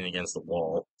just hiding against the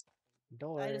wall.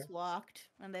 door. I just walked,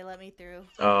 and they let me through.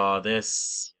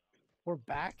 This. We're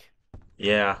back.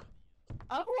 Yeah.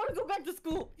 I don't want to go back to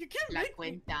school. You can't La make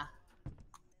me. cuenta.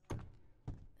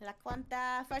 La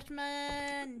Cuanta,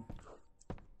 freshman,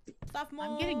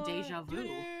 sophomore. getting deja vu.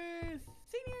 Juniors,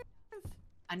 seniors.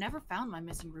 I never found my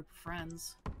missing group of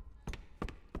friends.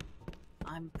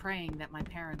 I'm praying that my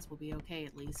parents will be okay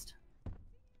at least.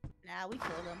 Nah, we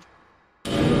killed them.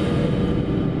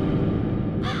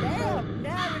 Damn!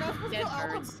 Nah, you're not supposed to Dead kill all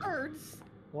birds. the birds.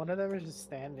 One of them is just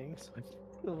standing, so it's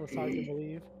a little hard to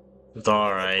believe. It's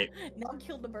alright. Now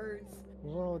kill the birds.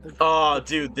 Whoa, the Oh,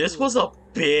 dude, this was a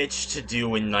bitch to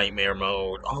do in nightmare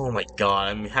mode. Oh my god,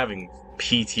 I'm having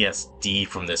PTSD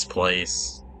from this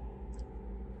place.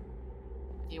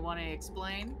 You want to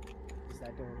explain? is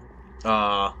that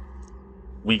door.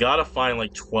 We gotta find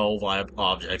like 12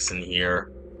 objects in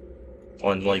here.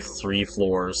 On like 3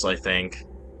 floors, I think.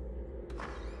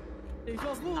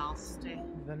 Deja vu. Nasty.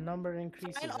 The number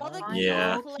increases. Find all the right? Find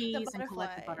Yeah. all Collect the the keys and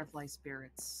collect the butterflies. butterfly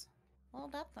spirits. Well,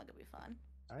 that's not gonna be fun.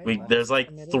 Alright, There's let's like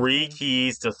commit it 3 then.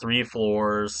 keys to 3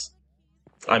 floors.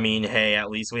 I mean, hey, at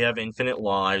least we have infinite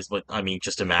lives, but I mean,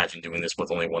 just imagine doing this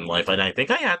with only 1 life. And I think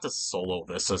I had to solo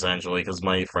this, essentially, because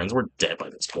my friends were dead by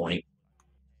this point.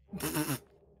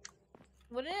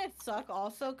 Wouldn't it suck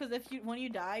also? Because if when you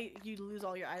die, you lose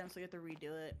all your items, so you have to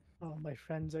redo it. Oh, my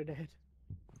friends are dead.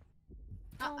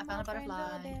 Ah, I All found a my friends are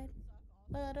butterfly. dead.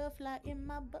 Butterfly in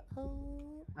my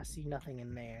butthole. I see nothing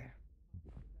in there.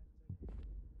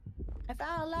 I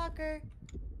found a locker.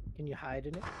 Can you hide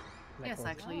in it? Can I Yes, close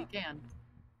it? actually, you can.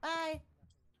 Bye.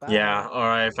 Yeah, Bye.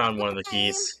 alright, I found one of the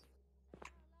keys.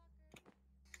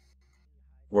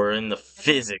 We're in the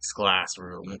physics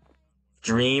classroom.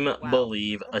 Dream,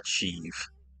 believe, achieve.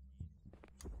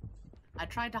 I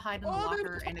tried to hide in the Oh, there's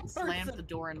locker and it a slammed person. the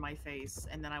door in my face,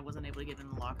 and then I wasn't able to get in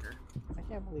the locker. I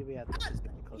can't believe we had this many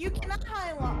close You to cannot locker.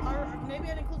 hide in locker. Or maybe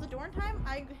I didn't close the door in time.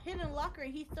 I hid in a locker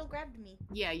and he still grabbed me.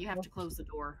 Yeah, you have to close the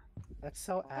door. That's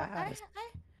so I ass.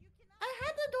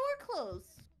 had the door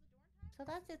closed. So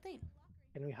that's the thing.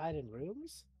 Can we hide in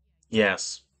rooms?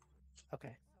 Yes.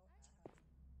 Okay.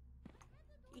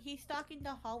 He's stalking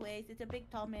the hallways. It's a big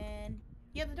tall man.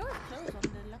 Yeah, the door is closed on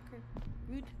the locker.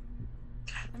 Rude.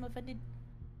 I'm offended.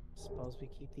 Suppose we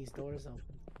keep these doors open.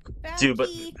 Found Dude, but-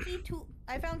 key 2.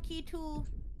 I found key 2.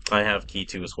 I have key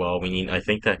 2 as well. I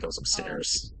think that goes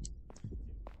upstairs.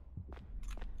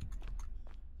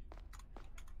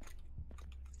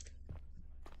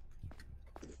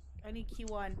 I need key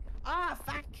 1. Ah,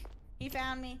 fuck! He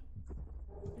found me.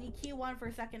 Need Q1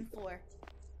 for second floor.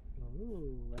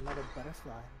 Ooh, another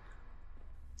butterfly.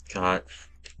 God.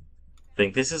 I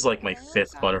think this is like my Anyone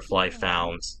 5th found butterfly Q1?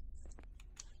 found.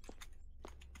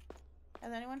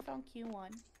 Has anyone found Q1?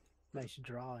 Nice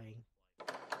drawing.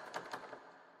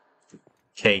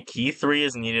 Okay, key 3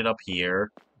 is needed up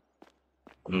here.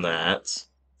 And that.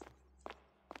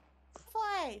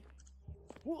 Fly!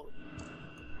 Whoa.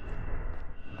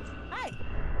 Hi!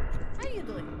 How are you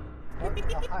doing? What?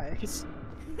 Oh, hi.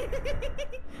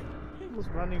 He was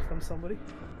running from somebody.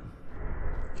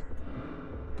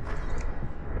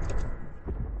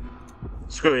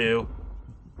 Screw you.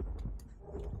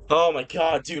 Oh my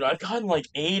god, dude, I've gotten like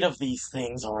 8 of these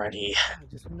things already. I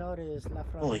just noticed left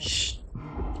Holy right. sh...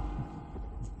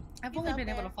 I've He's only out been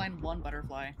able there. to find one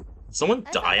butterfly. Someone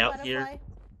I die found a out here? butterfly.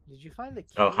 Did you find the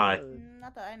key? Oh, hi. Or...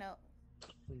 Not that I know.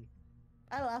 Hmm.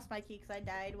 I lost my key because I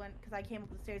died because I came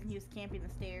up the stairs and he was camping the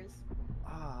stairs.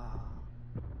 Ah.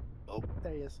 Oh,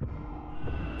 there he is.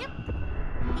 Yep.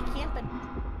 He camping.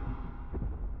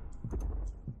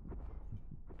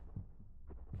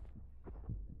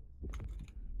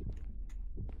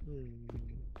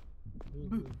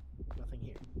 Nothing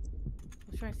here.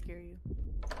 I was trying to scare you.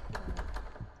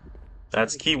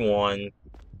 That's key 1.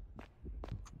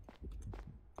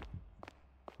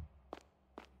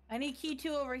 I need key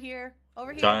 2 over here.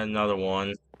 Over here. Got another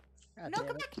one. God No, damn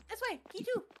come it. back. This way. Key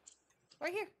 2.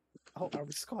 Right here. Oh, are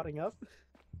we squatting up?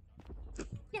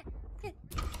 Yeah.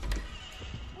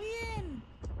 We in.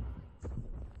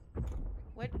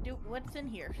 What's in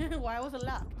here? Why was it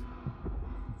locked?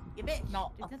 You bitch.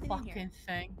 Not There's a nothing in here. fucking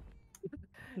thing.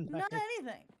 Not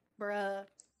anything. Bruh.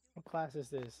 What class is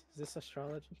this? Is this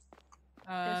astrology?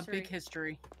 Big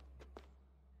history.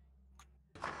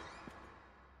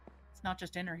 It's not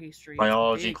just inner history. It's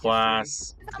Biology big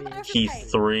class. I'm Big. Key butterfly.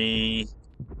 3.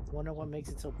 Wonder what makes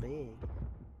it so big.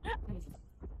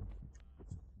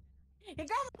 It got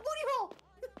the booty hole.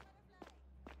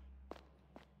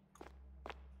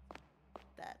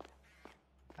 That.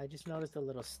 I just noticed the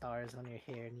little stars on your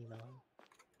hair, Nemo. history.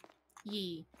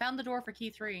 Yee. Found the door for key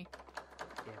 3.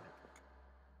 Damn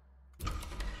it.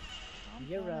 I'm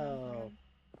Euro.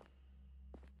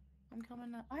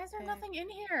 coming up. Why is there Okay. nothing in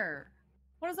here?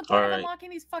 What is the point of Alright. unlocking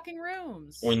these fucking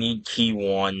rooms? We need key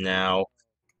 1 now.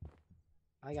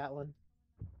 I got one.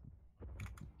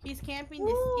 He's camping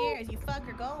the Woo! stairs. You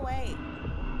fucker, go away.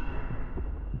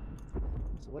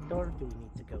 So what door do we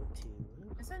need to go to?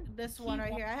 Isn't This key one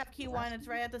right here. I have key 1. last It's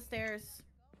right at the stairs.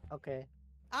 Okay.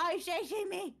 Oh, he's chasing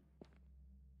me.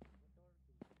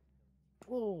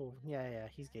 Oh, yeah,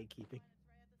 he's gatekeeping.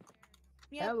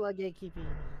 Yep. Hella gatekeeping.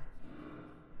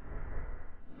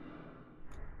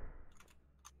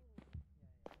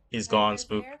 He's gone, Right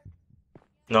Spook. there.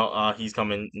 No, he's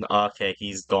coming. Okay,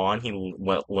 he's gone. He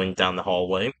went down the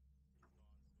hallway.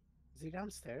 Is he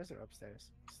downstairs or upstairs?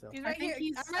 Still. He's I right think here.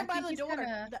 he's- I'm I right by think the he's door.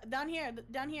 gonna- Down here.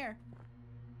 Down here.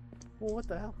 Well, what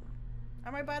the hell?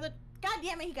 I'm right by the. God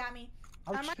damn it, he got me.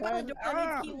 I'm right by trying- the door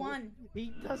that needs key 1. He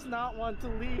does not want to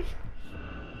leave.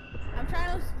 I'm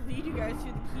trying to lead you guys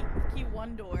to the key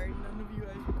 1 door. None of you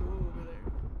guys go over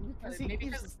there. Because Maybe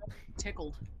keeps, because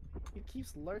tickled. he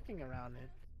keeps lurking around it.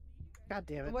 God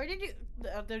damn it. Where did you?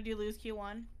 Did you lose key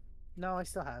 1? No, I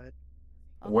still have it.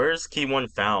 Okay. Where's key 1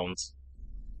 found?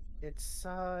 It's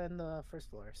in the first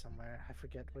floor somewhere. I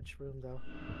forget which room though.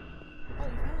 Oh, you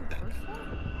found it on the first floor?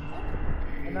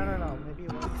 What? No. Maybe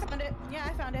it I was, found it. Yeah,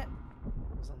 I found it.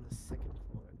 on the second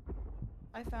floor.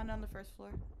 I found it on the first floor.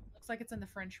 Looks like it's in the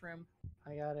French room.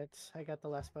 I got it. I got the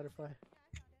last butterfly.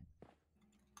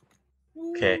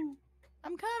 Okay. Woo!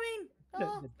 I'm coming. The,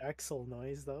 Oh. the Dark Soul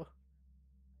noise though.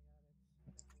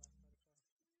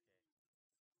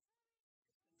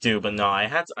 Dude, but no, I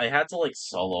had to like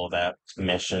solo that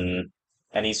mission,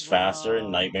 and he's faster in Whoa.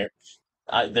 Nightmare.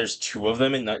 There's 2 of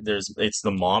them, and it's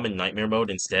the mom in Nightmare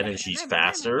mode instead, and she's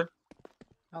faster.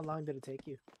 How long did it take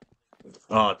you?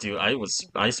 Oh, dude,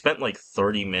 I spent like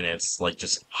 30 minutes like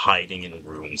just hiding in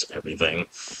rooms and everything.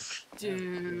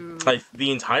 Dude.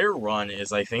 The entire run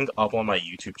is I think up on my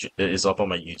YouTube.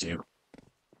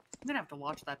 I'm gonna have to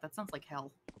watch that. That sounds like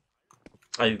hell.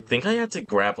 I think I had to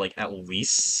grab like at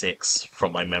least 6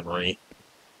 from my memory.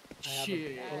 I have a-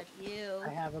 Shit. God, you. I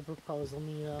have a proposal,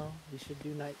 Nino. We should do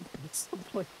night at some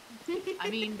point. I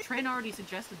mean, Trin already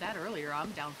suggested that earlier.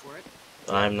 I'm down for it.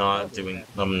 I'm not doing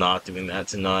that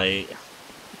tonight.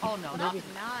 Oh no, not Maybe-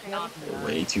 not I'm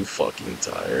way too fucking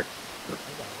tired. I gotta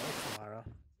work tomorrow.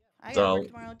 I So, gotta work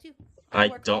tomorrow too. I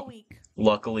work all don't- week.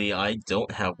 Luckily, I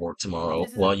don't have work tomorrow.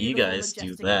 This is a While you beautiful, guys do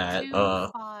majestic that, day.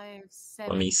 2573.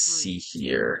 let me see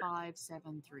here.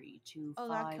 2573. Oh,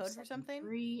 that code for something?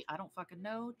 2573. I don't fucking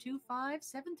know.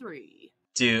 2573.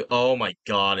 Dude, oh my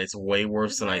god, it's way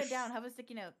worse Just than write it down. Have a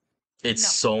sticky note. It's No.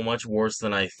 so much worse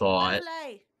than I thought.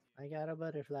 Butterfly. I got a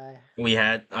butterfly. I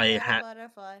got a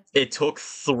butterfly. It took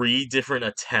 3 different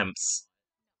attempts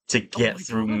to Oh get my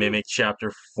through God. Mimic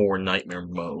Chapter 4 Nightmare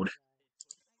Mode.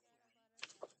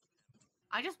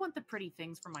 I just want the pretty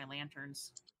things for my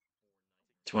lanterns.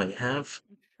 Do I have?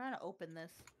 I'm trying to open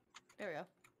this. There we go.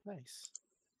 Nice.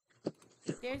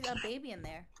 There's a baby in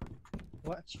there.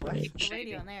 What? Right. The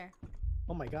radio Baby. in there.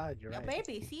 Oh my god, you're A right.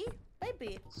 baby, see?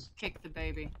 Baby. Kick the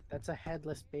baby. That's a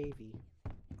headless baby.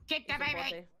 Kick the It's a baby!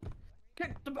 birthday.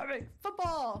 Kick the baby!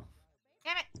 Football!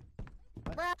 Damn it!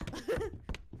 Rah.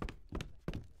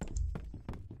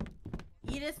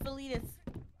 Eatus Felitus.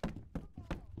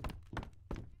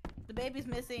 The baby's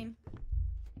missing.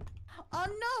 Oh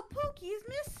no, Pookie is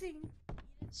missing.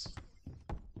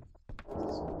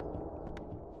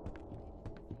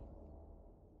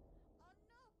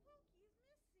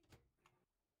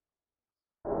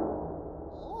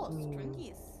 Oh,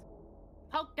 stringies.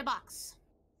 Poke the box.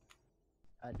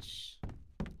 Touch.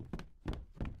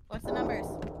 What's the numbers?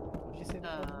 What'd you say? the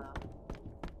code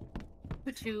was?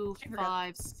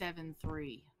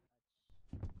 2573.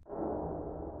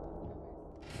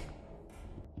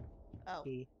 Oh,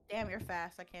 E. damn, you're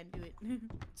fast. I can't do it.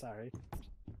 Sorry.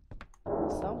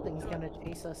 Something's gonna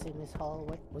chase us in this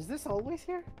hallway. Was this always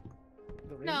here?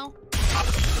 The ring? No.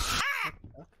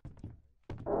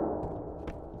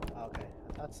 Okay,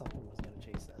 I thought something was gonna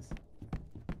chase us.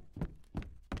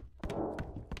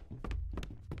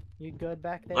 You good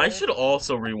back there? I should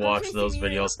also rewatch chasing those you.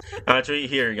 videos. Actually,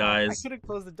 here, I guys. couldn't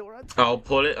close the door on I'll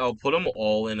put them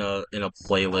all in a Oh,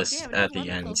 playlist damn, it at doesn't the let me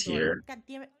end close the door. here. God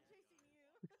damn it.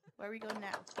 Where are we going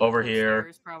now? Over here.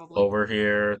 Upstairs, probably. Over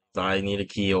here. I need a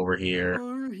key over here.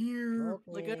 Over here.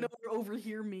 Like I Okay. know what over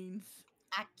here means.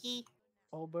 Aki.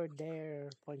 Over there.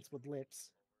 Points with lips.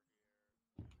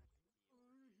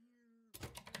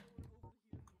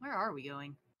 Where are we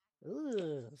going?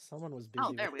 Ugh, someone was busy.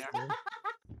 Oh, there with we are.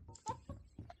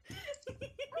 this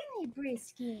Hi,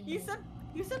 Brisket. You said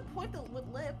point with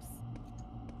lips.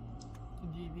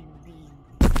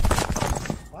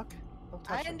 Fuck. Don't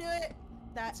I touch didn't him. do it.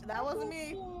 That wasn't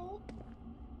me.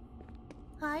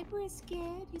 Hi,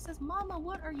 Brisket. He says, Mama,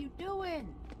 what are you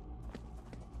doing?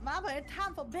 Mama, it's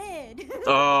time for bed.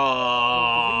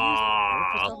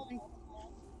 Oh,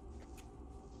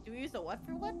 Do we use the what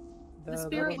for what? The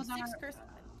spirit was Six on our... curse.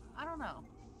 I don't know.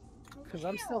 Because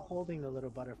I'm still holding the little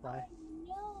butterfly.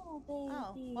 No, baby.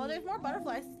 Oh, well, there's more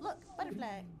butterflies. Look,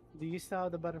 butterfly. Do you still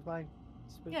have the butterfly?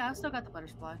 Spook? Yeah, I've still got the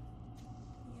butterfly.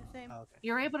 Yeah, same. Oh, okay.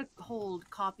 You're able to hold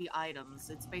copy items.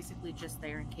 It's basically just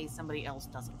there in case somebody else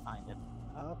doesn't find it.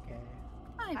 Okay.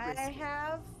 Hi, Brisket.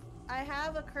 I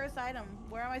have a curse item.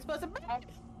 Where am I supposed to be?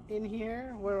 In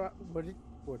here? Where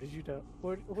did you go?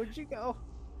 Where'd you go?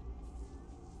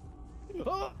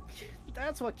 Oh,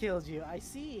 that's what killed you. I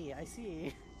see.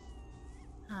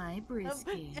 Hi,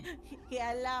 Brisket. He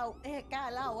got a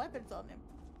lot of weapons on him.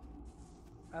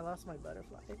 I lost my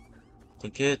butterfly. I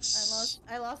think it's...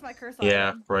 I lost my curse Yeah,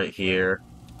 item. right here.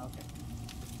 Okay.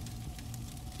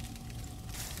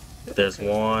 There's Okay.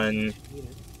 one. Eat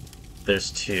it.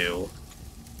 There's two.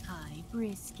 Hi,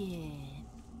 Brisket.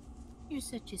 You're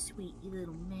such a sweet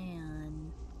little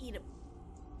man. Eat him.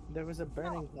 There was a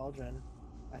burning cauldron.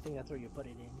 I think that's where you put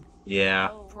it in. Yeah.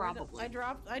 Oh, Probably. I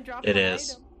dropped It my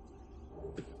is. item.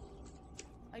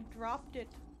 I dropped it.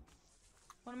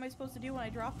 What am I supposed to do when I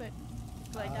drop it?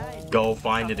 Because I died. Go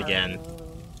find it again.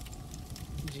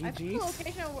 I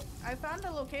found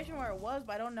the location where it was,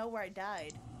 but I don't know where I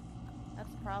died. That's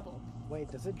the problem. Wait,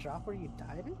 does it drop where you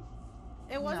died?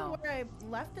 It wasn't No. where I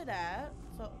left it at,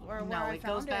 so or where No, I it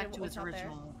found goes back it to was its not there.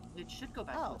 original. It should go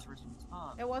back Oh. to its original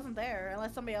spot. It wasn't there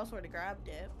unless somebody else would have grabbed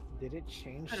it. Did it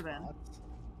change Could've been. spots?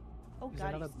 Oh There's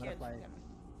god, another he's scared. butterfly.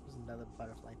 There's another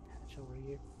butterfly patch over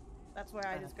here. That's where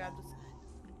I just grabbed this.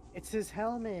 It's his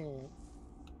helmet.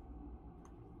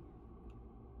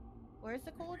 Where's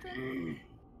the cauldron?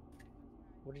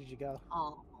 Where did you go?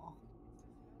 Oh.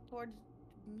 Towards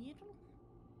middle?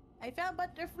 I found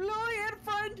butterfly and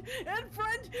friend,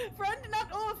 not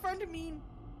oh, friend mean.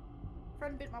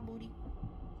 Friend bit my booty.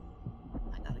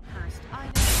 I got a cursed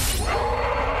item.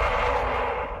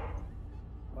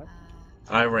 What?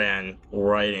 I ran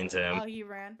right into Oh, him. you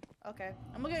ran. Okay,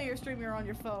 I'm looking at your stream. You're on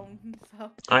your phone,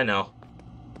 so. I know.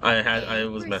 I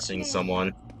was messaging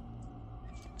someone.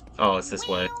 Oh, it's this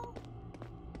way.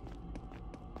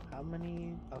 How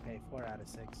many? Okay, 4 out of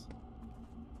 6.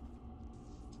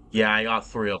 Yeah, I got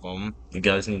 3 of them. You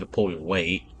guys need to pull your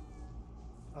weight.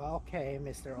 Okay,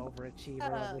 Mr.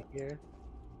 Overachiever over here.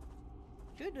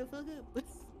 Shut the fuck up.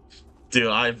 Dude,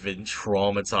 I've been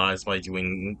traumatized by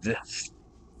doing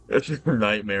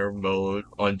nightmare mode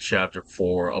on chapter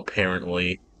 4,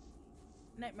 apparently.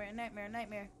 Nightmare, nightmare,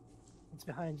 nightmare. It's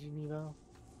behind you, Nevo.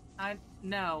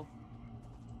 No.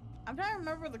 I'm trying to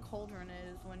remember where the cauldron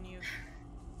is when you.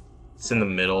 It's in the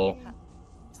middle.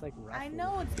 It's like I roughly.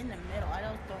 know it's in the middle. I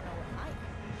just don't know what height.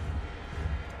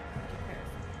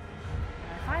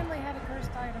 I finally had a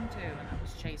cursed item too, and I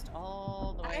was chased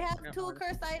all the way. I have to two Horde.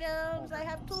 cursed items. I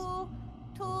have two.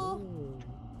 Ooh.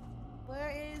 Where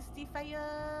is the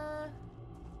fire?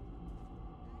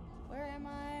 Where am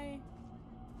I?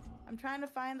 I'm trying to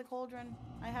find the cauldron.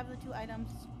 I have the two items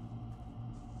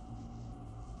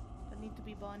that need to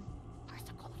be burned. Where's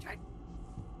the cauldron?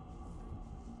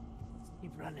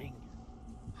 Keep running.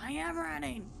 I am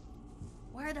running.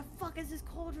 Where the fuck is this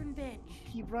cauldron,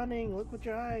 bitch? Keep running. Look with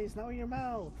your eyes, not with your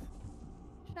mouth.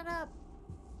 Shut up.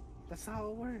 That's how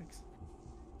it works.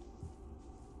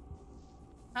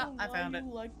 Ah, Oh, I why found it.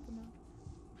 you like them?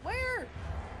 Where?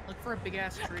 Look for a big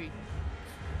ass tree.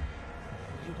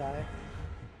 Did you die?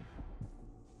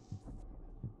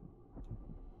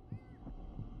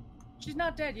 She's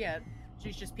not dead yet.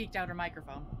 She's just peeked out her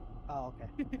microphone. Oh,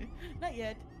 okay. Not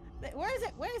yet. Where is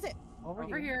it? Where is it?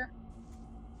 Over here.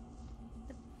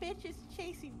 The bitch is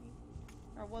chasing me.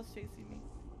 Or was chasing me.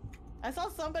 I saw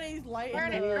somebody's light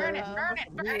Burn in it, the, burn it, burn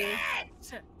it, burn it!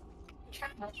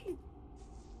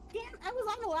 Damn, I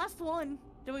was on the last one.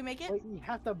 Did we make it? Wait, you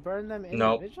have to burn them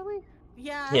Nope. individually?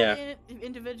 Yeah, Yeah. I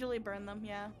individually burn them,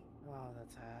 yeah. Oh,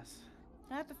 that's ass.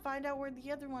 I have to find out where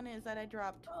the other one is that I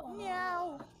dropped.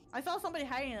 Meow. I saw somebody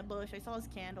hiding in a bush. I saw his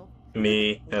candle.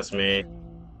 Me, that's me.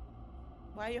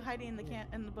 Why are you hiding in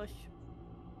the bush?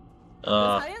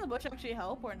 Does hiding in the bush actually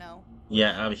help or no?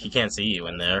 Yeah, he can't see you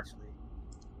in there. Actually.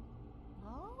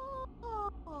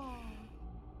 Oh.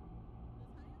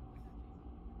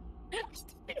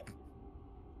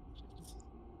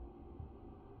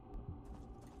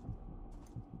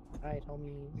 Alright,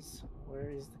 homies.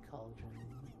 Where is the cauldron?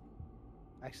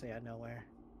 Actually, I know where.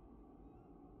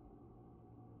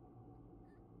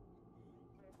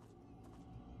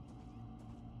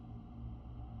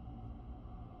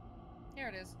 Here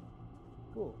it is.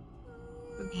 Cool.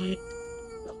 You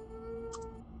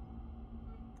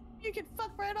can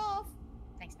fuck right off.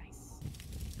 Nice, nice.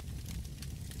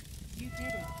 You did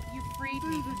it. You freed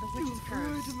me from the witch's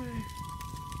curse.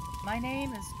 My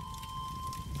name is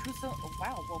Kuso. Oh,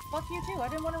 wow. Well, fuck you too. I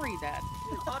didn't want to read that.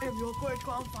 I am your great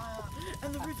grandfather,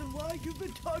 and the reason why you've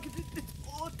been targeted this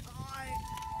whole time.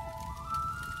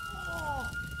 Oh.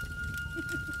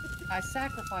 I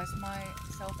sacrificed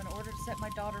myself in order to set my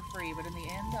daughter free, but in the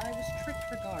end, I was tricked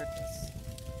regardless.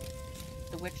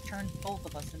 The witch turned both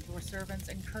of us into her servants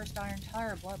and cursed our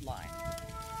entire bloodline.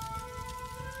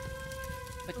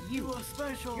 But you are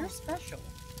special. You're special.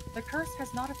 The curse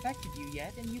has not affected you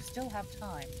yet, and you still have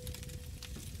time.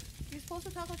 You're supposed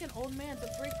to talk like an old man,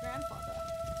 the great grandfather.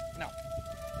 No.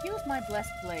 Use my blessed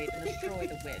blade and destroy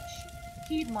the witch.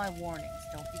 Heed my warnings.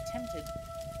 Don't be tempted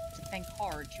to think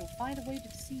hard. She'll find a way to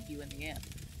deceive you in the end.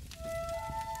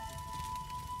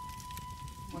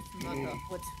 What's mother?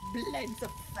 What's blends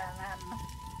of fam?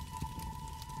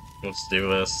 Let's do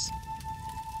this.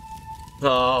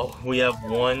 Oh, we have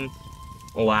one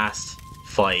last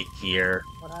fight here.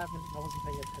 What happened? I wasn't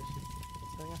paying attention.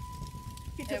 What's going on?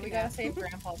 Yeah, we gotta save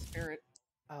Grandpa's spirit.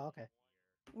 Oh, okay.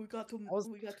 We got to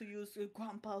use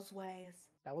Grandpa's ways.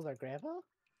 That was our grandpa?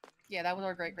 Yeah, that was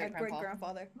our Our great-great-grandpa. great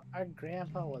grandfather. Our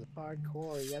grandpa was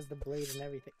hardcore. He has the blade and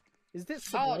everything. Is this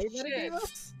the Oh, blade that it shit. gave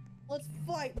us? Let's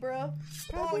fight, bro.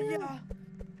 Oh, Oh yeah. yeah.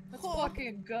 Let's Oh.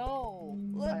 fucking go.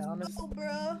 Let's honest- go,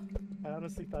 bro. I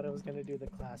honestly thought it was gonna do the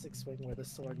classic swing where the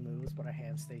sword moves, but our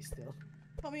hands stay still.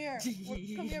 Come here.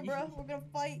 Come here, bro. We're gonna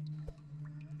fight.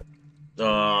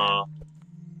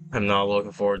 I'm not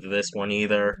looking forward to this one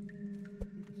either.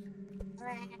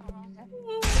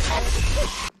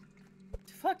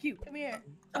 Fuck you. Come here.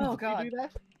 Oh, Did God. you do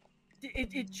that?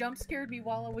 It jump scared me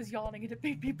while I was yawning and it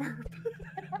made me burp.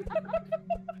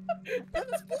 There's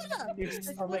a spoiler. Your The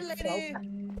stomach spoiler felt-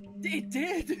 lady. It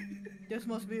did. This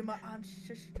must be my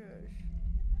ancestors.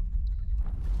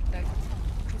 That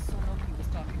Kusunoki was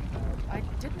talking about. I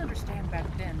didn't understand back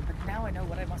then, but now I know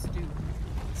what I must do.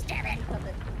 Stab it!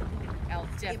 I'll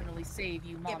definitely save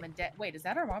you, Mom and Dad. Wait, is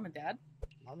that our Mom and Dad?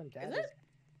 Mom and Dad. Is it?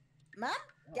 Mom?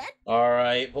 Dad?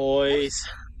 Alright, boys.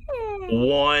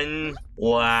 One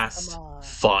last Come on.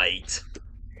 fight.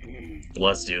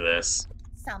 Let's do this.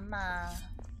 Sama.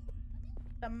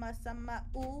 Sama sama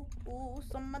ooh ooh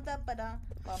sama da ba da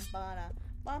bam ba da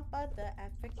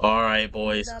Alright,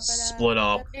 boys, split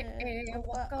up.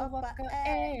 Waka waka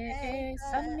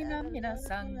samina mina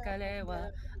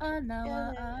sankalewa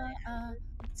anawa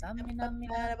samina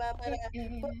mina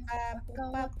waka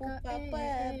waka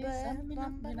samina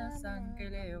mina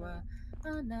sankalewa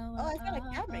anawa Oh, I found a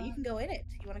cabinet. You can go in it.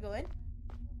 You want to go in?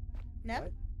 Nem?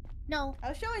 What? No, I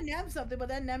was showing Nem something, but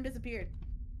then Nem disappeared.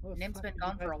 What the Nim's fuck been did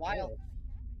gone you for guys a while. do?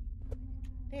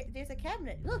 There's a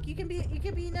cabinet. Look, you can be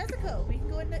Nezuko. We can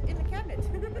go in the cabinet.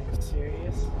 Are you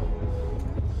serious?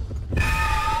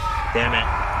 Damn it.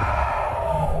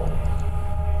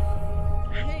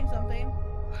 I'm hitting something.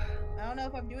 I don't know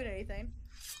if I'm doing anything.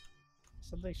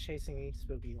 Something's chasing me,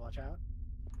 Spooky. Watch out.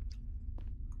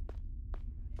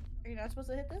 Are you not supposed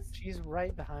to hit this? She's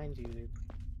right behind you, dude.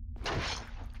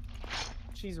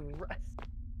 She's right.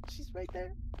 She's right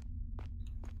there.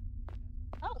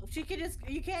 Oh, she can just.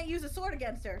 You can't use a sword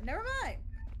against her. Never mind.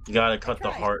 You gotta cut the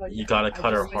tried. heart. You gotta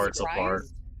cut her hearts apart.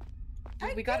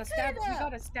 Dude, we gotta stab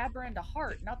her in the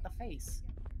heart, not the face.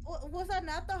 Was that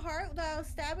not the heart that I was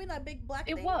stabbing? That big black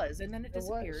It thing? was, and then it It was.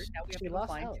 disappeared. Now we have She to go lost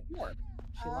find health. 2 more.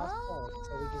 She lost health,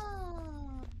 so we just.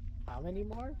 Oh. How many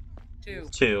more? 2.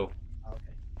 2. Okay.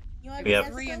 You want We to have-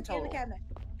 be 3 in Nezuko? Get in the total. cabinet.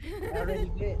 I already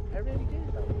did.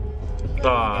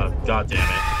 Though. God damn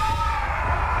it.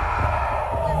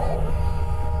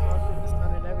 Crossing the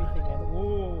sun and everything, and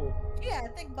ooh. Yeah,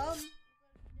 thick bum.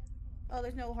 Oh,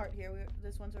 there's no heart here.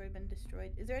 This one's already been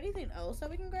destroyed. Is there anything else that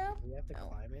we can grab? Do we have to No.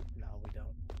 climb it? No, we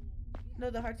don't. No,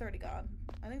 the heart's already gone.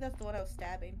 I think that's the one I was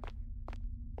stabbing.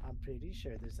 I'm pretty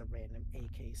sure there's a random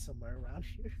AK somewhere around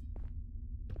here.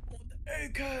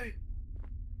 AK!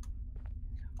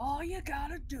 All you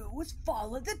gotta do is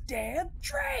follow the damn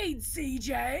train,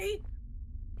 CJ!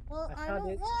 Well, I I found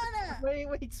don't it. wanna.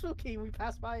 Wait, Spooky, we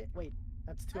passed by it. Wait,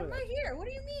 that's 2 I'm of them. right here. What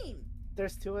do you mean?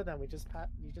 There's 2 of them. You just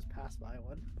passed by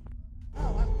one.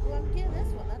 Oh, I'm getting this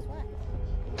one. That's why.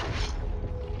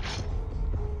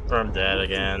 I'm dead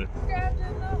again. Stabbed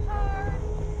in the heart,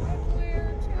 and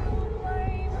we're to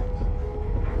blame.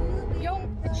 Yo,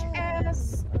 bitch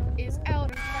ass is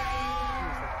out of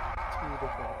lane. 2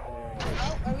 different areas.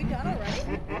 Oh, are we done already?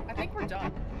 I think we're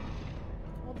done.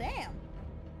 Well, damn.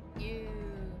 You,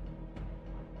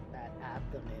 That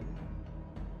abdomen.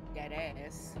 that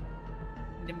ass.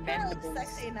 The Her looks mandibles.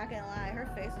 sexy, not gonna lie. Her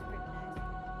face is pretty nice.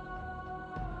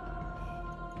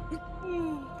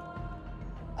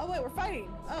 Oh wait, we're fighting.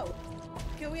 Oh,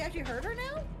 can we actually hurt her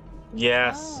now?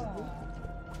 Yes. Oh.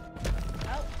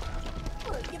 Oh,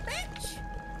 look, you bitch!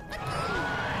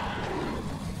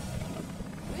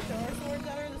 Can we throw our swords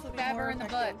at her? This will be Stab more her in the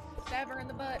butt. effective. Stab her in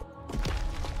the butt.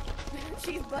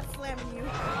 She's butt slamming you.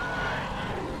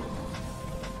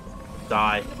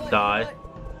 Die. In the butt, Die. in the butt.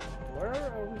 Where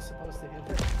are we supposed to hit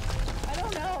her? I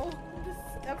don't know.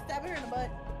 I'm stabbing her in the butt.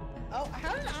 Oh,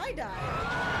 how did I die?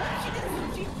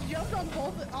 What? She jumped on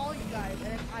all you guys, and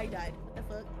then I died. What the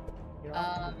fuck? You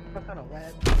know, some kind of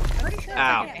red. I'm pretty sure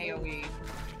Ow. it's like an AoE.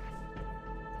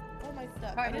 Oh my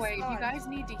stuff. By the way, if you guys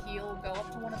need to heal, go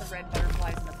up to one of the red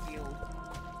butterflies in the field.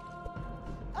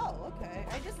 Oh, okay.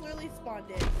 I just literally spawned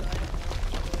in, so I don't know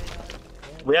what's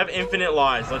going on. We have infinite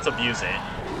lives. Let's abuse it.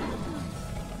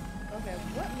 Okay,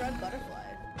 what red butterfly?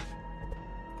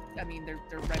 I mean, they're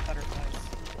red butterflies.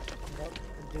 What?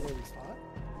 Do they respawn?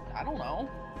 I don't know.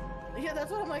 Yeah,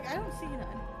 that's what I'm like. I don't see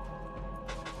none.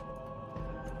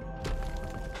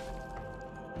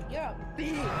 Yeah,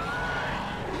 big.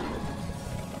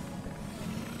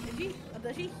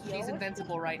 Does she heal? She's when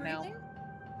invincible right now. breathing?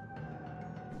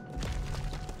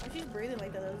 When she's breathing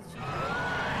like that, does she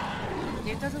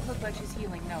heal? It doesn't look like she's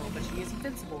healing, no, but she is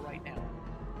invincible right now.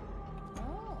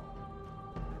 Oh.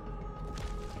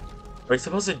 Are we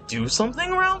supposed to do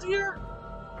something around here?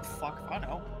 Fuck, I don't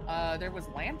know. There was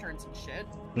lanterns and shit.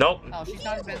 Nope. Oh, she's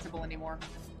not invincible anymore.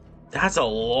 That's a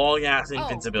long ass Oh,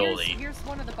 invincibility. here's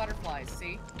one of the butterflies,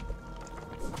 see?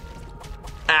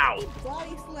 Ow. He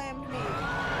body slammed me. There's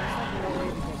like no way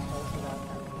to get close without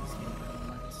having these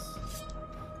butterflies.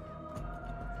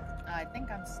 I think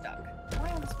I'm stuck. Am I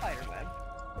on the spider web?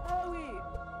 Oh, we.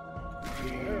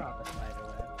 We're on the spider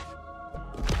web.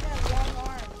 Yeah, long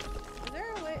arms. Is there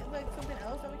a way, like something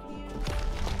else that we can use?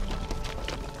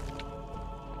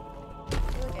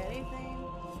 Like anything?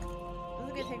 This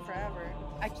is gonna take forever.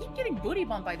 I keep getting booty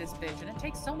bumped by this bitch, and it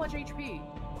takes so much HP.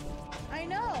 I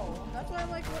know. That's why I'm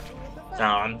like, what the fuck? Oh,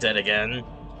 I'm dead again.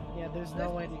 Yeah, there's no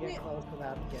way to get close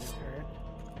without getting hurt.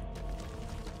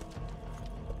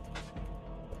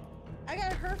 I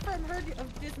got hurt from her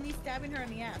of just me stabbing her in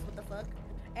the ass. What the fuck?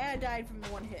 And I died from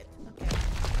one hit. Okay.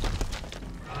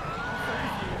 I'm so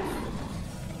confused.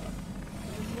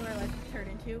 This is what our life turned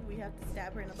into. We have to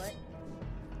stab her in the butt.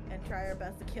 and try our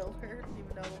best to kill her,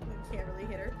 even though we can't really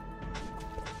hit her.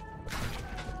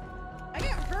 I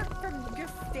get hurt from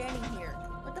just standing here.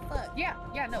 What the fuck? Yeah,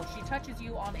 no, she touches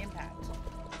you on impact.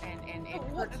 And it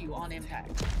hurts you on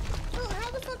impact. Oh,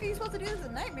 how the fuck are you supposed to do this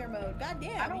in nightmare mode? God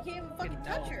damn, I don't you can't even fucking know,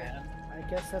 touch her. man. I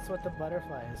guess that's what the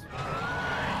butterfly is for.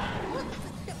 What?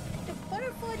 The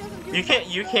butterfly doesn't do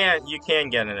You can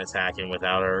get an attack in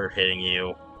without her hitting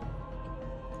you.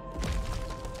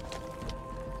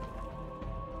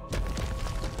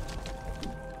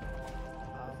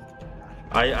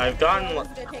 I've gotten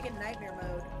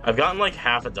like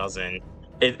half a dozen.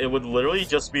 It would literally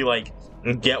just be like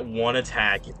get one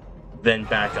attack, then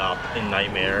back up in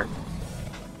Nightmare.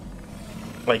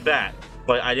 Like that.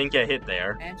 But I didn't get hit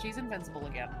there. And she's invincible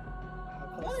again.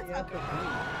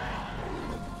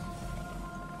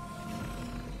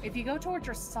 If you go towards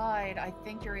your side, I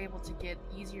think you're able to get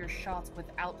easier shots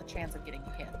without the chance of getting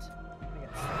hit.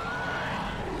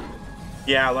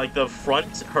 Yeah, like her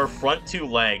front two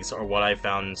legs are what I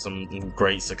found some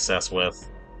great success with.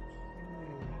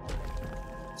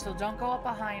 So don't go up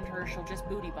behind her, she'll just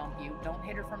booty bump you. Don't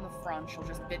hit her from the front, she'll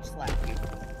just bitch slap you.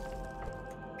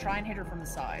 Try and hit her from the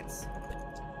sides.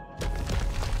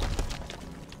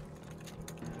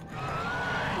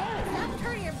 Stop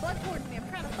turning your butt towards me, I'm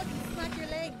trying to fucking smack your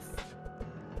legs.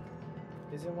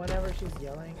 Is it whenever she's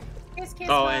yelling? Kiss, kiss,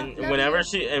 Oh, Mom. and Love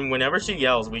whenever she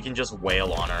yells, we can just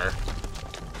wail on her.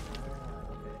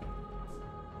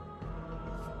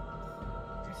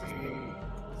 This is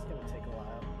gonna take a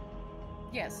while.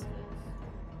 Yes.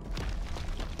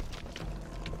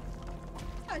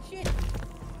 Ah, shit.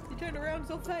 You turned around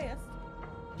so fast.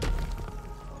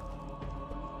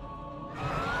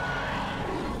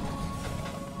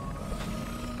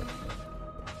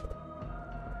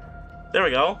 There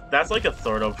we go. That's like a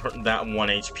third of that 1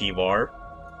 HP bar.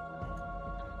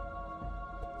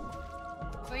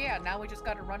 So yeah, now we just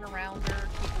gotta run around her,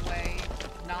 keep away,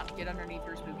 not get underneath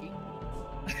her, Spooky.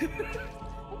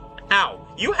 Ow!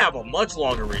 You have a much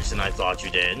longer reach than I thought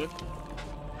you did.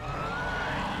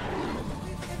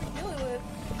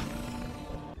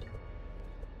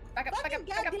 Back up, back up,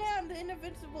 back up. Goddamn, the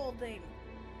invincible thing.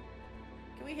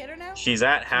 Can we hit her now? She's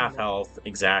at half health,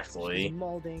 exactly. She's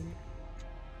molding.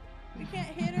 We can't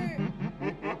hit her.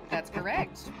 That's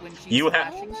correct. When she's You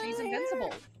have- flashing, she's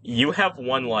invincible. You have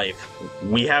 1 life.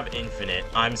 We have infinite.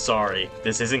 I'm sorry.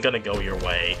 This isn't gonna go your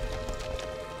way.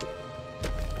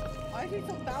 Why is she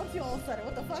so bouncy all of a sudden?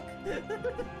 What the fuck?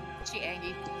 She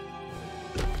angry.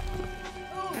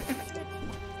 Oh, shit.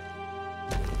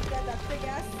 Yeah, that big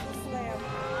ass slam.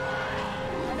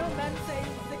 I know men say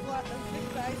thick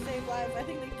guys save lives. I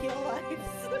think they kill lives.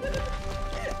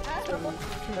 Ow.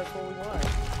 That's what we want.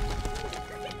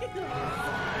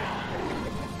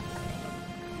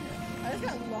 I just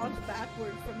got launched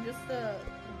backwards from just the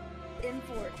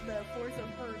force of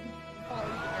her falling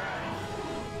to the ground.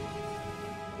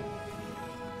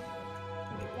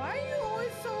 Why are you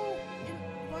always so?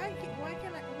 Why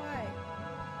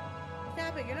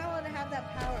Stop it! You're not allowed to have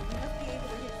that power. We must be able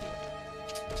to hit you.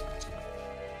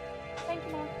 Thank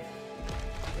you, Mom.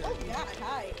 Oh God!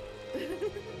 Hi.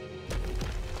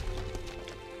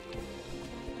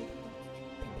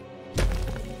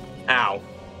 Ow.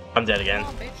 I'm dead again.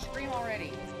 Come on, bitch, scream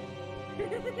already. It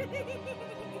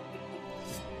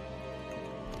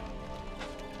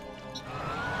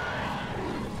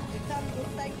comes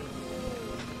just like you.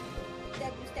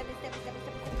 Step, step, step, step, step.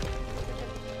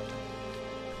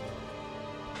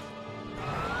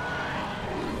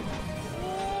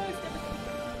 Oh, step,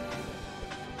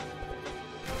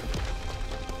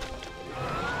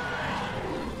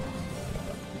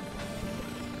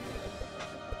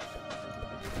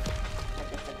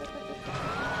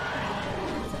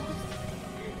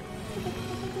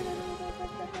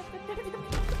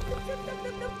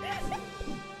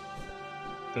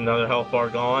 Another health bar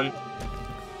gone.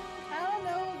 I don't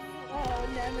know. Oh,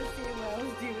 never seen what I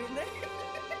was doing there.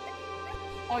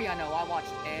 Oh yeah, no, I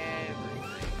watched everything.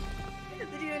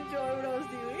 Did you enjoy what I was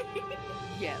doing?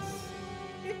 Yes.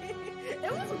 It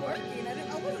was working. I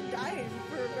wasn't dying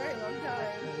for a very long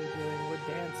time. What are we doing? We're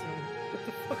dancing. What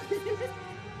the fuck is this?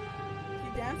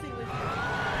 She's dancing with you.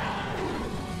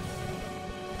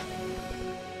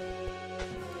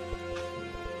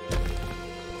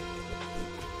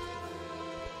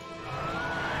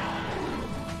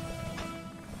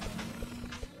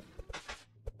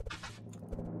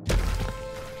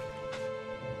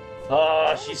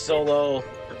 Ah, she's so low.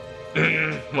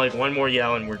 Like, 1 more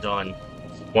yell and we're done.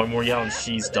 1 more yell and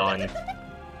she's done. I'm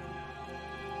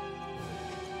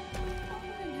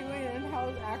enjoying it and how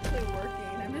it's actually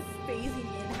working. I'm just phasing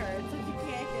in her so she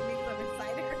can't hit me because I'm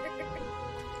inside her.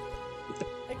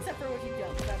 except for when she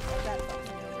jumps. That's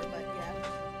something over, but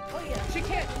yeah. Oh yeah. She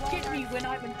can't get me when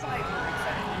I'm in cyber,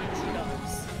 except when she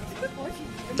jumps. When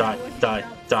she, Die, when she die,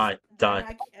 jumps, die, die.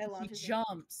 then I She launch it.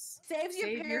 jumps. Saves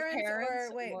Save your parents,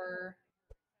 or wait. or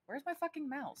where's my fucking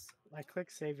mouse? I click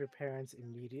save your parents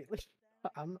immediately.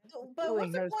 I'm But feeling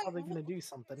what's the Har's point? probably gonna do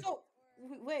something. So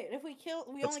wait, if we kill,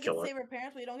 we Let's only get to kill it. save our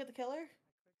parents. We don't get the killer.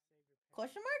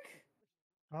 Question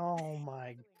mark? Oh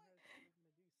my.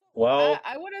 Well,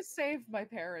 I want to save my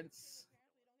parents.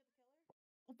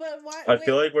 But why? I wait,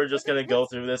 feel like we're just gonna go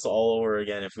what's- through this all over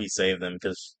again if we save them,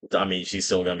 because, I mean, she's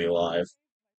still gonna be alive.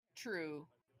 True.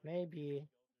 Maybe.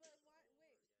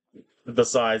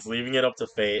 Besides, leaving it up to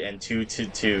fate and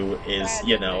 2-2 is, Bad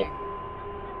you know, ending.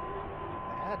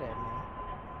 Bad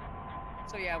ending.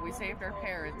 So yeah, we saved our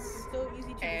parents, so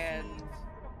easy to and deceive.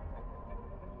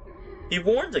 he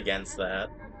warned against that.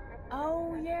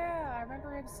 oh yeah, I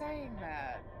remember him saying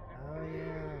that. Oh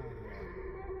yeah.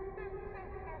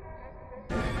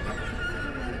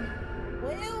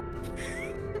 Well,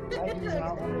 I do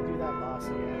not want to do that boss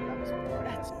again. That was boring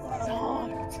That as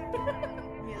sucked.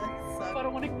 yeah, that But I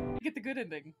sucks. want to get the good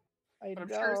ending. I But I'm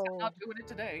sure I'm know. not doing it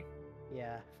today.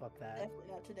 Yeah, fuck that. Definitely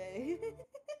not today.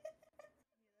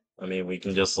 I mean, we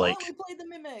can just, like, Oh, we played the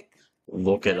Mimic.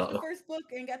 look it Finished the up. first book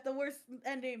and got the worst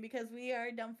ending because we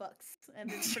are dumb fucks and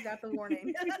then forgot the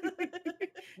warning.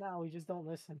 No, we just don't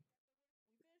listen.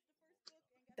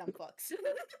 Dumb fucks.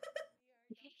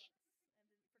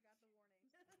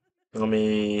 Let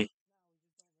me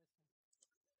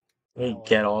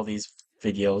get all these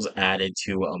videos added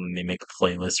to a Mimic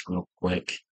playlist real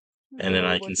quick, and then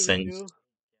I can send.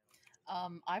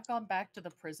 I've gone back to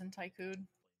the Prison Tycoon.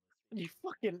 You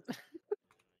fucking.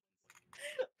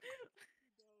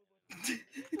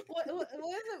 what is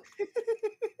it?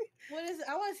 What is it?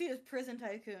 I want to see this Prison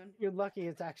Tycoon. You're lucky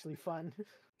it's actually fun.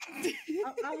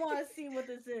 I want to see what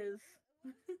this is.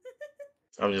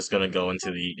 I'm just gonna go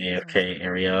into the AFK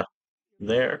area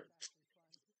there.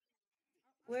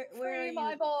 Where are Free you?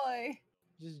 my boy.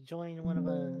 Just join one of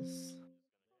us.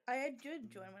 I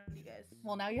did join one of you guys.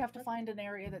 Well, now you have to find an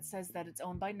area that says that it's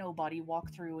owned by nobody,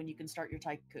 walk through, and you can start your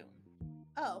tycoon.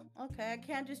 Oh, okay. I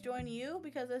can't just join you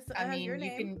because it I has mean, your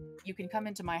name. you can come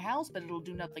into my house, but it'll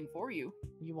do nothing for you.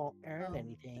 You won't earn Oh.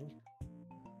 anything.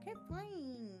 Okay,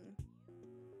 fine.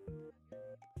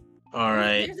 All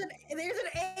right. There's an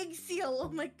egg seal. Oh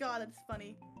my god, that's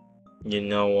funny. You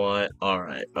know what? All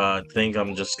right. I think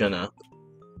I'm just gonna.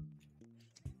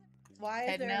 Why is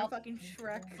Heading there a out. fucking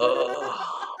Shrek?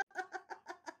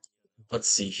 Let's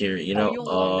see here. You Oh, know. you'll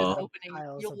love this opening.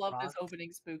 Piles You'll of love this rock.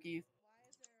 opening, Spooky.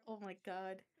 Oh my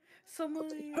god.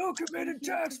 Somebody. Who committed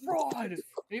tax fraud?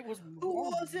 It was. Who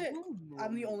was it?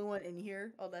 I'm the only one in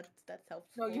here. Oh, that's helpful.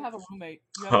 No, you have a roommate.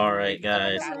 All right,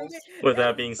 guys. With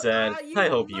that being said, I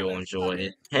hope you all enjoy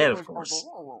it, and of course,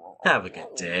 have a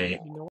good day. You know